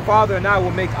 the Father and I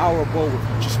will make our abode with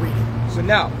him. Just read it. So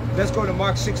now, let's go to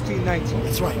Mark 16:19.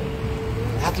 That's right.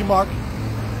 Matthew, Mark.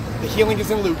 The healing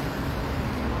is in Luke.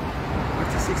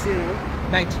 Chapter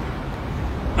 16. 19.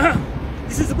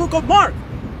 This is the book of Mark,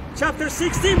 chapter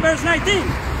 16, verse 19.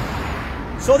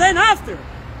 So then after,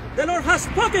 the Lord has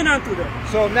spoken unto them.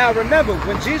 So now remember,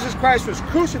 when Jesus Christ was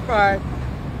crucified,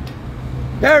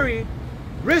 buried,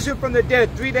 risen from the dead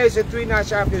 3 days and 3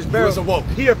 nights after his burial, was awoke.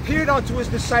 he appeared unto his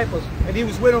disciples, and he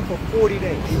was with them for 40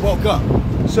 days. He woke up.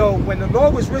 So when the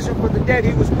Lord was risen from the dead,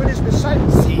 he was with his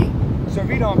disciples. See? So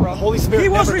read on, bro. The Holy Spirit He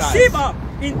was never dies. received up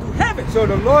into heaven So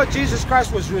the Lord Jesus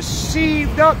Christ was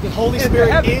received up. The Holy into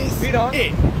Spirit heaven. is Read on.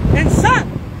 it. and sat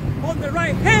on the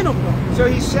right hand of God. So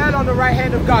he sat on the right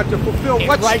hand of God to fulfill In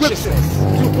what scripture? righteousness.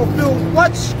 To fulfill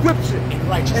what scripture? In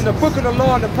righteousness. In the book of the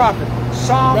law and the prophet.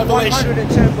 Psalm Revelation.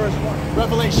 110 verse 1.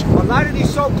 Revelation. A lot of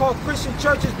these so-called Christian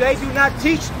churches, they do not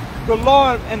teach the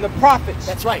law and the prophets.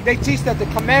 That's right. They teach that the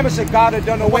commandments of God are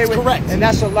done away What's with. correct? And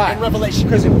that's a lie. In Revelation.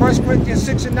 Because in 1 Corinthians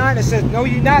 6 and 9 it says, know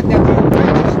ye not that the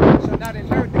unrighteous shall not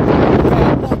inherit the kingdom of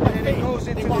God. walk by And then it faith. goes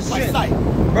They into the walk by sin. sight.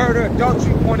 Murder,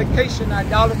 adultery, fornication,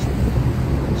 idolatry.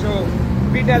 So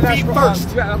read that last Read one.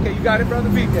 first. Okay, you got it, brother?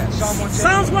 Read that. Psalm 110.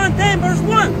 Psalms 110, verse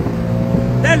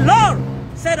 1. The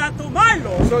Lord said unto my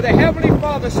Lord, So the Heavenly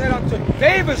Father said unto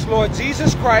David's Lord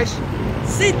Jesus Christ,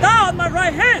 sit thou at my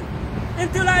right hand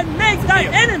until I make thy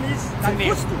enemies thy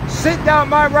kneel. footstool. sit down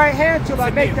my right hand till I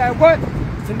To make kneel. that what?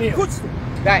 To kneel. Footstool.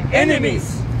 Thy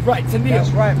enemies. Right, to kneel. That's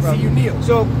right, brother. See, you kneel.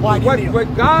 So why do you kneel?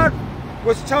 what God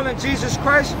was telling Jesus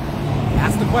Christ,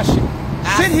 Ask the question.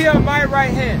 Ask. sit here on my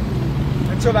right hand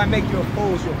until I make your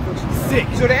foes your footstool. Sit.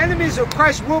 So the enemies of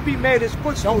Christ will be made his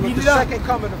footstool Don't at beat the it up. second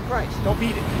coming of Christ. Don't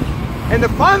beat it. And the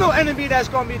final enemy that's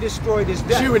going to be destroyed is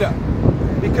death. Chew it up.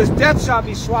 Because death shall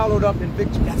be swallowed up in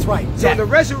victory. That's right. So Death. the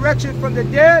resurrection from the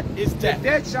dead Is death. The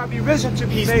dead shall be risen to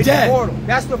be He's made dead. immortal.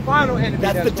 That's the final enemy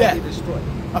That's that's the going to death. be destroyed.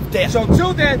 Of death. So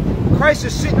till then, Christ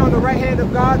is sitting on the right hand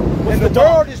of God, and the the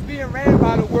dog? world is being ran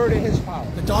by the word of his power.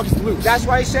 The dog is loose. That's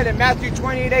why he said in Matthew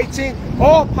 28:18,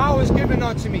 all power is given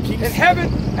unto me in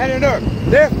heaven and in earth.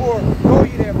 Therefore, go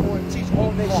ye therefore and teach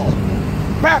all nations,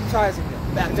 baptizing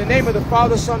them in the name of the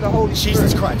Father, Son, and the Holy Spirit.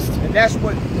 Jesus Christ. And that's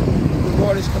what the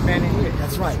Lord is commanding here.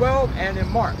 That's right. 12 and in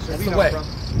Mark. So That's read the on, way.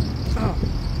 brother.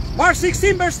 Mark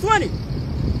 16, verse 20.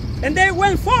 And they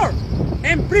went forth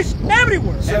and preached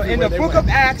everywhere. So in Everywhere the they book went. of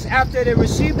Acts, after they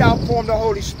received the outpouring of the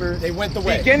Holy Spirit, They went the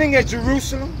way. beginning at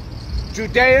Jerusalem,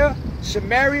 Judea,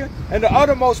 Samaria, and the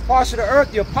uttermost parts of the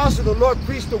earth, the apostle of the Lord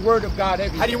preached the word of God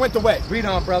everywhere. How do you went the way? Read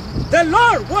on, brother. The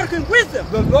Lord working with them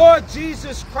The Lord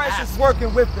Jesus Christ Ask. is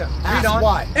working with them. Read Ask on.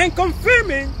 why. and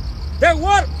confirming their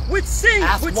word with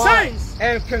Ask with why. signs.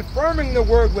 And confirming the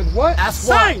word with what? Ask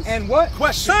why. Signs. And what?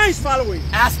 Question. Signs following.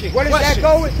 Asking. What does question.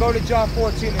 that go with? Go to John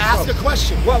 14 and Ask a 12.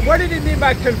 question. What did it mean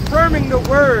by confirming the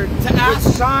word To ask.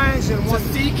 with signs and To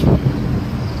wonders? seek.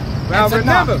 Now and to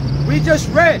remember, knock. we just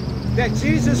read that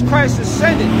Jesus Christ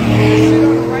ascended to sit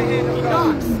on the right hand of He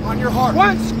God. knocks on your heart.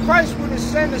 Once Christ would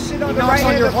ascend to sit on He the right knocks on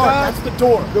hand your of heart. God, That's the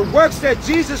door. the works that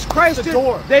Jesus Christ The did,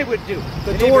 door. they would do.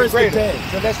 The And door even is the greater. day.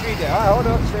 So let's read that. All right, hold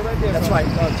on. Stay right there. That's brother.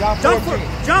 right. John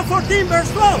 14. John 14,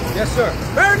 verse 12. Yes, sir.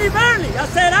 Verily, verily, I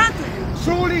said unto you,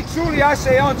 Truly, truly, I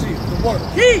say unto you, The word.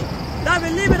 he that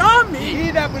believeth on me,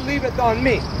 he that believeth on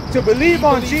me. To believe He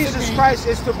on believes in Jesus me, Christ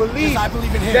is to believe because I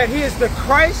believe in him. that he is the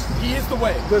Christ, He is the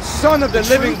way. the Son of the The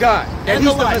living truth, God, that and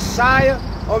he's the the life. Messiah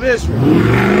of Israel. He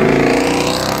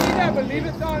that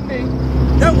believeth on me,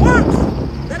 the works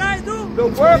that I do, the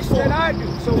works that I do.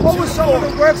 So what were some of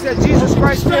the works that Jesus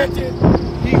Christ did?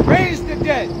 Distracted. He raised the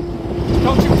dead.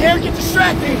 Don't you dare get He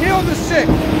distracted. healed the sick.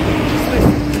 Just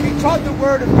listen. He taught the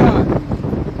word of God.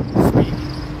 Speak.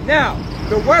 Now,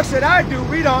 the works that I do,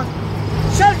 read on,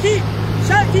 shall he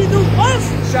do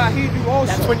also. shall he do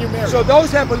also. That's when you're married. So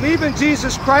those that believe in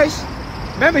Jesus Christ,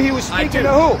 remember he was I speaking do.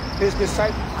 to who? His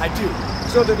disciples. I do.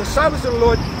 So the disciples of the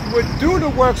Lord would do the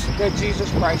works that Jesus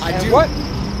Christ I and do. what?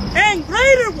 And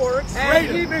greater works And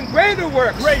Greater. even greater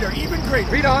works. Greater, even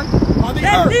greater. Read on. On the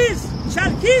than earth these shall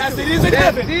he as do. it is in That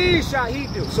heaven. these shall he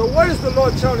do. So what is the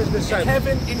Lord telling his In disciples?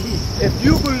 heaven and he. If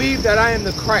you believe that I am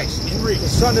the Christ, In Greek. the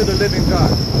Son of the living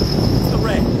God, It's the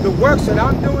ray. the works that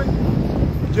I'm doing,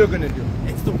 you're going to do.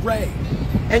 It's the ray.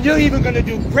 And you're even going to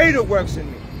do greater works than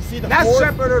me. See the Not fourth,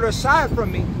 separate or aside from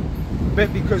me,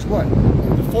 but because what?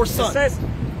 the fourth It son. says,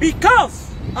 because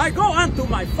I go unto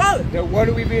my Father. Now, what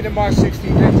do we read in Mark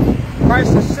 16?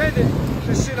 Christ ascended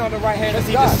to sit on the right hand Because of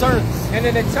he God. discerns. And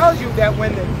then it tells you that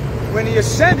when he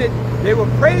ascended, they were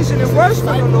praising and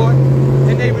worshiping the Lord,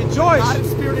 and they rejoiced. God in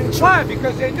spirit and truth. Why?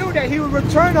 Because they knew that he would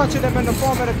return unto them in the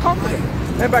form of the Comforter.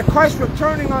 And by Christ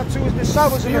returning unto his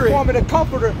disciples in the Spirit. form of the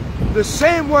Comforter, the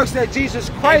same works that Jesus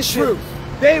Christ did, truth.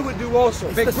 they would do also.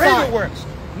 It's But the greater sign. works.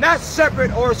 Not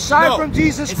separate or aside No, from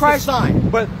Jesus it's the Christ, sign.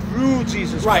 but through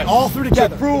Jesus Right, Christ. all through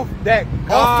together. To prove that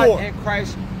All God four. and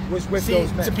Christ was with See,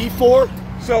 those men. to be for,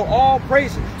 So all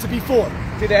praises to be for.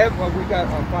 to that. Well, we got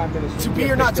 5 minutes. To We'll be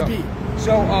get or not picked to up. be.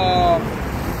 So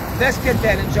let's get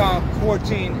that in John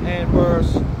 14 and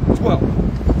verse 12.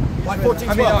 Why 14,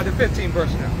 I mean, 12? the 15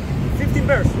 verse now. 15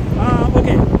 verse.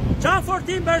 Okay. John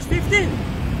 14, verse 15.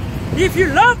 If you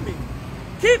love me,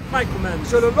 keep my commandments.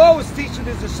 So the Lord was teaching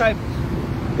his disciples,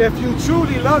 if you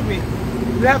truly love me,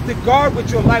 you have to guard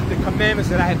with your life the commandments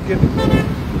that I have given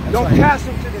you. Don't right. cast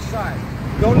them to the side.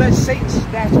 Don't let Satan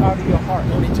snatch out of your heart.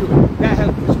 Don't he do it? That has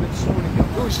been sown in your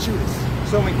Who heart. is Judas?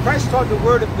 So when Christ taught the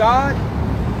word of God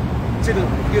to the,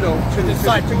 to his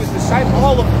disciples,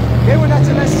 All of them. they were not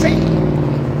to let Satan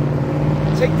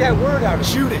take that word out of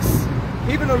you. Judas.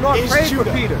 Even the Lord is prayed for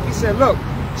Judah. Peter. He said, look,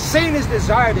 Satan is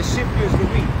desired to sift you as the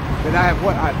wheat, but I have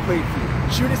what I prayed for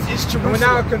you. Judas is And when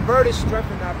our Jerusalem. converted,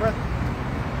 strengthen our brethren.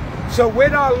 So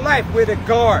with our life, we're to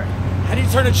guard How do you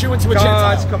turn a Jew into a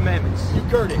God's Gentile? commandments. You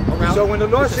gird it around. So when the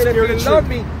Lord with said, if spirit you and love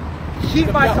truth. me, keep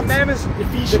The my belt. commandments, the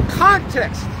Ephesians.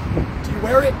 context Do you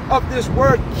wear it? of this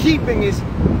word keeping is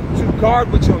to guard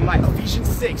with your life, Ephesians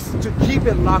 6. to keep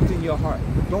it locked in your heart.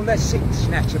 Don't let Satan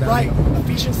snatch it out. Right.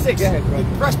 Ephesians 6. Go ahead, brother.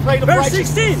 The breastplate of Verse righteousness.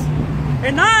 16.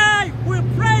 And I will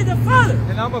pray the Father,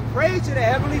 And I'm going to pray to the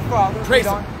Heavenly Father. Praise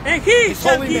read him. on, and he His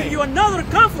shall holy give name. you another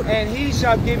comforter. and he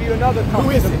shall give you another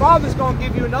comforter. is the it? Father's going to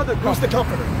give you another Who's the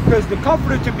comforter. comforter? Because the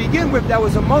comforter to begin with that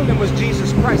was among them was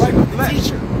Jesus Christ Right, in the the flesh.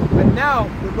 teacher. But now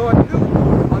the Lord knew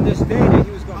on this day that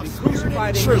he was going to Of be spirit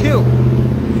crucified and and truth.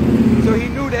 killed. So he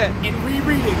knew that In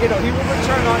rereading. he would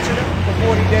return unto them for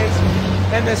 40 days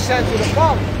and then send to the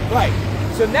Father. Right.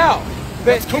 So now,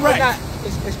 but That's he would correct. not,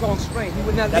 it's going to explain, he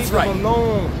would not That's leave right. them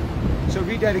alone. So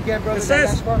read that again, brother. It that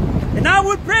says, last part. and I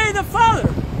will pray the Father,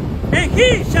 and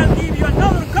he shall give you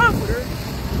another comforter,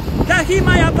 that he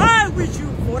may abide with you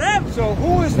forever. So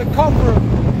who is the comforter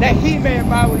that he may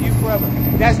abide with you forever?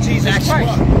 That's Jesus That's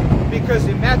Christ. right. Because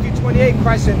in Matthew 28,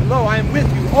 Christ said, lo, I am with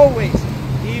you always,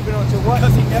 even unto what?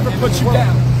 Because he never End puts of the you world.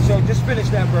 down. So just finish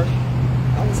that verse.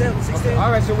 I will say on 16.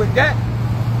 All right, so with that,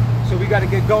 so we got to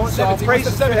get going. So all 17, praise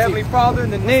what's to the the 17? Heavenly Father in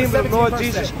the name of the 17 Lord verse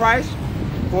Jesus say? Christ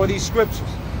for these scriptures.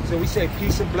 So we say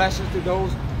peace and blessings to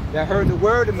those that heard the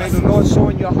word, and may the Lord sow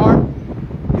in your heart,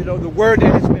 the word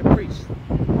that has been preached.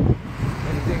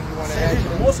 Anything you want to add to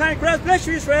that? Most High Christ bless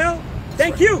you, Israel.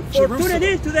 Thank you for Jerusalem. tuning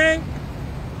in today.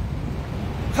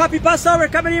 Happy Passover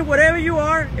coming in wherever you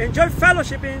are. Enjoy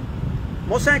fellowshipping.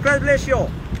 Most High Christ bless you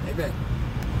all. Amen.